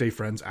didn't stay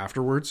friends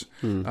afterwards.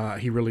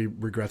 He really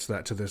regrets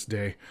that to this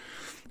day.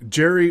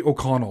 Jerry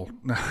O'Connell.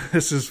 Now,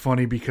 this is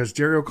funny because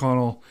Jerry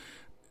O'Connell,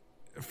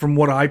 from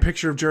what I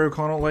picture of Jerry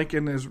O'Connell like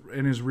in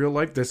his real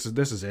life, this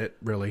is it,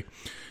 really.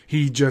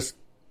 He just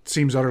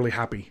seems utterly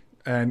happy.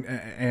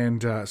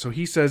 And so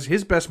he says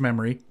his best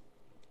memory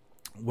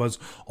was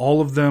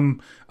all of them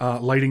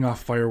lighting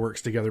off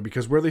fireworks together,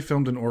 because where they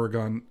filmed in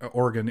Oregon,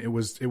 it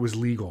was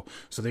legal.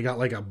 So they got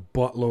like a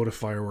buttload of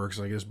fireworks,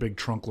 like this big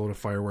trunk load of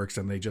fireworks,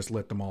 and they just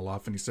lit them all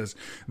off. And he says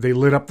they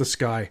lit up the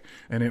sky,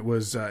 and it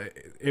was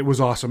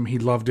awesome. He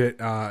loved it.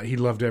 He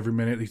loved every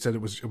minute. He said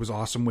it was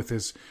awesome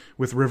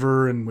with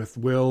River and with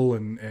Will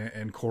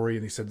and Corey.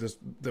 And he said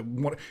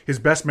his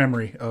best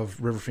memory of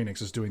River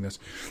Phoenix is doing this,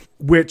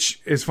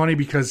 which is funny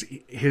because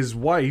his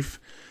wife,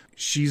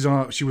 she was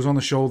on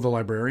the show The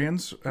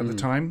Librarians at the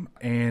time,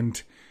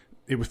 and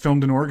it was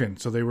filmed in Oregon,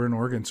 so they were in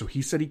Oregon. So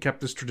he said he kept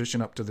this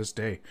tradition up to this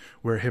day,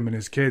 where him and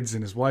his kids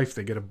and his wife,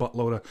 they get a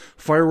buttload of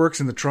fireworks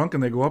in the trunk,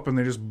 and they go up and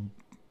they just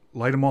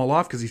light them all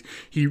off, because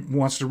he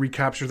wants to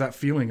recapture that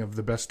feeling of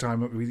the best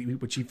time,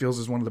 which he feels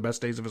is one of the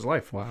best days of his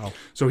life. Wow.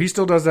 So he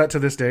still does that to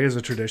this day as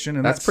a tradition,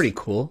 and that's pretty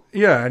cool.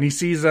 Yeah, and he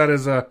sees that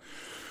as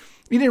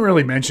He didn't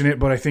really mention it,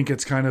 but I think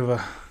it's kind of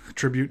a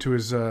tribute to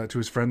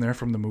his friend there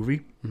from the movie.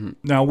 Mm-hmm.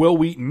 Now, Wil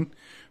Wheaton,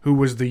 who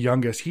was the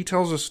youngest, he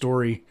tells a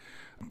story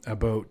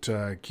about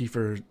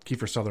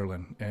Kiefer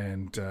Sutherland,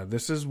 and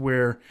this is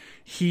where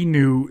he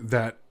knew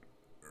that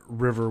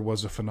River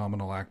was a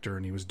phenomenal actor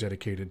and he was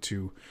dedicated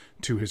to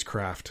his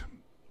craft.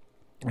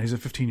 And he's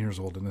at 15 years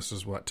old, and this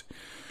is what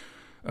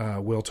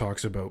Will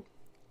talks about.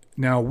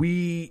 Now,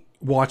 we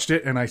watched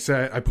it, and I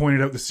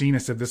pointed out the scene. I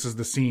said, this is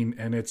the scene,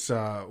 and it's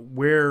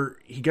where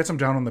he gets him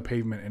down on the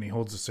pavement and he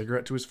holds a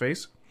cigarette to his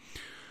face.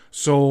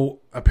 So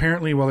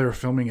apparently while they were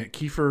filming it,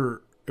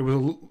 it was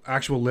an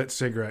actual lit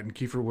cigarette, and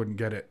Kiefer wouldn't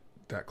get it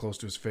that close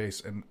to his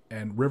face.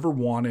 And River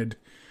wanted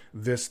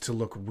this to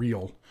look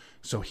real.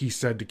 So he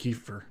said to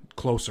Kiefer,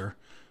 closer,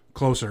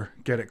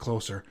 get it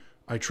closer.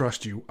 I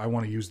trust you. I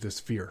want to use this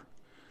fear.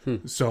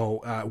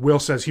 So Will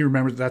says he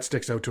remembers that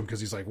sticks out to him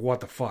because he's like, what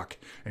the fuck?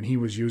 And he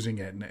was using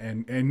it.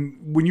 And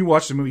when you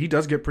watch the movie, he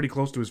does get pretty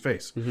close to his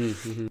face. Mm-hmm,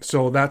 mm-hmm.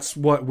 So that's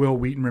what Wil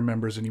Wheaton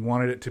remembers. And he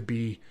wanted it to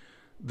be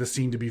the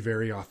scene to be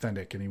very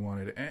authentic. And he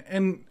wanted it.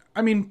 And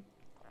I mean,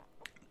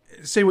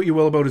 say what you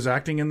will about his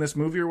acting in this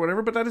movie or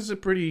whatever, but that is a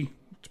pretty...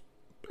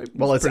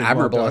 Well, it's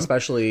admirable,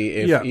 especially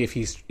if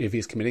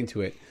he's committing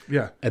to it.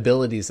 Yeah.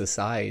 Abilities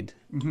aside,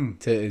 mm-hmm.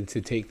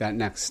 to take that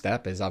next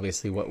step is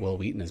obviously what Wil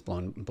Wheaton is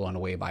blown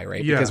away by,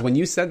 right? Yeah. Because when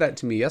you said that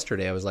to me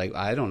yesterday, I was like,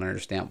 I don't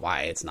understand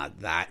why it's not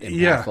that impactful,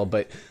 yeah.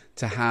 But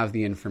to have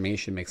the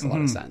information makes a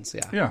lot of sense.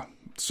 Yeah. Yeah.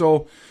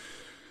 So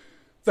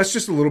that's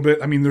just a little bit.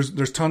 I mean,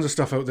 there's tons of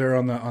stuff out there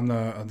on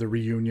the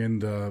reunion,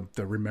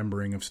 the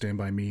remembering of Stand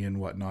By Me and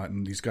whatnot,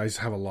 and these guys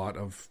have a lot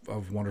of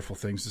wonderful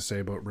things to say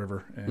about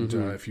River. And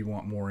mm-hmm. If you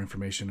want more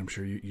information, I'm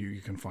sure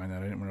you can find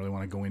that. I didn't really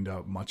want to go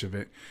into much of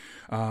it.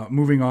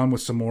 Moving on with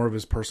some more of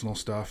his personal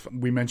stuff,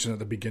 we mentioned at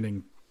the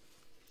beginning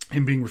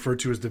him being referred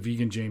to as the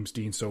vegan James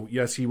Dean. So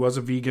yes, he was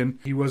a vegan.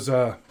 He was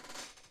a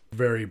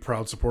very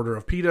proud supporter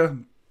of PETA.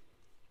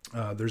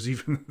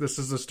 This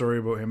is a story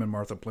about him and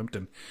Martha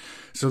Plimpton.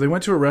 So they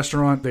went to a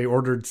restaurant, they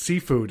ordered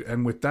seafood,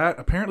 and with that,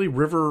 apparently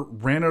River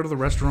ran out of the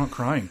restaurant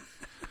crying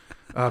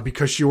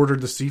because she ordered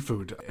the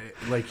seafood.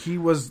 Like, he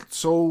was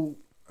so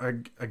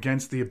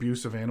against the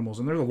abuse of animals,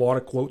 and there's a lot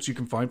of quotes you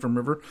can find from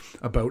River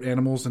about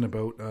animals and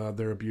about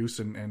their abuse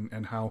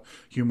and how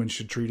humans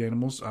should treat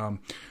animals.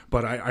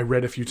 But I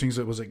read a few things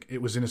that was like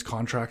it was in his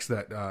contracts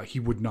that he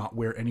would not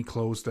wear any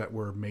clothes that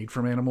were made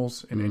from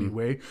animals in any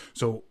way.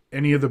 So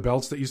any of the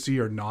belts that you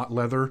see are not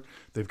leather;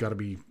 they've got to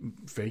be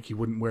fake. He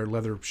wouldn't wear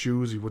leather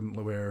shoes. He wouldn't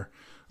wear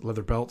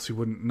leather belts. He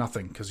wouldn't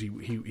nothing because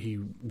he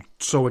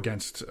so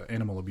against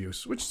animal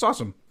abuse, which is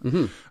awesome.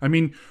 Mm-hmm. I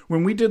mean,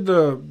 when we did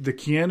the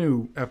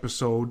Keanu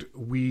episode,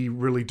 we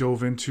really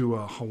dove into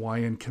a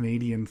Hawaiian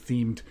Canadian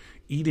themed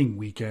eating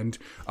weekend.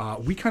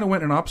 We kind of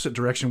went in an opposite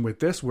direction with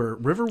this, where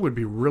River would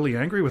be really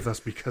angry with us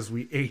because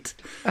we ate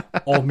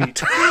all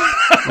meat.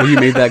 Well, you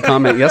made that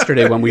comment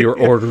yesterday when we were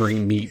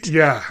ordering meat.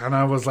 Yeah, and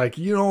I was like,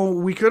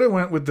 we could have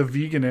went with the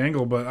vegan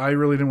angle, but I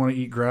really didn't want to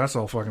eat grass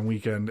all fucking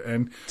weekend.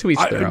 And to each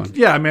their own.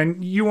 Yeah,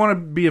 man, you want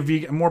to be a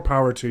vegan, more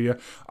power to you.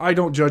 I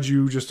don't judge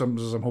you, just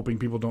as I'm hoping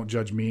people don't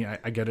judge me.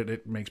 I get it.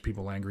 It makes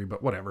people angry,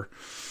 but whatever.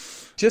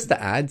 Just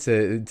to add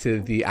to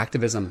the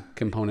activism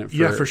component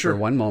for sure. For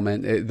one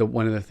moment,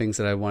 one of the things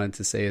that I wanted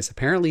to say is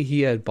apparently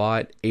he had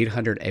bought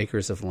 800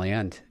 acres of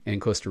land in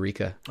Costa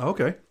Rica.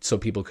 Okay. So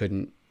people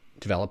couldn't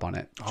develop on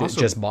it.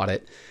 Awesome. Just bought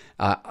it.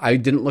 I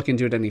didn't look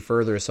into it any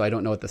further, so I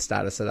don't know what the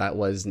status of that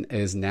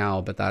is now,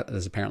 but that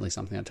is apparently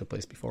something that took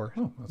place before.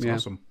 Oh, that's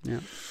awesome. Yeah.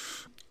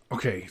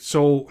 Okay,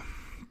 so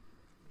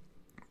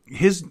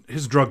his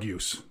drug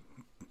use,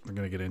 I'm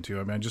going to get into.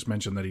 I mean, I just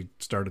mentioned that he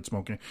started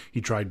smoking.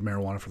 He tried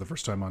marijuana for the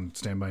first time on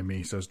Stand By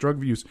Me. So his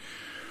drug use.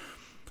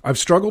 I've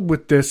struggled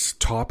with this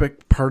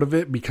topic part of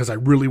it because I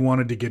really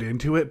wanted to get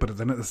into it, but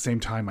then at the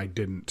same time I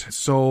didn't.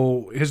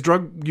 So his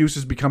drug use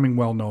is becoming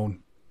well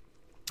known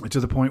to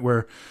the point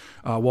where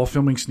while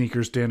filming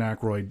Sneakers, Dan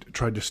Aykroyd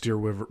tried to steer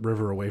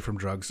River away from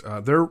drugs.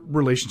 Their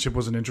relationship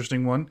was an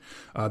interesting one.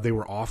 They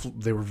were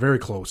very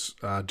close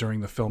during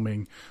the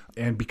filming.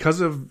 And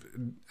because of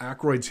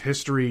Aykroyd's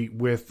history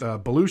with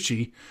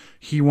Belushi,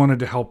 he wanted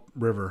to help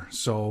River.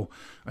 So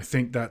I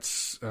think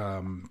that's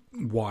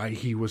why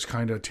he was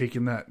kind of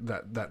taking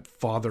that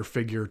father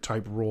figure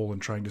type role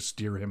and trying to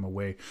steer him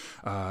away.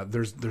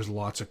 There's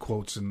lots of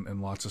quotes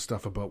and lots of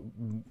stuff about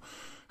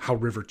how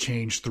River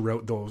changed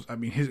throughout those. I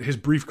mean, his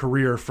brief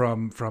career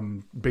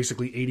from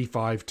basically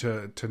 85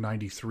 to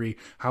 93,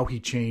 how he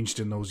changed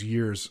in those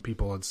years,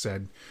 people had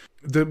said.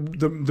 The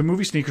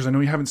movie Sneakers, I know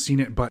you haven't seen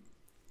it, but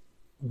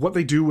what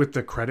they do with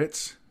the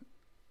credits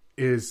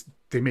is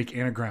they make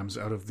anagrams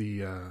out of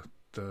the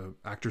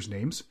actors'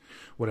 names.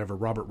 Whatever,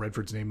 Robert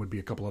Redford's name would be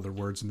a couple other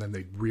words, and then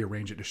they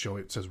rearrange it to show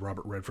it says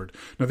Robert Redford.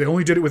 Now, they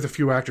only did it with a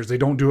few actors. They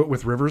don't do it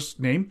with River's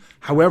name.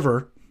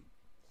 However,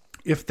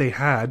 if they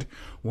had,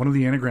 one of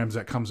the anagrams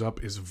that comes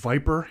up is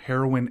Viper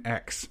Heroin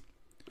X.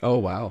 Oh,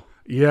 wow.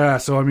 Yeah,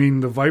 so I mean,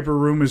 the Viper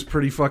Room is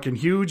pretty fucking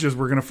huge, as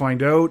we're going to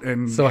find out.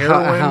 And so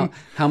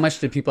how much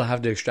do people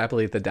have to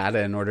extrapolate the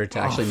data in order to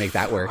actually make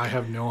that work? I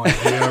have no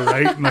idea,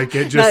 right? Like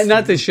it just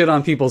not to shit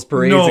on people's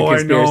parades and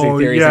conspiracy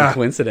theories and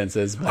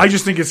coincidences. But I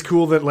just think it's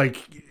cool that like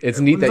it's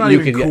neat that not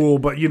you even could cool,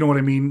 but you know what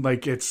I mean.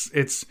 Like it's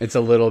a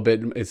little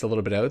bit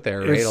out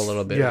there, right? A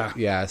little bit,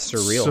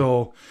 surreal.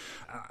 So,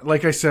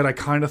 like I said, I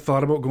kind of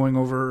thought about going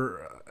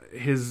over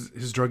his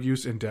drug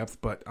use in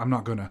depth, but I'm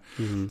not gonna.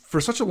 Mm-hmm.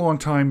 For such a long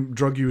time,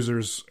 drug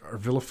users are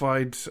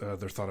vilified.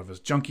 They're thought of as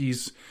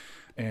junkies,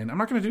 and I'm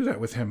not gonna do that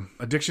with him.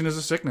 Addiction is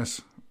a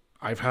sickness.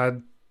 I've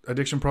had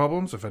addiction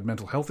problems. I've had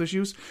mental health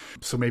issues,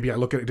 so maybe I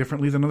look at it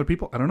differently than other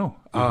people. I don't know.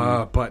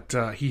 Mm-hmm.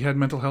 But he had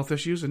mental health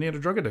issues and he had a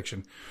drug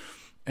addiction,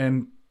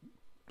 and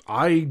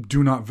I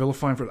do not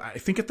vilify him for that. I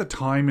think at the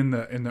time in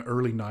the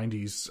early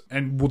 90s,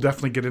 and we'll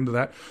definitely get into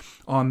that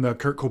on the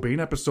Kurt Cobain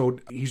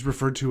episode, he's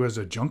referred to as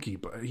a junkie,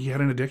 but he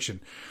had an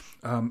addiction.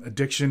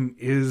 Addiction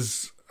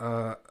is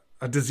a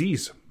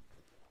disease.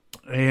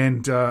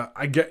 And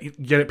I get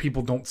it.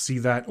 People don't see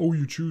that. Oh,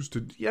 you choose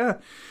to. Yeah,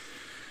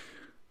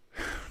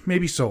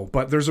 maybe so,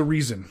 but there's a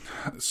reason.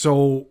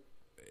 So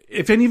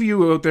if any of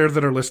you out there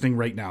that are listening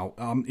right now,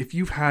 if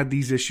you've had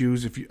these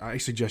issues, I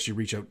suggest you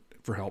reach out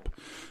for help.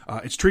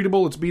 It's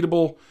treatable. It's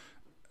beatable.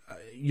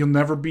 You'll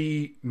never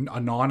be a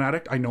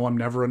non-addict. I know I'm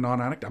never a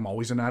non-addict. I'm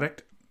always an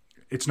addict.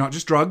 It's not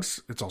just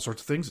drugs. It's all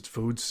sorts of things. It's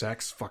food,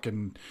 sex,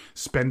 fucking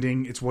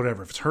spending. It's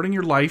whatever. If it's hurting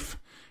your life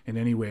in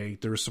any way,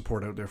 there is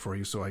support out there for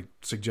you. So I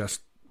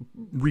suggest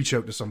reach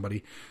out to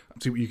somebody,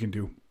 see what you can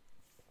do.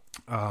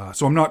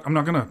 So I'm not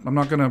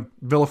gonna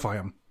vilify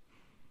him.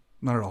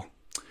 Not at all.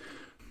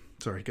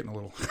 Sorry, getting a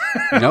little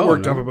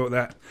worked up about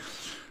that.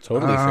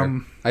 Totally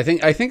fair.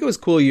 I think it was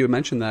cool you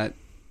mentioned that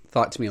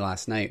thought to me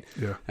last night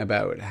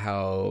about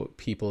how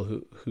people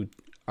who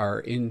are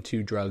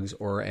into drugs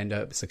or end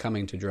up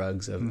succumbing to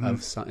drugs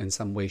in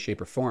some way,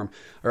 shape, or form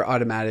are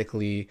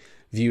automatically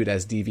viewed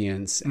as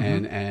deviants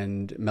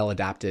and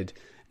maladapted,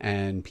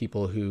 and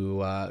people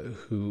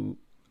who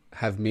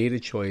have made a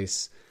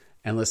choice.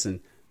 And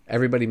listen,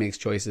 everybody makes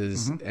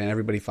choices and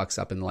everybody fucks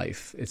up in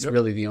life. It's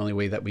really the only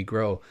way that we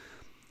grow.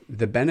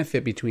 The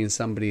benefit between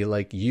somebody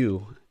like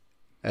you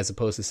as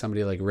opposed to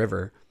somebody like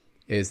River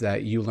is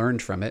that you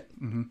learned from it.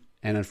 Mm-hmm.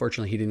 And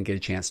unfortunately, he didn't get a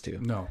chance to.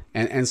 No.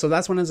 And so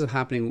that's what ends up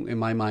happening in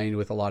my mind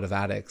with a lot of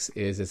addicts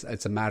is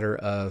it's a matter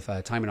of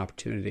time and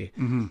opportunity.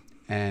 Mm-hmm.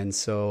 And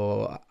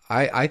so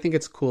I think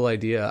it's a cool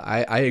idea.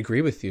 I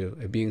agree with you.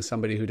 Being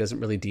somebody who doesn't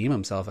really deem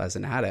himself as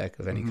an addict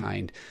of any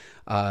kind,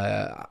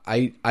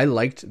 I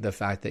liked the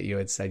fact that you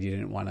had said you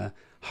didn't want to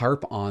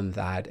harp on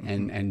that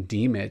and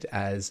deem it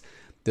as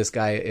this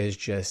guy is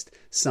just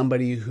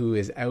somebody who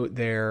is out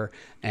there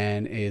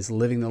and is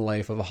living the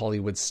life of a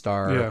Hollywood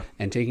star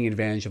and taking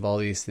advantage of all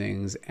these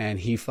things. And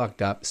he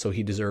fucked up, so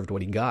he deserved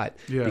what he got.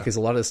 Yeah. Because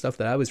a lot of the stuff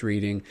that I was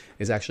reading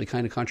is actually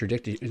kind of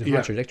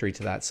contradictory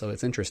to that. So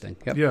it's interesting.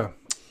 Yep. Yeah.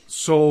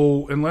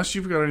 So unless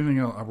you've got anything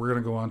else, we're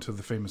going to go on to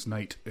the famous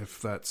night,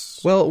 if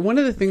that's... Well, one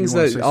of the things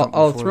that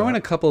I'll throw in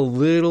a couple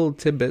little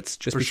tidbits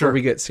just before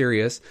we get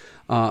serious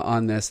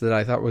on this that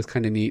I thought was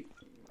kind of neat,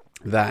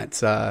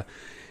 that...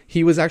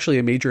 he was actually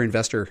a major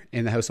investor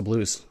in the House of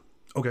Blues.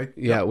 Okay.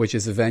 Yeah, which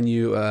is a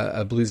venue,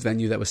 a blues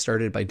venue that was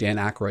started by Dan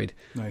Aykroyd.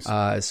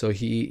 Nice. So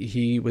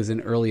he was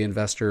an early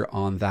investor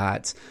on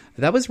that.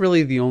 That was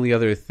really the only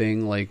other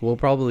thing. Like, we'll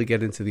probably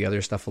get into the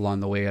other stuff along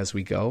the way as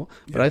we go.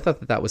 But I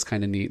thought that was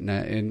kind of neat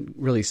and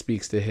really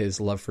speaks to his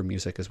love for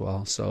music as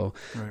well. So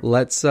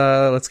let's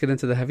get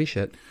into the heavy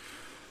shit.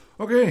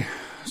 Okay.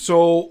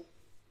 So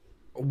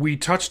we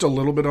touched a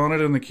little bit on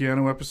it in the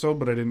Keanu episode,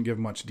 but I didn't give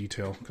much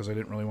detail because I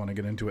didn't really want to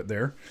get into it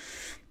there.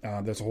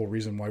 That's the whole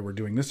reason why we're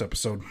doing this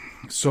episode.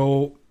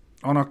 So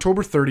on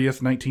October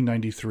 30th,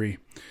 1993,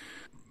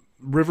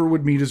 River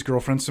would meet his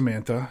girlfriend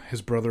Samantha,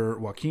 his brother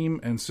Joaquin,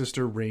 and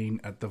sister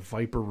Rain at the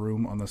Viper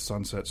Room on the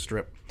Sunset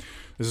Strip.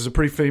 This is a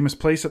pretty famous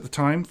place at the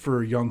time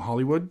for young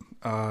Hollywood.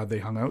 They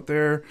hung out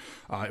there.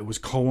 It was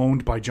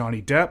co-owned by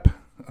Johnny Depp,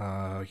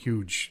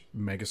 huge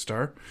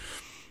megastar.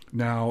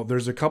 Now,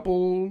 there's a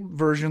couple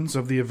versions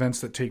of the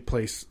events that take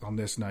place on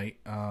this night,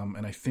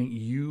 and I think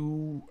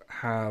you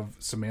have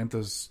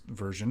Samantha's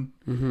version.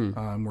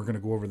 Mm-hmm. We're going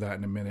to go over that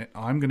in a minute.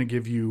 I'm going to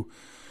give you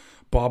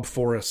Bob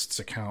Forrest's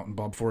account, and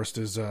Bob Forrest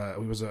he was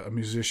a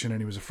musician,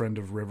 and he was a friend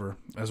of River,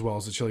 as well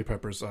as the Chili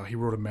Peppers. He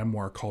wrote a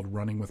memoir called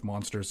Running with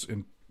Monsters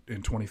in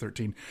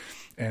 2013,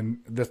 and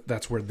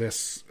that's where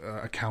this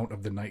account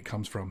of the night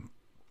comes from.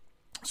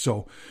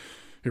 So...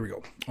 here we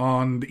go.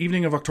 On the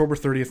evening of October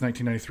 30th,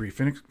 1993,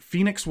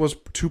 Phoenix was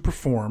to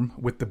perform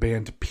with the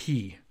band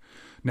P.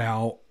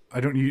 Now,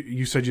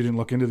 you said you didn't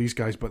look into these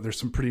guys, but there's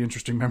some pretty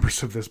interesting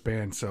members of this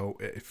band. So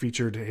it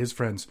featured his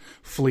friends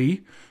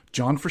Flea,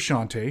 John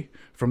Frusciante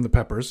from the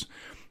Peppers,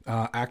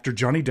 actor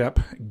Johnny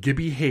Depp,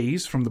 Gibby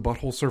Hayes from the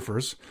Butthole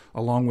Surfers,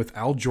 along with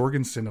Al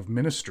Jorgensen of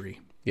Ministry.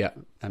 Yeah,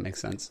 that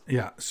makes sense.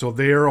 Yeah, so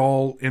they're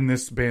all in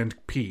this band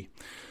P.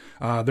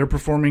 They're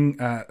performing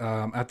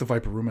at the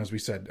Viper Room, as we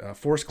said.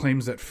 Forrest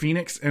claims that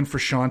Phoenix and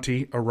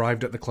Frusciante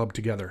arrived at the club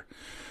together.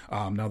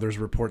 Now, there's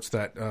reports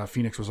that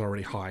Phoenix was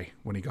already high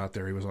when he got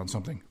there. He was on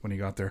something when he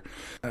got there.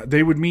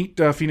 They would meet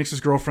Phoenix's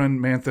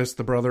girlfriend, Manthis,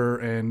 the brother,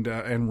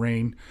 and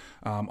Rain,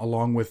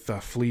 along with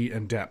Flea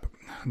and Depp.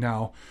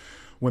 Now,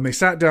 when they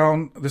sat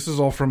down, this is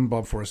all from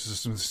Bob Forrest's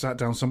system. They sat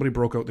down, somebody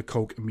broke out the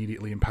coke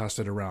immediately and passed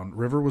it around.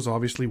 River was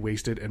obviously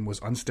wasted and was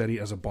unsteady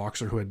as a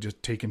boxer who had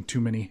just taken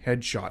too many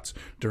headshots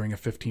during a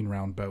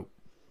 15-round bout.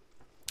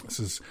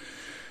 This is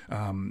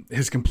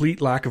his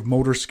complete lack of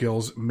motor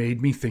skills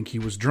made me think he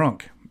was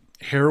drunk.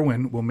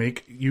 Heroin will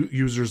make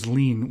users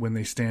lean when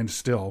they stand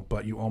still,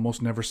 but you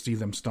almost never see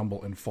them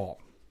stumble and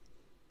fall.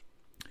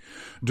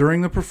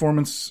 During the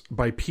performance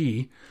by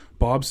P,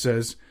 Bob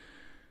says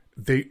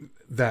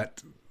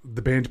that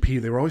the band P,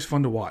 they were always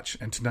fun to watch,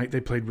 and tonight they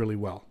played really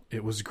well.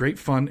 It was great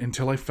fun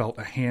until I felt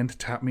a hand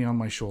tap me on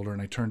my shoulder and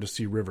I turned to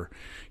see River.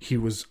 He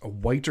was a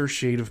whiter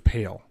shade of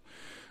pale.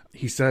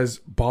 He says,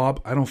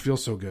 "Bob, I don't feel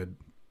so good.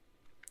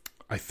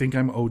 I think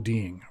I'm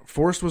ODing."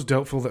 Forrest was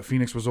doubtful that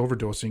Phoenix was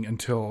overdosing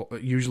until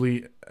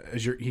usually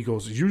as you're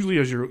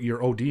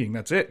ODing,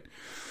 that's it.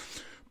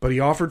 But he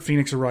offered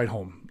Phoenix a ride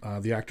home.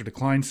 The actor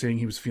declined, saying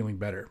he was feeling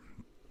better.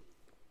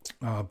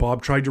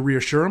 Bob tried to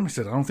reassure him. He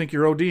said, "I don't think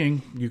you're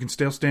ODing. You can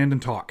still stand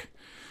and talk."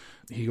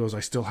 He goes, I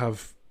still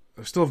have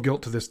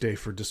guilt to this day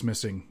for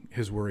dismissing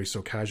his worries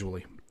so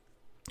casually.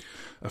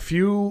 A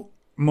few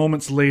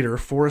moments later,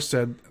 Forrest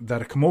said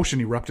that a commotion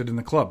erupted in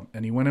the club,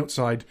 and he went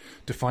outside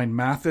to find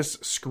Mathis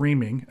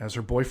screaming as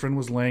her boyfriend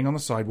was laying on the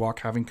sidewalk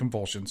having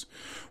convulsions.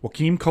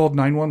 Joaquin called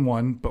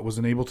 911, but was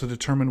unable to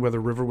determine whether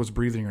River was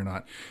breathing or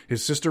not.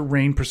 His sister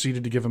Rain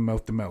proceeded to give him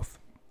mouth-to-mouth.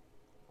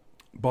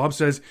 Bob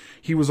says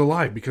he was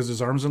alive because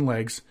his arms and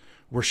legs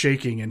were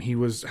shaking, and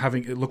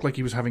it looked like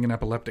he was having an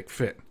epileptic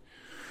fit.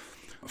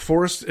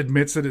 Forrest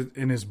admits that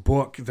in his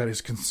book that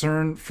his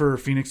concern for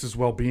Phoenix's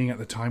well-being at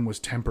the time was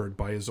tempered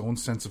by his own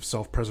sense of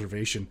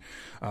self-preservation.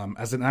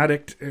 As an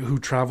addict who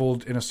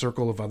traveled in a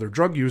circle of other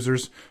drug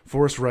users,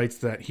 Forrest writes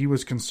that he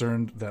was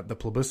concerned that the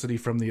publicity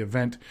from the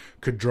event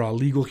could draw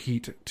legal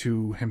heat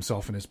to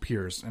himself and his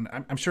peers. And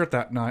I'm sure at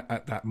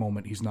that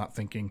moment he's not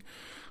thinking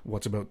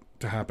what's about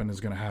to happen is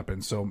going to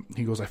happen. So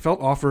he goes, "I felt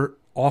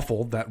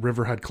awful that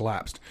River had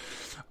collapsed.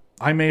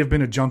 I may have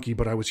been a junkie,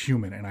 but I was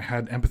human, and I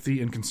had empathy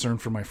and concern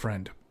for my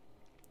friend.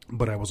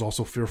 But I was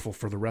also fearful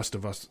for the rest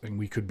of us, and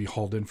we could be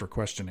hauled in for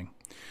questioning."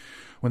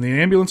 When the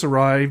ambulance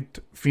arrived,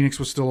 Phoenix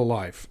was still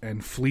alive,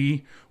 and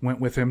Flea went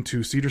with him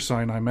to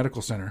Cedars-Sinai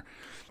Medical Center.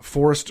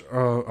 Forrest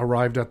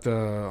arrived at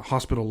the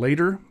hospital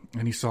later,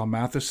 and he saw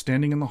Mathis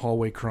standing in the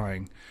hallway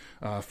crying.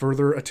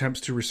 Further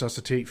attempts to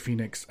resuscitate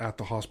Phoenix at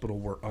the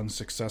hospital were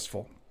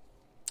unsuccessful.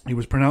 He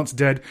was pronounced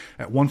dead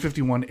at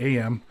 1:51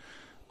 a.m.,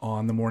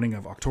 on the morning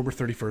of October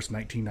 31st,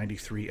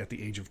 1993, at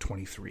the age of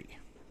 23.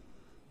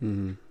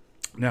 Mm-hmm.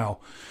 Now,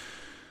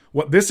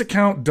 what this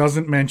account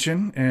doesn't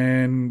mention,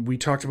 and we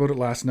talked about it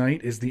last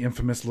night, is the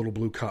infamous Little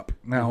Blue Cup.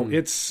 Now,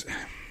 there's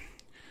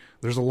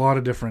a lot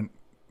of different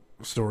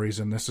stories,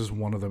 and this is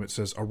one of them. It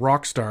says, a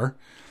rock star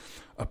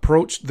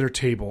approached their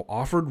table,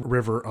 offered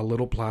River a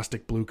little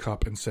plastic blue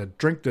cup, and said,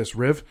 "Drink this,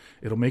 Riv.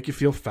 It'll make you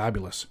feel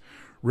fabulous."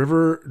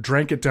 River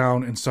drank it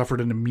down and suffered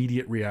an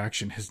immediate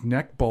reaction. His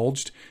neck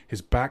bulged,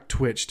 his back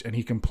twitched, and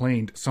he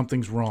complained,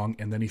 "Something's wrong,"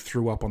 and then he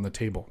threw up on the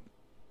table.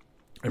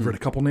 I've read a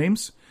couple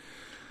names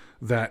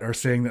that are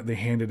saying that they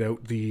handed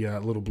out the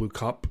little blue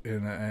cup,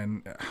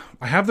 and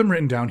I have them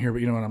written down here,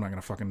 but you know what? I'm not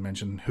going to fucking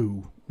mention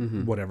who,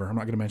 whatever. I'm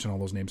not going to mention all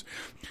those names.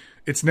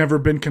 It's never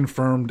been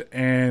confirmed,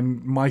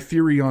 and my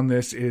theory on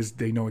this is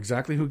they know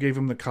exactly who gave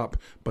him the cup,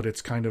 but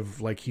it's kind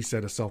of, like he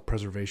said, a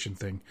self-preservation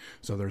thing.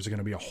 So there's going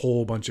to be a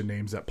whole bunch of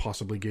names that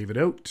possibly gave it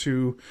out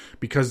to,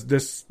 because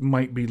this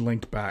might be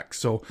linked back.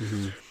 So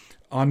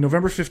on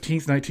November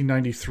 15th,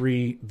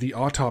 1993, the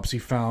autopsy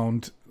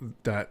found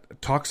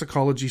that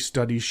toxicology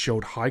studies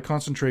showed high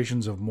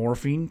concentrations of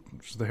morphine,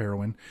 which is the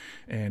heroin,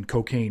 and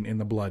cocaine in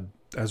the blood,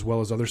 as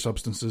well as other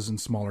substances in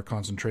smaller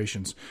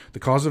concentrations. The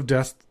cause of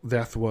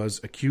death was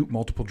acute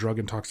multiple drug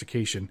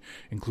intoxication,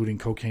 including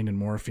cocaine and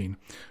morphine.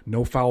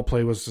 No foul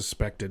play was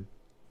suspected.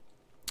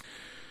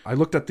 I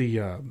looked at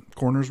the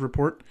coroner's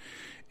report,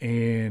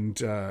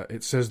 and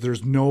it says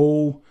there's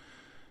no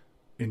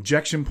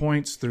injection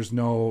points, there's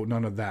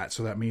none of that.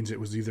 So that means it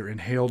was either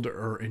inhaled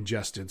or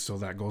ingested. So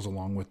that goes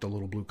along with the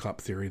little blue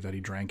cup theory that he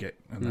drank it,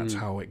 and that's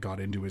how it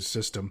got into his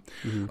system.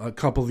 A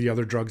couple of the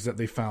other drugs that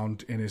they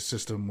found in his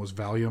system was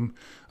Valium,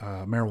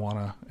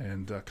 marijuana,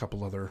 and a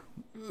couple other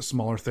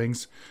smaller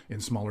things in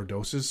smaller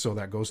doses. So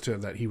that goes to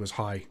that he was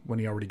high when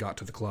he already got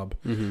to the club.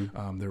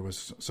 There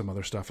was some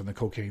other stuff, and the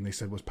cocaine they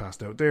said was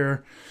passed out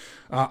there.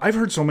 I've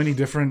heard so many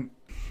different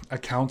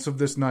accounts of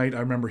this night. I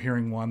remember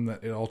hearing one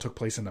that it all took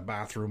place in the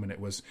bathroom, and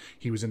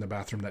he was in the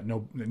bathroom that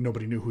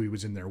nobody knew who he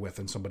was in there with,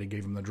 and somebody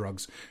gave him the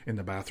drugs in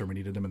the bathroom and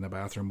he did them in the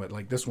bathroom. But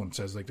like this one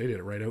says, like they did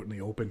it right out in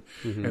the open,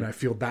 and I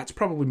feel that's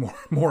probably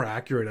more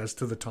accurate as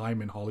to the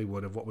time in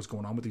Hollywood of what was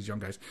going on with these young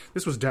guys.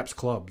 This was Depp's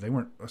club. They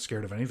weren't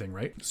scared of anything,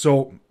 right?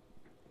 So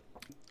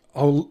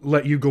I'll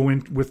let you go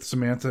in with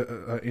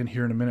Samantha in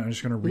here in a minute. I'm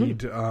just going to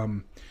read.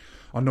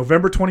 On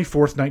November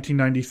 24th,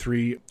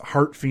 1993,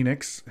 Hart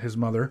Phoenix, his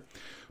mother,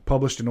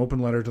 published an open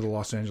letter to the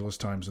Los Angeles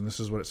Times, and this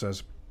is what it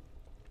says.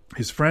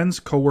 His friends,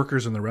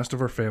 co-workers, and the rest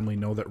of our family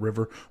know that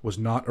River was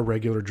not a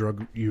regular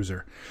drug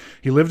user.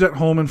 He lived at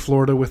home in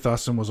Florida with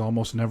us and was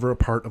almost never a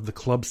part of the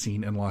club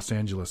scene in Los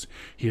Angeles.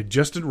 He had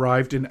just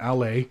arrived in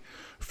LA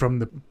from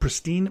the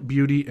pristine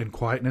beauty and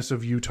quietness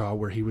of Utah,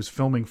 where he was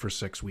filming for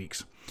 6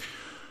 weeks.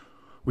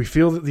 We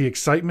feel that the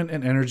excitement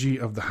and energy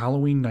of the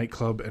Halloween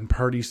nightclub and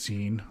party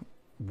scene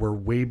were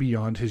way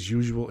beyond his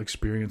usual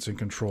experience and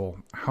control.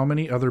 How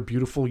many other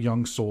beautiful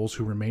young souls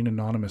who remain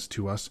anonymous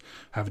to us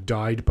have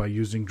died by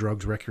using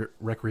drugs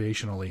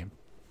recreationally?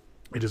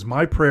 It is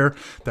my prayer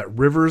that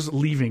Rivers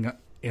leaving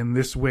in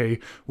this way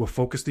will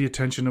focus the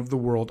attention of the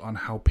world on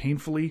how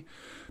painfully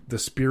the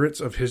spirits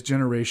of his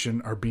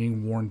generation are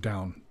being worn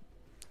down.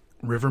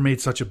 River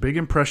made such a big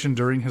impression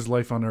during his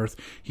life on Earth.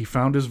 He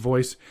found his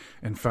voice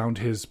and found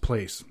his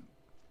place.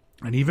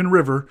 And even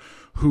River,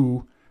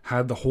 who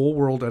had the whole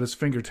world at his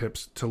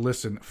fingertips to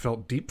listen,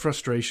 felt deep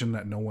frustration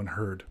that no one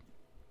heard.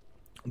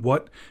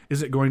 What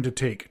is it going to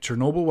take?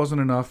 Chernobyl wasn't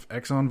enough.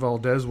 Exxon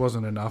Valdez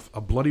wasn't enough. A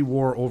bloody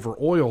war over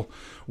oil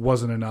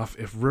wasn't enough.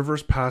 If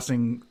River's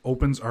passing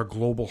opens our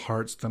global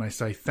hearts, then I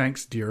say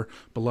thanks, dear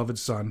beloved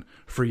son,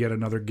 for yet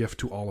another gift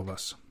to all of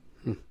us.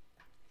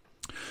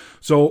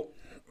 So,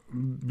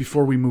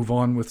 before we move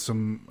on with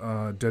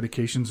some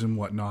dedications and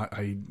whatnot,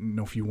 I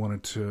know if you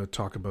wanted to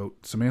talk about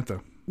Samantha.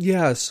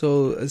 Yeah,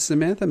 so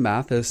Samantha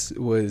Mathis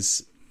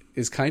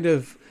is kind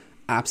of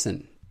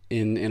absent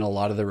in a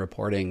lot of the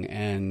reporting,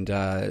 and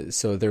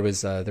so there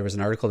was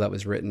an article that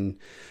was written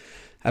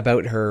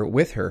about her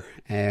with her,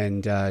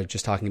 and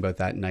just talking about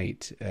that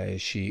night.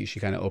 She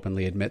kind of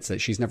openly admits that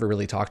she's never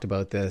really talked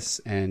about this,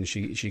 and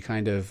she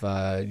kind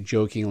of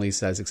jokingly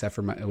says, except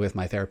for with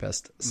my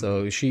therapist.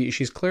 So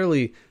she's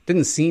clearly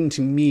didn't seem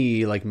to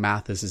me like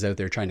Mathis is out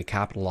there trying to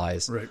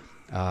capitalize. Right.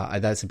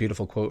 That's a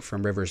beautiful quote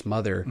from River's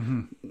mother.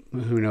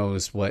 Who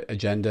knows what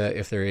agenda,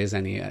 if there is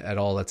any at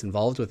all, that's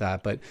involved with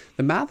that. But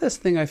the Mathis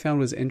thing I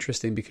found was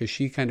interesting because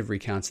she kind of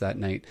recounts that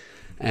night.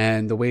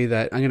 And the way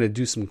that I'm going to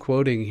do some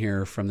quoting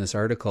here from this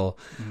article.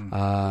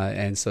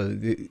 And so,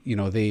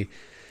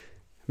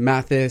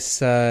 Mathis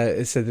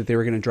said that they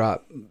were going to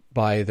drop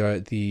by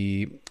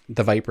the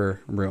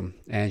Viper room.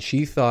 And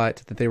she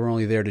thought that they were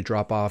only there to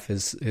drop off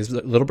his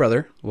little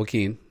brother,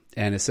 Joaquin,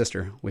 and his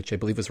sister, which I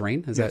believe was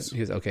Rain. Is that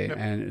okay? Yep.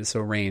 And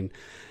so Rain,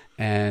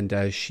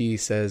 and she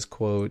says,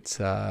 "quote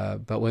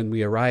But when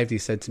we arrived, he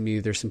said to me,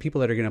 "There's some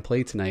people that are going to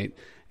play tonight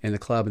in the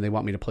club, and they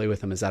want me to play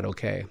with them. Is that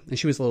okay?" And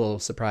she was a little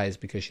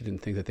surprised because she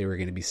didn't think that they were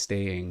going to be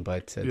staying,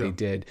 but they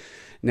did.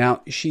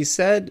 Now she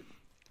said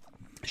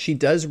she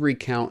does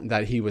recount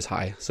that he was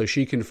high, so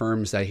she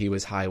confirms that he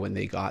was high when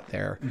they got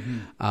there.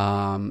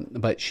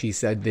 But she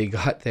said they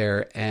got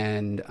there,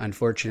 and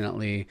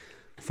unfortunately,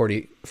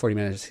 40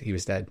 minutes he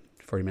was dead.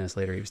 40 minutes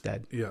later, he was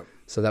dead. Yeah.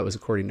 So that was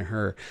according to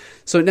her.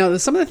 So now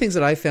some of the things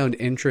that I found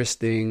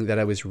interesting that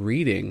I was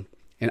reading,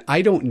 and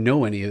I don't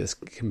know any of this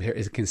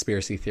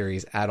conspiracy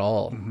theories at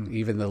all,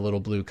 even the little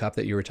blue cup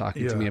that you were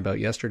talking to me about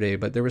yesterday.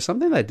 But there was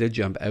something that did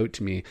jump out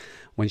to me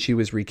when she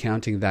was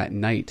recounting that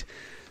night.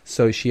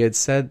 So she had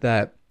said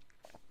that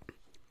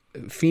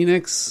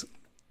Phoenix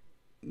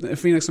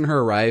and her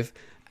arrive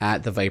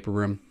at the Viper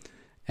room,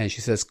 and she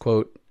says,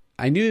 quote,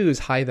 "I knew he was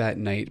high that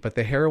night, but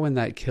the heroin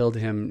that killed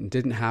him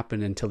didn't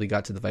happen until he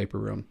got to the Viper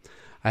room.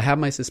 I have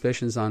my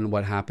suspicions on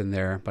what happened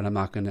there, but I'm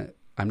not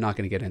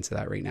gonna get into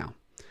that right now."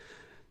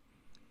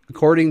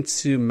 According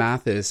to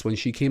Mathis, when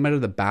she came out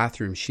of the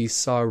bathroom, she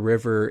saw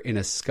River in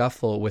a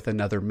scuffle with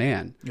another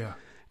man. Yeah.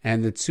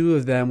 And the two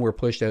of them were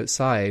pushed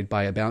outside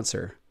by a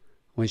bouncer.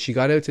 When she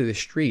got out to the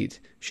street,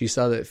 she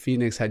saw that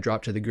Phoenix had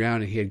dropped to the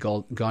ground and he had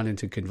gone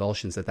into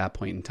convulsions at that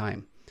point in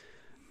time.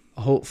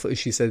 Hopefully,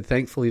 she said,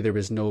 thankfully there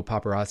was no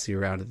paparazzi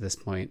around at this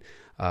point,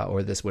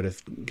 or this would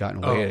have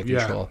gotten way out of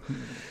control.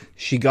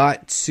 She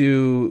got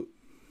to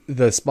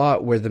the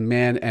spot where the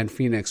man and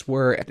Phoenix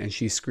were, and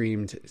she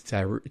screamed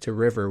to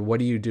River,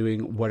 "What are you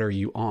doing? What are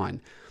you on?"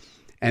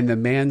 And the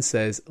man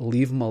says,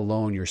 "Leave him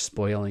alone. You're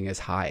spoiling his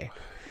high."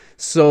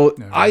 So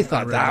I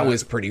thought that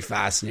was pretty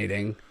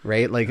fascinating,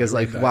 right? Like, it's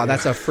like, wow,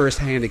 that's a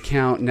first-hand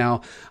account.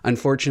 Now,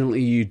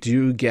 unfortunately, you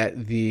do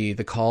get the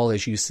call,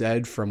 as you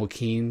said, from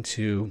Joaquin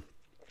to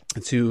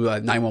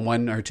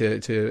 911 or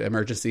to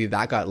emergency.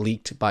 That got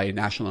leaked by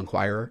National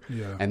Enquirer,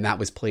 and that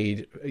was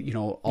played,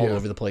 all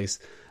over the place.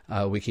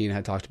 Joaquin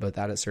had talked about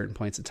that at certain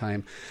points of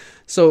time.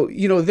 So,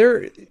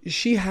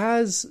 she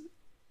has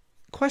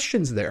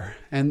questions there,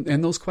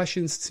 and those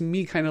questions to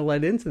me kind of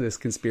led into this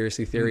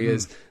conspiracy theory.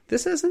 Is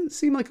this doesn't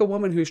seem like a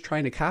woman who's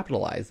trying to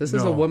capitalize. This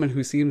is a woman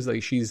who seems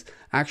like she's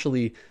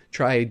actually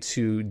tried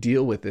to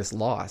deal with this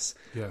loss.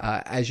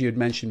 As you had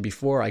mentioned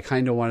before, I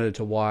kind of wanted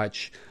to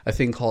watch A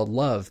Thing Called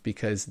Love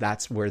because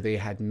that's where they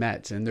had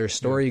met, and their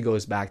story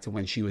goes back to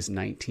when she was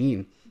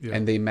 19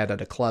 and they met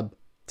at a club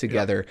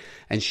together.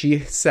 And she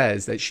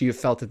says that she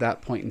felt at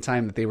that point in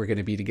time that they were going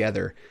to be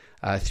together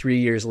 3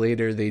 years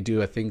later, they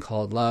do a thing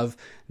called love,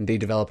 and they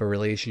develop a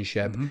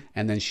relationship,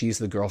 and then she's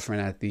the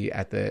girlfriend at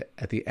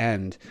the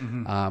end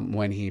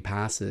when he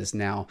passes.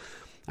 Now,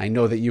 I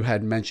know that you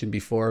had mentioned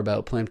before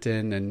about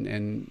Plimpton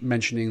and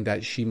mentioning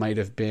that she might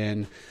have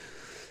been,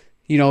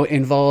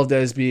 involved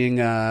as being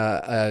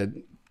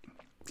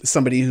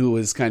somebody who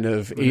was kind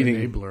of aiding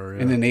an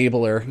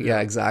enabler. Yeah,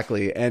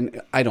 exactly. And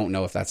I don't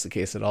know if that's the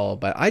case at all,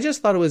 but I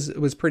just thought it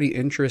was pretty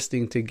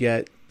interesting to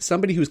get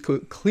somebody who's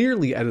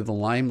clearly out of the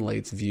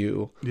limelight's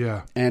view.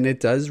 Yeah. And it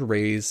does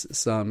raise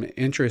some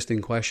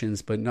interesting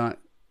questions, but not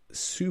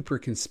super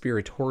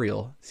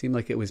conspiratorial. It seemed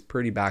like it was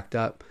pretty backed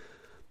up.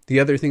 The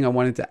other thing I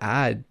wanted to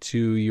add to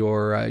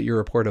your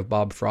report of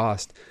Bob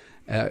Frost,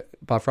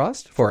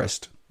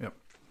 Forrest. Yep.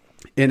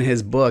 In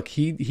his book,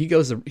 he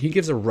gives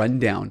a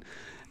rundown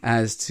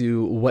as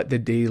to what the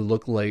day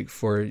looked like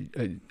for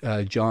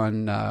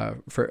John.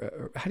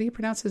 For how do you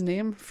pronounce his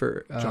name?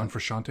 For John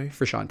Frusciante.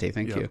 Frusciante,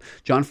 thank you,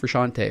 John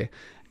Frusciante,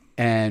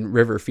 and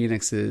River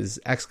Phoenix's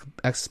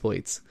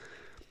exploits.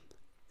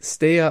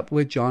 Stay up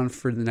with John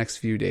for the next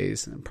few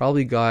days.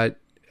 Probably got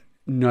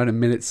not a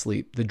minute's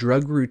sleep. The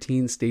drug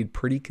routine stayed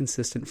pretty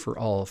consistent for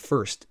all.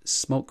 First,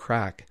 smoke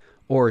crack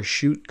or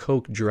shoot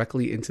coke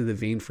directly into the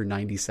vein for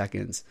 90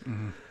 seconds.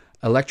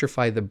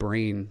 Electrify the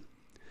brain.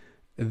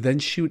 Then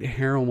shoot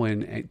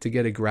heroin to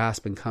get a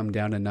grasp and come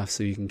down enough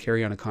so you can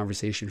carry on a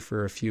conversation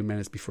for a few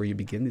minutes before you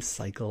begin the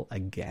cycle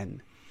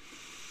again.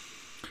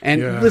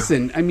 And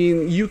listen, I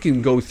mean, you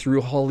can go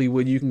through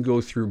Hollywood, you can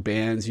go through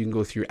bands, you can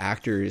go through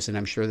actors, and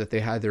I'm sure that they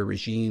had their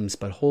regimes,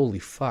 but holy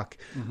fuck,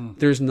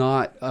 there's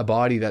not a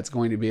body that's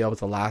going to be able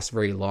to last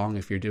very long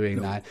if you're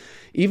doing that.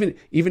 Even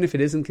if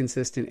it isn't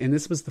consistent. And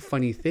this was the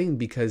funny thing,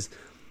 because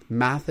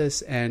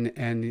Mathis and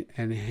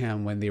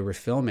him, when they were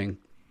filming,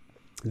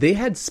 they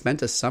had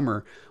spent a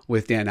summer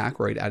with Dan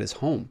Aykroyd at his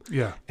home.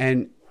 Yeah.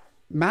 And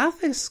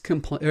Mathis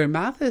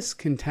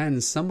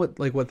contends somewhat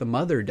like what the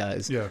mother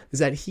does, is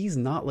that he's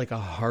not like a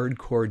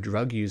hardcore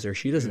drug user.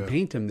 She doesn't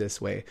paint him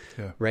this way,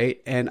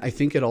 right? And I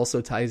think it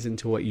also ties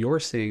into what you're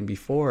saying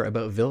before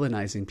about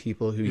villainizing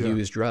people who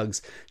use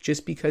drugs.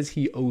 Just because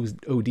he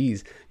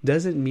ODs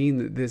doesn't mean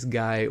that this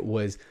guy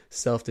was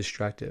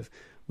self-destructive.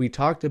 We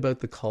talked about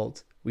the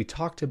cult. We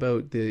talked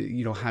about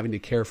the, having to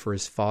care for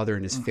his father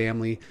and his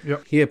family.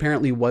 Yep. He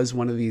apparently was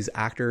one of these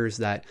actors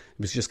that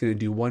was just going to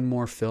do one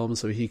more film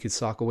so he could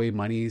sock away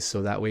money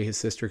so that way his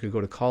sister could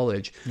go to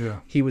college. Yeah.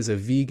 He was a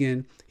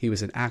vegan. He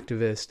was an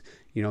activist.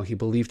 He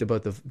believed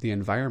about the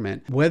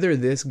environment. Whether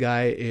this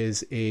guy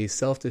is a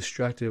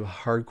self-destructive,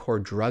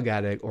 hardcore drug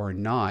addict or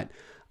not,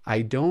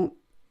 I don't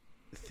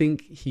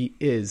think he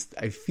is.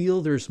 I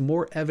feel there's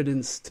more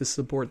evidence to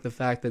support the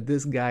fact that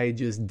this guy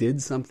just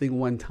did something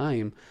one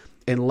time.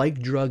 And like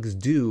drugs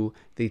do,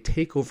 they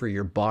take over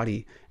your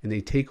body and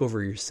they take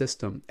over your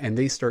system and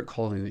they start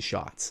calling the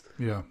shots.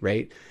 Yeah.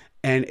 Right.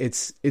 And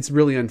it's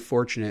really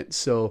unfortunate.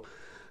 So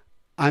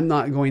I'm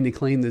not going to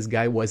claim this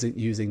guy wasn't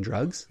using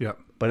drugs. Yeah.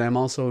 But I'm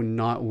also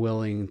not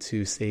willing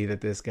to say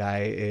that this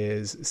guy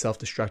is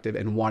self-destructive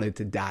and wanted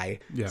to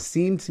die. Yeah.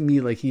 Seemed to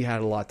me like he had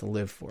a lot to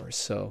live for.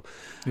 So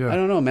I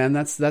don't know, man.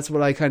 That's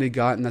what I kind of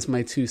got, and that's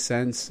my 2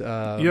 cents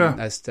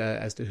as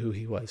to who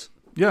he was.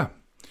 Yeah.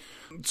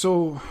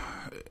 So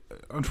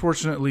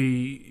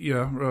unfortunately,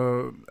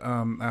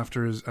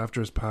 after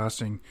his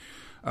passing,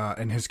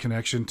 and his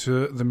connection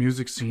to the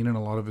music scene and a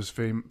lot of his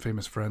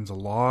famous friends,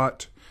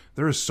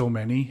 there is so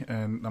many,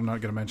 and I'm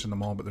not going to mention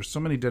them all, but there's so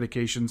many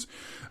dedications,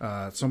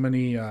 so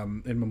many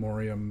in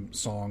memoriam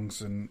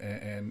songs and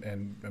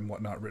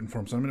whatnot written for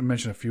him. So I'm going to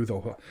mention a few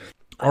though.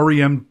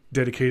 REM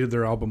dedicated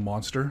their album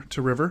Monster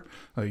to River.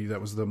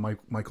 That was the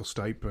Michael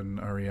Stipe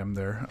and REM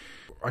there.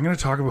 I'm going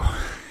to talk about.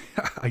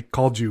 I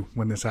called you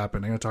when this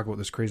happened. I'm going to talk about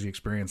this crazy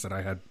experience that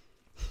I had.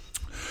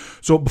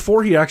 So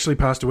before he actually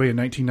passed away in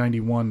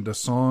 1991, the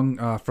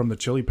song from the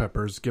Chili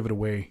Peppers, Give It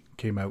Away,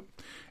 came out.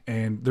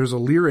 And there's a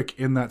lyric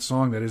in that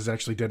song that is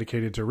actually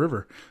dedicated to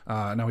River.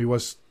 Now, he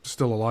was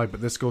still alive,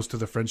 but this goes to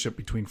the friendship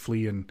between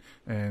Flea and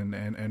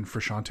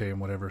Frusciante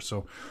and whatever.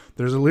 So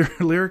there's a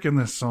lyric in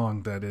this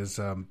song that is,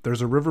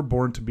 there's a river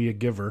born to be a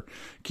giver,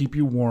 keep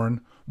you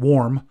warm,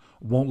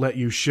 won't let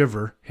you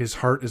shiver, his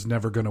heart is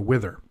never going to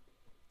wither.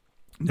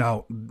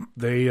 Now,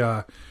 they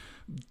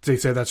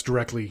say that's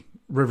directly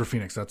River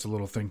Phoenix. That's a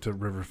little thing to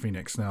River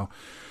Phoenix. Now,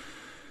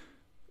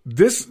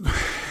 this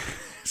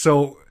is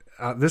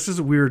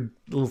a weird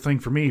little thing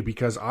for me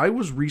because I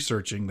was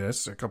researching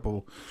this a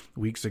couple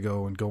weeks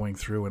ago and going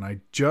through, and I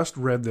just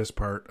read this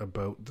part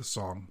about the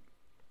song.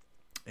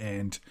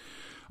 And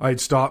I had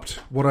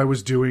stopped what I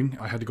was doing.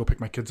 I had to go pick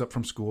my kids up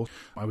from school.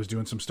 I was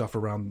doing some stuff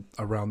around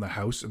the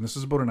house, and this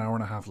is about an hour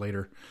and a half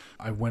later.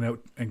 I went out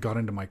and got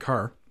into my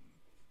car.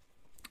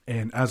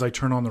 And as I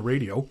turn on the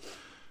radio,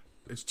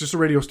 it's just a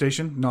radio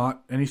station,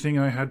 not anything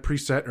I had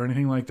preset or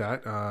anything like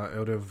that,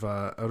 out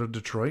of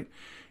Detroit.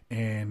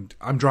 And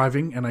I'm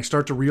driving, and I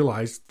start to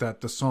realize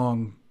that the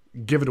song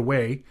 "Give It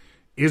Away"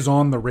 is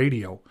on the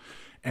radio.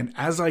 And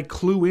as I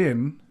clue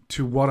in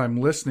to what I'm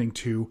listening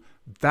to,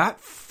 that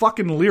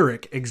fucking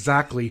lyric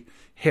exactly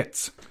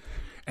hits.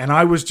 And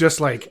I was just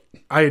like,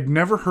 I had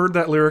never heard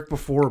that lyric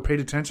before or paid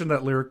attention to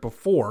that lyric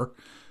before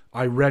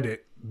I read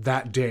it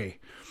that day.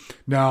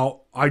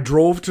 Now, I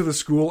drove to the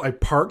school, I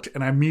parked,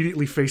 and I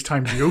immediately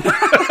FaceTimed you.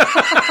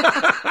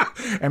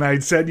 And I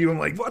said to you, I'm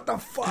like, what the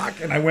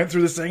fuck? And I went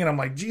through this thing, and I'm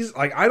like, geez,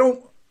 like, I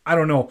don't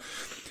know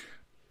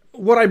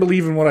what I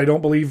believe and what I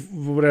don't believe,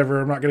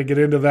 whatever. I'm not going to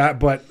get into that,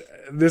 but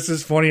this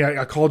is funny.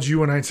 I called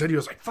you and I said to you,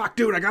 I was like, fuck,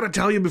 dude, I got to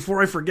tell you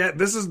before I forget.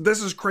 This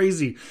is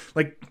crazy.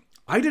 Like,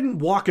 I didn't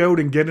walk out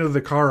and get into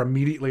the car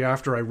immediately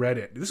after I read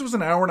it. This was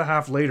an hour and a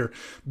half later.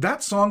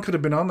 That song could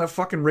have been on that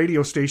fucking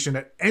radio station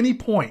at any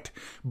point,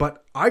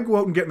 but I go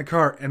out and get in the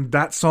car, and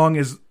that song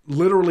is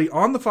literally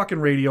on the fucking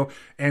radio,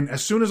 and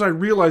as soon as I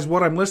realize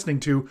what I'm listening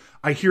to,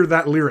 I hear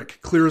that lyric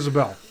clear as a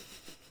bell.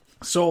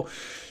 So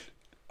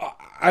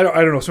I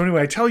don't know. So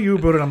anyway, I tell you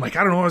about it. I'm like,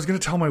 I don't know. I was going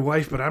to tell my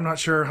wife, but I'm not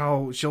sure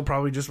how. She'll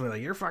probably just be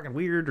like, you're fucking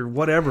weird or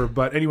whatever.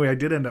 But anyway, I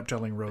did end up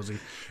telling Rosie,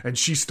 and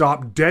she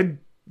stopped dead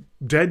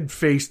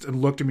faced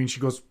and looked at me, and she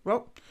goes,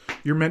 well,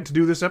 you're meant to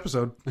do this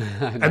episode.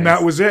 Nice. And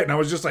that was it. And I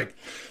was just like,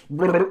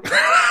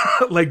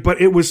 like, but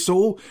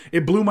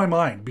it blew my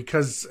mind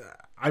because,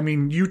 I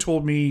mean, you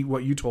told me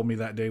what you told me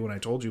that day when I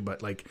told you,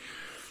 but like,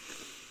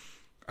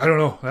 I don't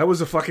know. That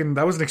was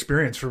an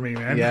experience for me,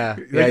 man. Yeah.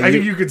 I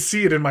think you could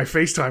see it in my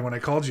FaceTime when I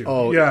called you.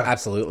 Oh, yeah,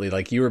 absolutely.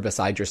 Like, you were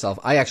beside yourself.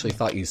 I actually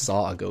thought you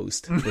saw a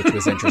ghost, which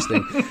was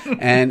interesting.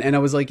 and I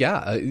was like, yeah,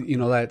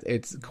 that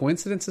it's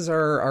coincidences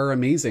are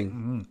amazing.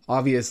 Mm-hmm.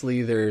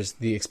 Obviously there's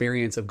the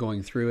experience of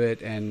going through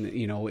it and,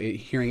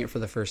 hearing it for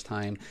the first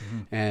time.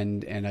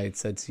 Mm-hmm. And I had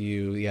said to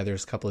you, yeah,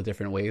 there's a couple of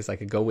different ways I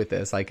could go with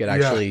this. I could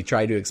actually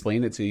try to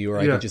explain it to you, or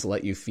I could just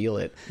let you feel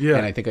it. Yeah.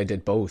 And I think I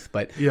did both,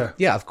 but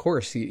yeah, of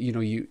course,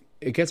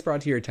 it gets brought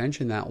to your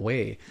attention that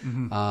way.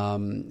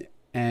 Mm-hmm.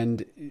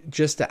 And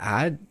just to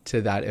add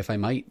to that, if I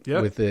might,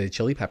 with the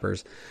Chili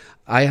Peppers,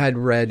 I had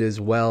read as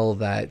well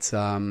that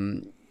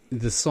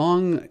the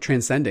song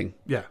Transcending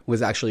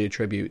was actually a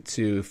tribute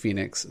to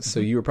Phoenix. So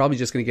you were probably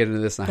just going to get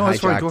into this and I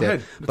hijacked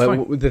it.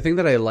 But the thing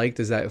that I liked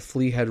is that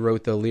Flea had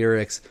wrote the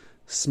lyrics,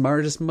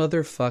 smartest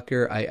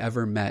motherfucker I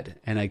ever met,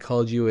 and I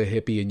called you a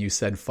hippie and you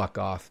said fuck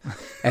off.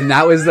 And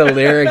that was the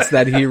lyrics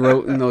that he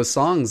wrote in those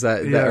songs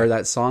or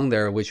that song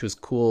there, which was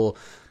cool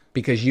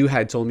because you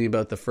had told me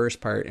about the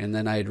first part, and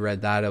then I had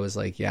read that. I was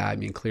like, yeah, I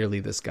mean, clearly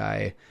this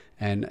guy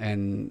and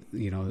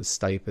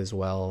Stipe as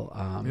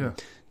well.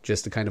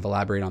 Just to kind of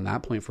elaborate on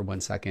that point for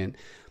 1 second,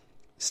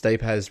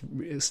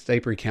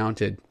 Stipe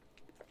recounted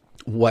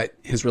what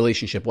his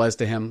relationship was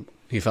to him.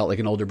 He felt like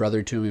an older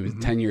brother to him. He was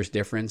 10 years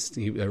difference.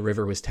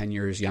 River was 10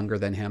 years younger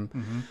than him.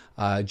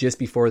 Mm-hmm. Just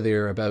before they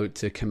were about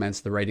to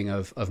commence the writing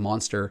of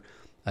Monster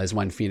is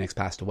when Phoenix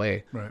passed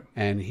away. Right.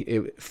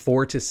 And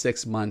 4 to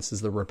 6 months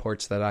is the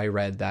reports that I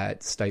read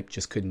that Stipe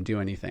just couldn't do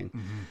anything.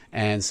 Mm-hmm.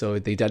 And so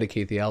they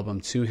dedicate the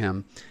album to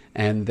him.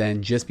 And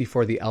then just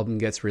before the album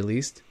gets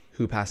released,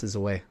 who passes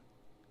away?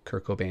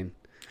 Kurt Cobain.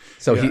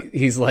 So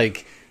he's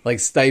like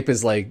Stipe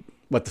is like,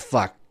 what the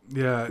fuck?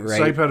 Yeah,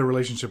 right? Stipe had a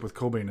relationship with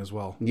Cobain as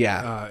well.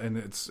 Yeah, and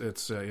it's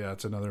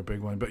another big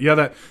one. But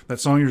yeah, that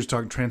song you're just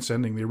talking,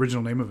 Transcending, the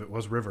original name of it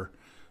was River.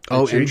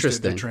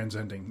 Interesting.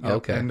 Transcending.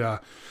 Okay. And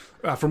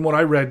from what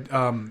I read,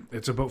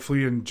 it's about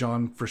Flea and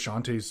John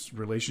Frusciante's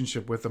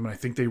relationship with him, and I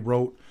think they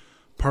wrote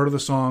part of the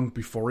song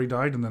before he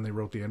died, and then they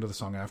wrote the end of the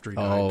song after he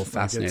died. Oh,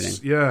 fascinating.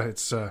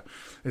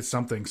 It's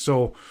something.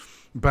 So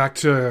back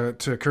to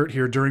Kurt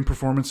here. During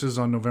performances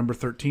on November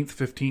 13th,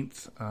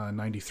 15th,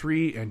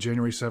 93, and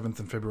January 7th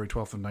and February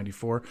 12th of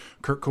 94,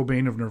 Kurt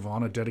Cobain of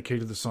Nirvana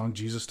dedicated the song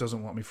Jesus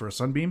Doesn't Want Me for a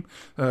Sunbeam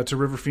to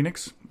River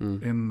Phoenix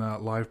in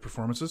live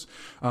performances.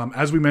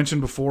 As we mentioned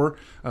before,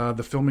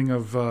 the filming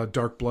of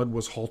Dark Blood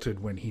was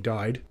halted when he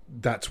died.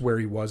 That's where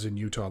he was in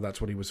Utah.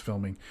 That's what he was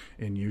filming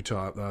in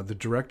Utah. The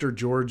director,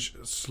 George...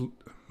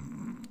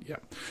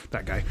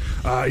 that guy.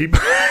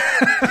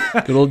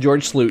 Good old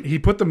George Sloot. He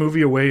put the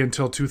movie away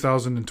until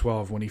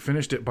 2012 when he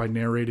finished it by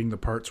narrating the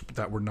parts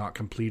that were not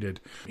completed.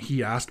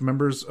 He asked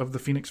members of the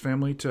Phoenix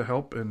family to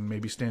help and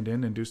maybe stand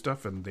in and do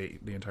stuff, and the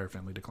entire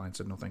family declined,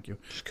 said no thank you.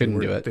 Just couldn't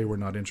do it. They were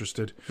not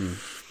interested.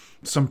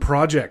 Some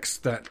projects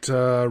that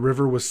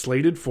River was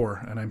slated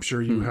for, and I'm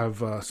sure you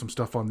have some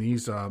stuff on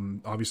these.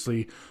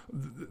 Obviously,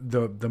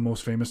 the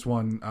most famous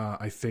one,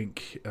 I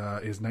think,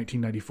 is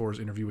 1994's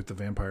Interview with the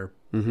Vampire.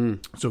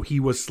 Mm-hmm. So he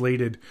was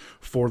slated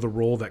for the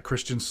role that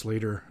Christian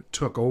Slater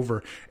took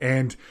over.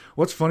 And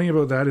what's funny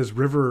about that is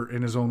River,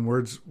 in his own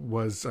words,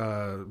 was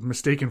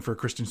mistaken for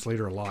Christian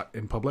Slater a lot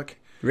in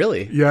public.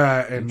 Really?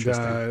 Yeah,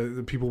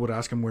 and people would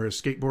ask him where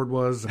his skateboard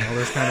was and all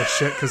this kind of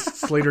shit, because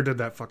Slater did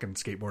that fucking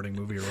skateboarding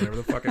movie or whatever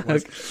the fuck it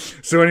was.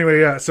 So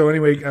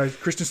anyway,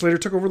 Christian Slater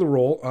took over the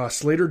role.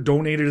 Slater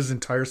donated his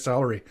entire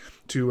salary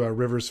to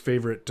River's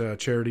favorite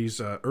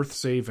charities, Earth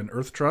Save and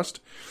Earth Trust.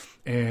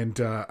 And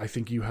I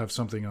think you have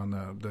something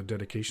on the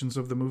dedications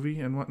of the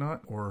movie and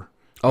whatnot, or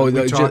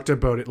we talked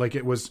about it like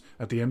it was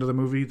at the end of the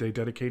movie. They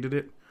dedicated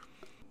it.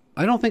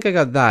 I don't think I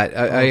got that.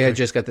 I had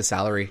just got the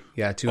salary.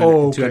 Yeah,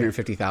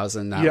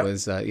 250,000. That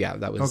was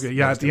that was okay.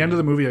 Yeah, at the end of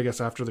the movie, I guess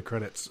after the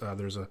credits,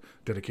 there's a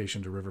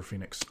dedication to River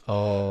Phoenix.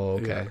 Oh,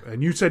 okay. Yeah.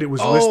 And you said it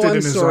was listed in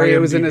his IMDb. It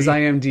was in his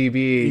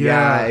IMDb.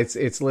 Yeah,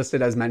 it's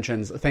listed as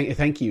mentions.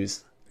 Thank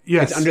yous.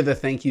 Yes. It's under the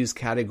thank yous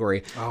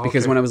category.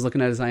 Because when I was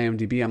looking at his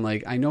IMDb, I'm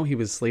like, I know he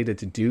was slated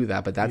to do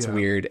that, but that's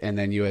weird. And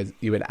then you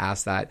had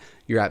asked that.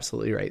 You're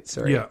absolutely right.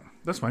 Sorry. Yeah.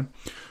 That's fine.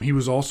 He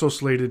was also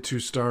slated to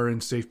star in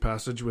Safe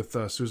Passage with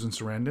Susan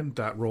Sarandon.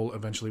 That role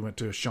eventually went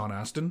to Sean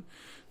Astin.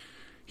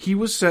 He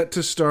was set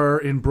to star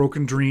in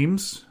Broken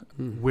Dreams,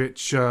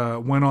 which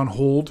went on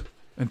hold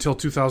until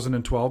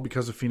 2012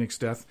 because of Phoenix's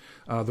death.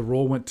 The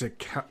role went to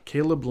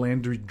Caleb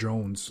Landry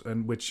Jones,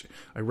 and which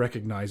I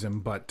recognize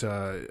him, but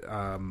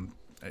I don't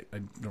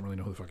really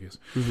know who the fuck he is.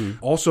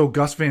 Also,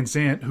 Gus Van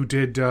Sant, who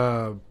did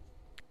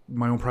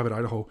My Own Private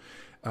Idaho,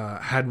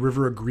 had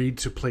River agreed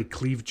to play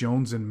Cleve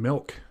Jones in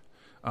Milk.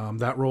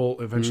 That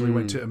role eventually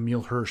went to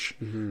Emile Hirsch,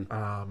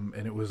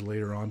 and it was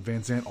later on.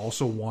 Van Sant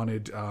also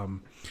wanted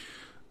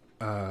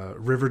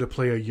River to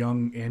play a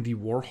young Andy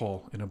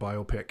Warhol in a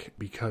biopic,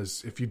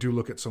 because if you do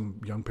look at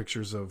some young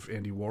pictures of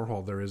Andy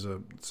Warhol, there is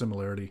a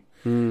similarity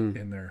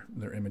in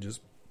their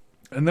images.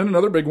 And then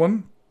another big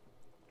one,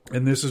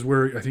 and this is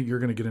where I think you're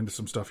going to get into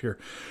some stuff here.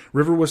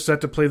 River was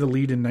set to play the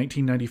lead in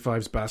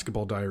 1995's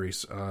Basketball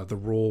Diaries. The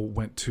role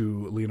went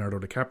to Leonardo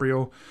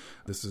DiCaprio.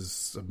 This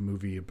is a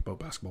movie about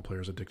basketball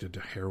players addicted to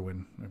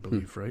heroin, I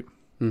believe, right?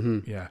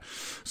 Yeah.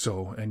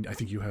 So, and I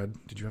think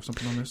did you have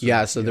something on this?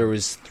 Yeah, so there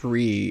was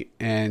 3,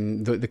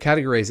 and the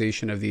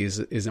categorization of these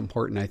is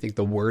important. I think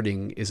the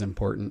wording is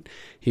important.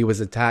 He was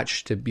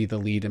attached to be the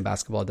lead in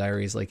Basketball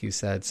Diaries, like you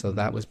said, so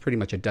that was pretty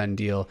much a done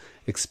deal.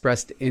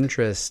 Expressed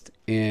interest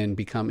in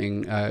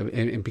becoming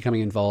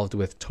involved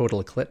with Total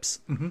Eclipse.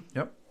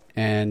 Yep.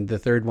 And the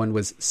third one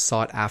was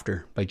Sought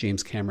After by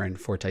James Cameron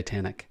for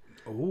Titanic.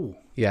 Oh.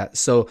 Yeah,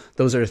 so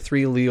those are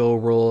 3 Leo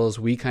roles.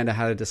 We kind of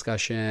had a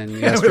discussion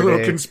yesterday. We had a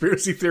little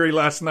conspiracy theory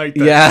last night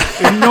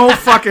that in no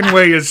fucking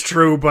way is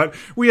true, but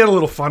we had a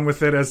little fun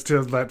with it as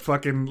to that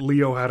fucking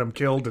Leo had him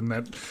killed, and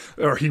that,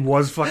 or he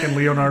was fucking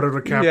Leonardo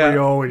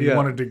DiCaprio, and he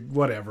wanted to,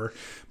 whatever.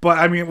 But,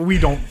 I mean, we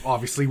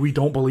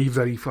don't believe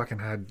that he fucking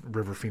had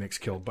River Phoenix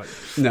killed, but...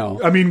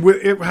 No. I mean,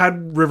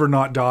 had River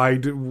not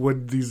died,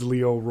 would these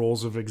Leo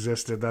roles have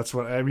existed? That's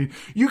what, I mean,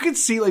 you could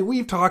see, like,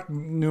 we've talked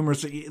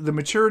numerous, the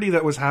maturity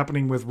that was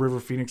happening with River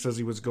Phoenix as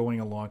he was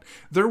going along.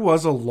 There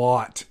was a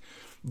lot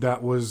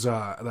that was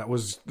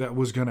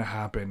going to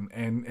happen,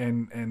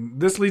 and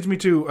this leads me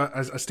to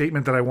a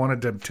statement that I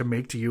wanted to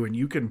make to you, and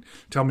you can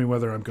tell me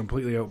whether I'm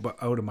completely out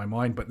of my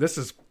mind. But this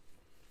is,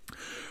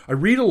 I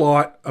read a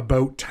lot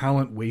about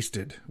talent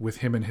wasted with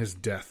him and his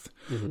death,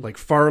 like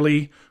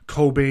Farley,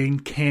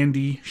 Cobain,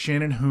 Candy,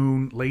 Shannon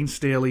Hoon, Lane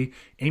Staley,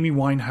 Amy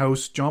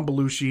Winehouse, John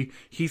Belushi,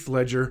 Heath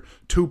Ledger,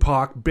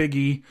 Tupac,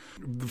 Biggie.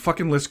 The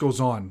fucking list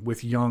goes on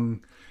with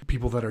young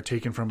people that are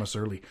taken from us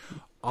early.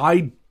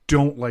 I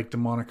don't like the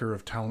moniker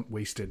of talent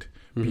wasted,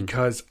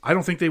 because I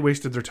don't think they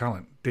wasted their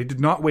talent. They did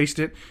not waste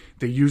it.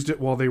 They used it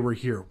while they were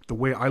here. The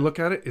way I look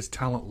at it is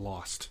talent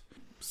lost.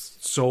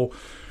 So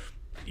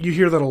you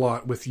hear that a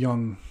lot with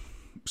young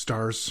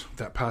stars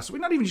that pass away.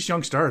 Not even just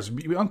young stars,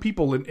 young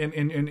people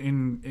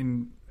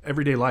in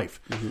everyday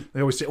life.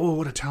 They always say, "Oh,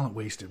 what a talent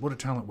wasted! What a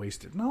talent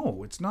wasted!"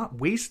 No, it's not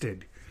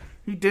wasted.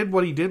 He did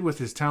what he did with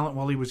his talent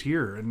while he was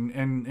here,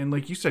 and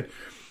like you said,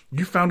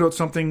 you found out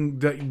something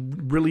that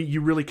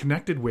you really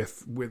connected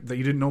with that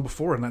you didn't know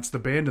before, and that's the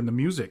band and the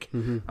music.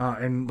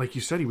 And like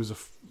you said, he was a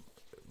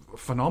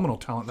phenomenal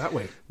talent that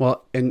way.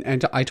 Well,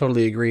 and I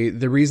totally agree.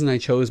 The reason I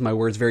chose my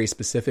words very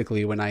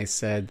specifically when I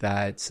said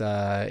that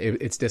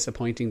it's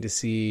disappointing to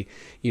see,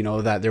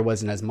 that there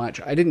wasn't as much,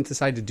 I didn't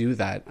decide to do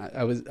that.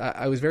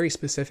 I was very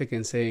specific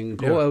in saying,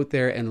 go out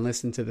there and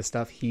listen to the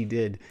stuff he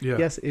did. Yeah.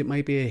 Yes, it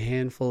might be a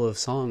handful of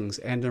songs,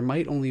 and there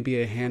might only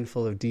be a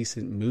handful of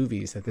decent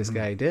movies that this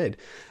guy did.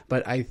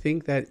 But I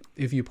think that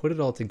if you put it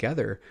all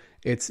together,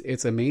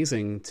 it's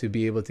amazing to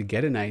be able to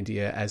get an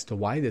idea as to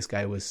why this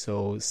guy was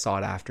so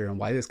sought after and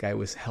why this guy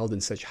was held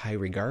in such high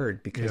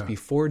regard. Because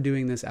before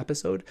doing this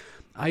episode,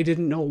 I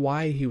didn't know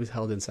why he was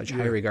held in such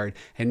high regard.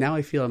 And now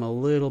I feel I'm a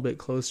little bit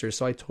closer.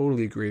 So I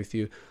totally agree with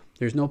you.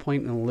 There's no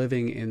point in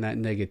living in that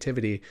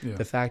negativity. Yeah.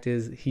 The fact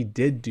is, he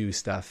did do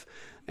stuff.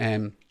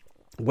 And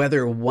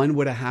whether one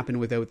would have happened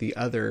without the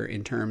other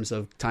in terms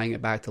of tying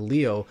it back to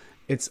Leo,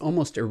 it's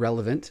almost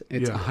irrelevant.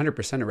 It's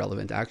 100%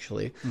 irrelevant,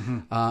 actually.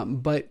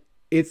 But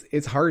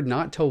it's hard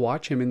not to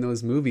watch him in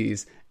those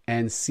movies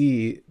and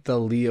see the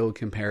Leo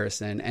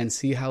comparison and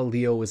see how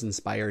Leo was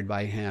inspired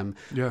by him.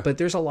 Yeah. But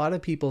there's a lot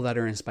of people that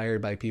are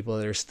inspired by people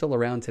that are still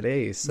around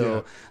today.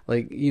 So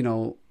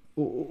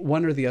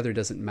one or the other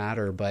doesn't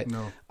matter, but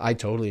I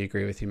totally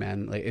agree with you,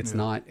 man. Like it's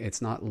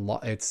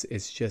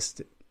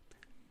just,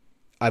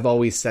 I've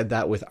always said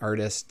that with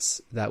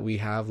artists that we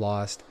have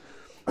lost.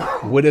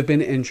 Would have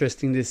been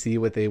interesting to see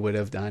what they would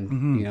have done.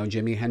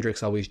 Jimi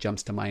Hendrix always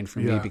jumps to mind for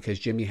me, because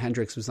Jimi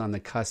Hendrix was on the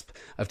cusp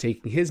of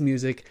taking his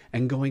music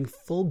and going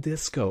full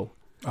disco.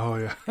 Oh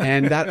yeah.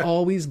 And that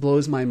always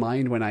blows my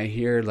mind when I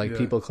hear like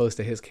people close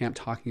to his camp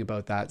talking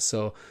about that.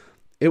 So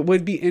it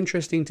would be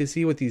interesting to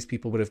see what these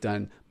people would have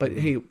done. But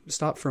hey,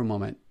 stop for a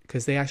moment,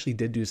 because they actually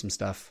did do some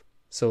stuff.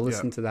 So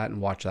listen to that and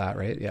watch that,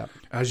 right? Yeah.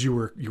 As you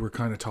were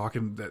kind of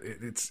talking, that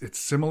it's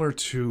similar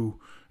to,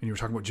 and you were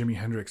talking about Jimi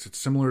Hendrix. It's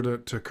similar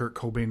to Kurt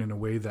Cobain in a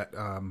way that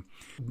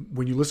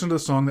when you listen to the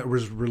song that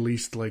was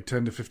released like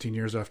 10 to 15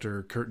 years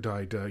after Kurt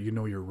died, You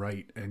Know You're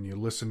Right, and you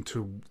listen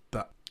to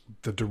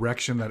the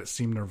direction that it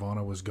seemed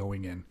Nirvana was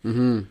going in.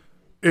 Mm-hmm.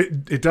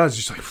 It does.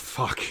 Just like,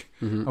 fuck.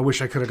 Mm-hmm. I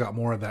wish I could have got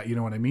more of that. You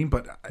know what I mean?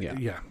 But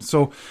yeah.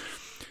 So,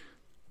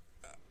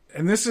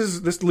 and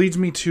this leads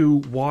me to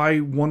why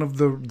one of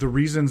the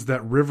reasons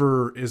that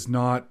River is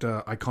not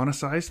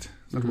iconicized. Is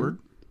that a word?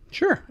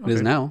 Sure, it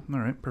is now. All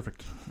right,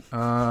 perfect.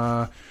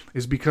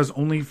 Is because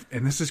only,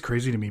 and this is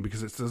crazy to me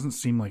because it doesn't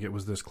seem like it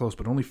was this close,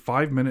 but only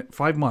 5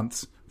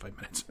 months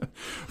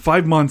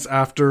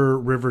after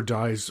River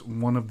dies,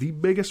 one of the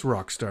biggest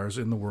rock stars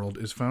in the world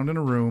is found in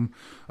a room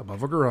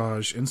above a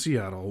garage in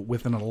Seattle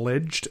with an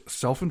alleged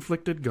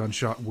self-inflicted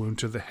gunshot wound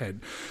to the head.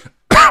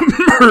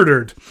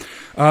 Murdered.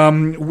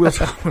 We'll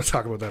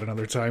talk about that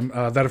another time.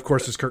 That, of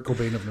course, is Kurt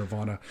Cobain of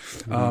Nirvana.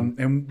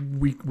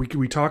 And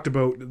we talked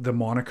about the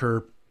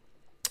moniker,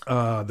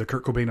 the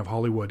Kurt Cobain of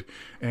Hollywood,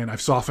 and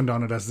I've softened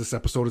on it as this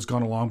episode has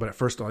gone along. But at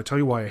first, I'll tell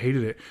you why I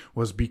hated it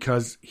was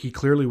because he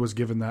clearly was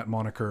given that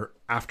moniker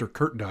after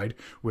Kurt died,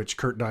 which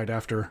Kurt died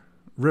after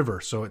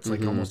River, so it's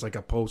like almost like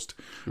a post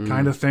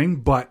kind of thing.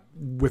 But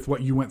with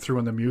what you went through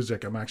in the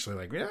music, I'm actually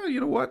like, yeah,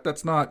 you know what?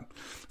 It's not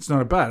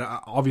a bad.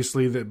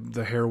 Obviously,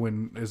 the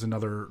heroin is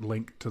another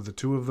link to the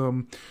two of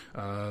them.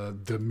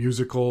 The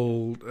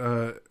musical,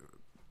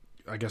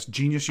 I guess,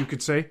 genius, you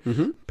could say.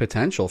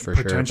 Potential for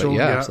sure. But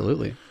yeah,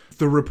 absolutely.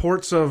 The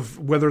reports of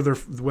whether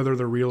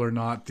they're real or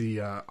not,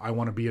 I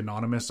want to be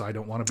anonymous, I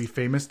don't want to be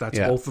famous. That's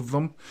both of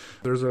them.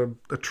 There's a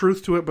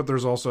truth to it, but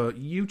there's also,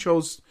 you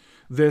chose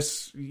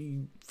this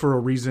for a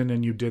reason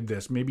and you did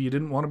this. Maybe you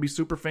didn't want to be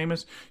super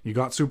famous. You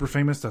got super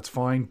famous. That's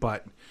fine.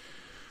 But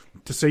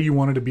to say you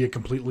wanted to be a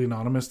completely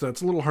anonymous,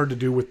 that's a little hard to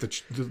do with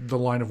the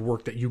line of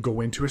work that you go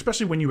into,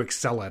 especially when you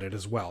excel at it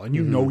as well. And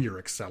you know you're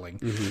excelling.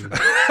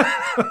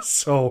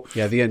 So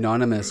yeah, the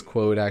anonymous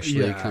quote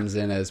actually comes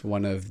in as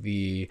one of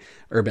the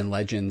urban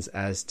legends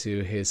as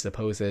to his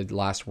supposed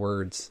last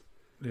words.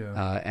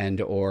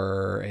 And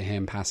or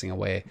him passing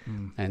away.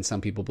 And some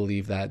people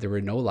believe that there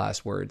were no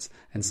last words.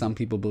 And some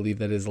people believe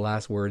that his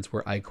last words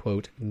were, I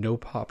quote, "No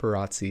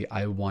paparazzi,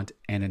 I want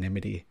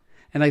anonymity."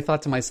 And I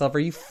thought to myself, are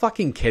you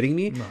fucking kidding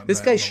me? This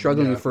guy's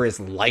struggling for his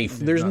life.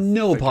 There's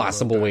no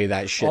possible way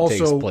that shit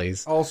takes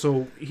place.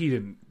 Also,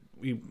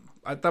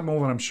 at that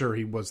moment, I'm sure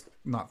he was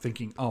not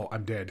thinking, oh,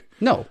 I'm dead.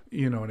 No.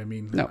 You know what I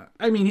mean? No.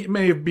 I mean, it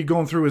may be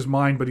going through his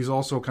mind, but he's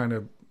also kind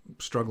of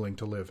struggling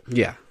to live.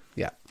 Yeah.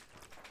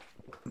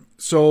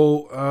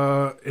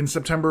 So, in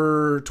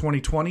September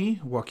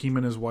 2020, Joaquin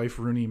and his wife,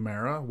 Rooney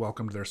Mara,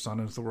 welcomed their son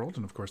into the world,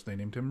 and of course, they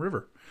named him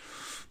River,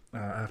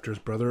 after his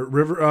brother.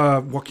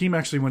 Joaquin,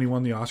 actually, when he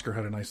won the Oscar,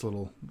 had a nice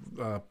little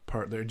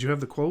part there. Do you have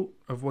the quote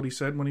of what he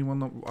said when he won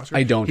the Oscar?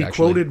 I don't, He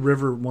quoted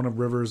one of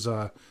River's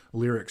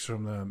lyrics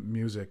from the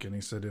music, and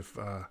he said, if...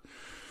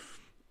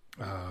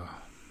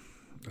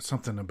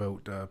 something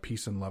about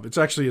peace and love. It's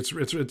actually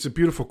it's a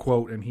beautiful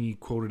quote, and he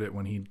quoted it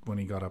when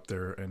he got up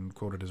there and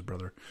quoted his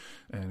brother,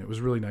 and it was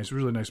really nice.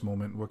 Really nice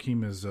moment.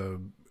 Joaquin is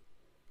an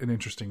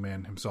interesting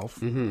man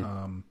himself.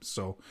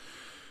 So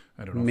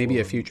I don't know. Maybe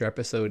a future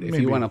episode, if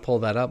you want to pull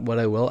that up. What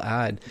I will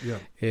add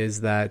is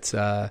that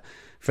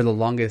for the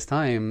longest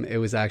time, it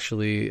was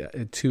actually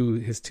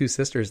his two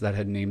sisters that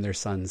had named their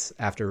sons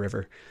after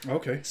River.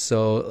 Okay.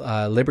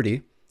 So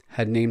Liberty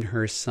had named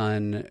her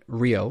son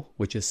Rio,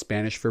 which is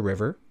Spanish for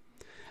river.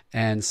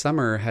 And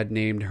Summer had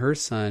named her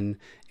son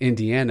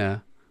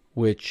Indiana,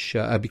 which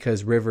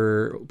because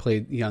River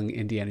played young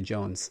Indiana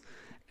Jones.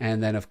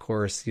 And then, of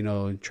course,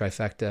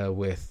 trifecta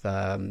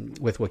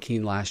with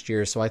Joaquin last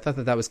year. So I thought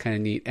that was kind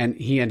of neat. And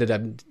he ended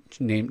up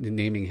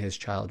naming his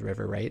child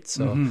River, right?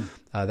 So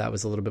that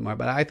was a little bit more.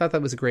 But I thought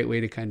that was a great way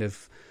to kind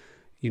of,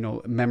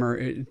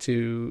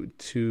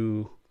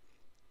 to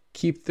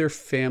keep their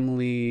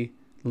family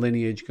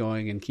lineage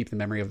going and keep the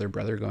memory of their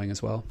brother going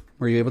as well.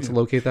 Were you able to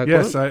locate that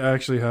quote? Yes, I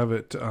actually have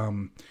it.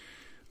 I'm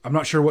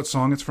not sure what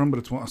song it's from, but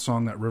it's a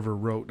song that River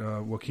wrote.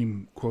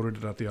 Joaquin quoted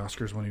it at the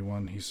Oscars when he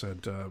won. He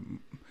said,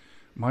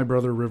 my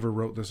brother River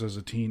wrote this as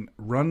a teen.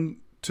 Run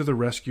to the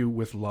rescue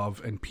with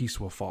love and peace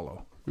will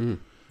follow.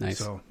 Nice.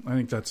 So I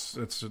think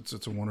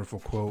it's a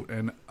wonderful quote.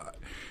 And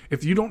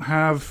if you don't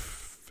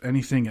have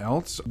anything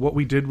else, what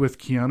we did with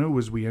Keanu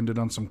was we ended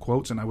on some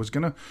quotes, and I was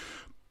going to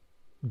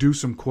do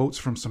some quotes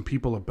from some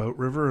people about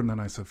River, and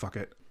then I said, fuck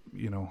it.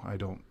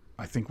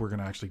 I think we're going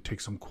to actually take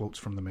some quotes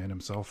from the man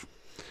himself.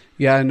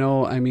 Yeah,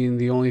 no, I mean,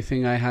 the only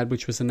thing I had,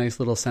 which was a nice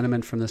little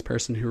sentiment from this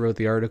person who wrote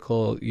the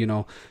article, she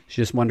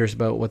just wonders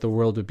about what the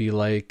world would be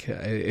like.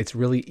 It's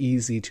really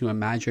easy to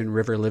imagine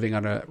River living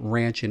on a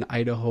ranch in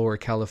Idaho or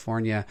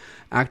California,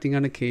 acting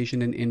on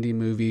occasion in indie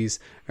movies,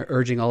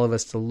 urging all of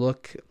us to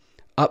look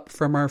up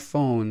from our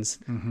phones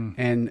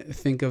and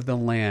think of the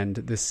land,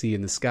 the sea,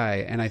 and the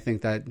sky. And I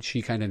think that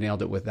she kind of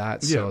nailed it with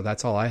that. So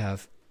that's all I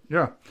have.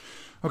 Yeah.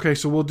 Okay,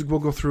 so we'll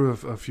go through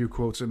a few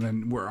quotes, and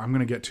then where I'm going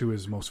to get to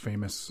his most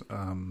famous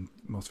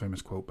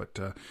quote. But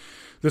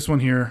this one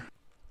here,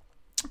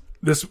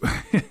 this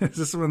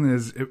one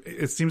is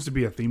it seems to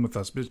be a theme with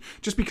us, but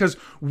just because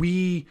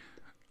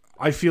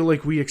I feel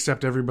like we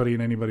accept everybody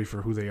and anybody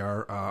for who they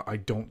are.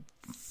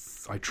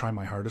 I try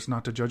my hardest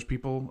not to judge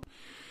people,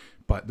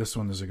 but this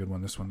one is a good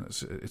one. This one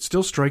is, it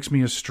still strikes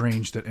me as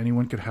strange that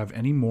anyone could have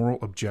any moral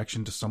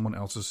objection to someone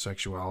else's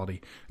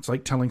sexuality. It's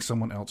like telling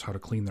someone else how to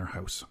clean their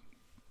house.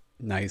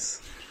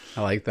 Nice.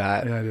 I like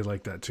that. Yeah, I did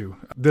like that too.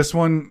 This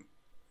one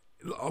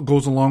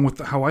goes along with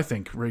how I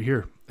think right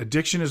here.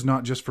 Addiction is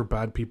not just for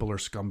bad people or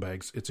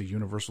scumbags. It's a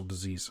universal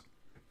disease.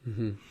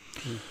 Mm-hmm.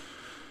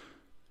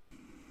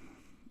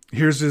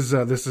 Here's his.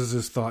 This is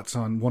his thoughts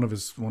on one of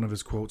his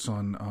quotes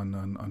on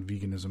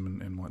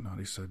veganism and whatnot.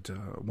 He said,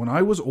 "When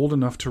I was old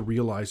enough to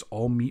realize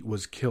all meat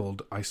was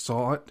killed, I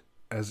saw it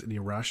as an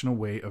irrational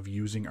way of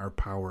using our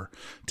power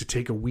to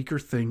take a weaker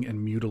thing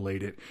and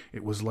mutilate it.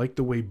 It was like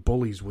the way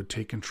bullies would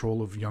take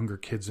control of younger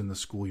kids in the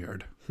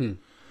schoolyard."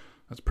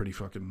 That's pretty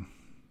fucking.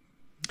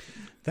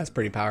 That's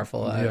pretty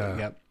powerful. Yeah.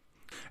 Yep.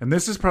 And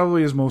this is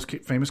probably his most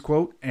famous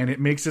quote, and it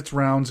makes its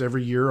rounds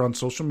every year on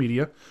social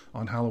media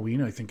on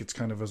Halloween. I think it's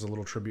kind of as a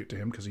little tribute to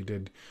him because he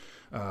did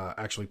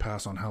actually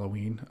pass on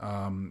Halloween.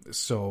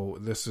 So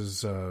this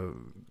is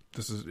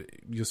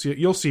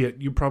you'll see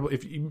it. You've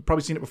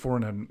probably seen it before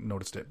and haven't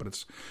noticed it, but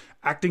it's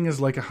acting is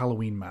like a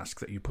Halloween mask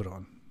that you put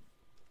on.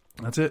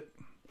 That's it.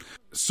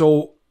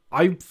 So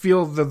I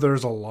feel that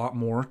there's a lot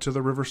more to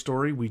the River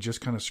story. We just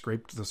kind of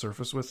scraped the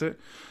surface with it.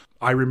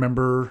 I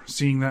remember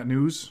seeing that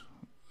news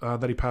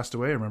that he passed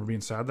away. I remember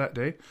being sad that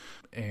day.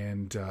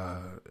 And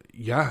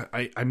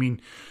I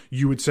mean,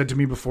 you had said to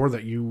me before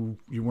that you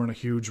weren't a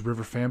huge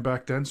River fan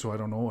back then, so I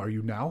don't know. Are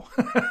you now?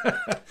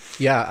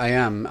 Yeah, I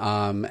am.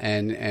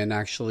 And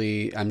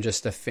actually, I'm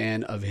just a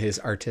fan of his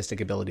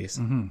artistic abilities.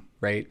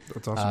 Right?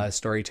 That's awesome.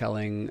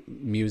 Storytelling,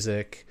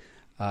 music,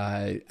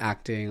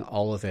 acting,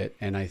 all of it.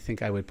 And I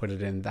think I would put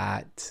it in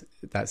that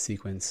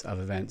sequence of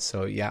events.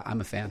 So yeah,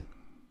 I'm a fan.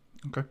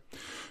 Okay.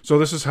 So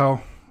this is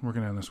how we're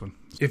going to end this one.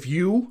 If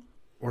you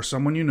or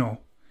someone you know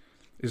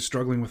is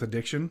struggling with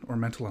addiction or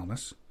mental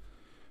illness,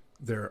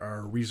 there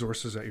are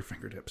resources at your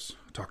fingertips.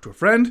 Talk to a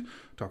friend,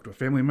 talk to a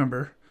family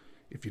member.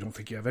 If you don't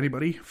think you have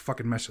anybody,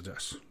 fucking message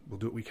us. We'll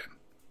do what we can.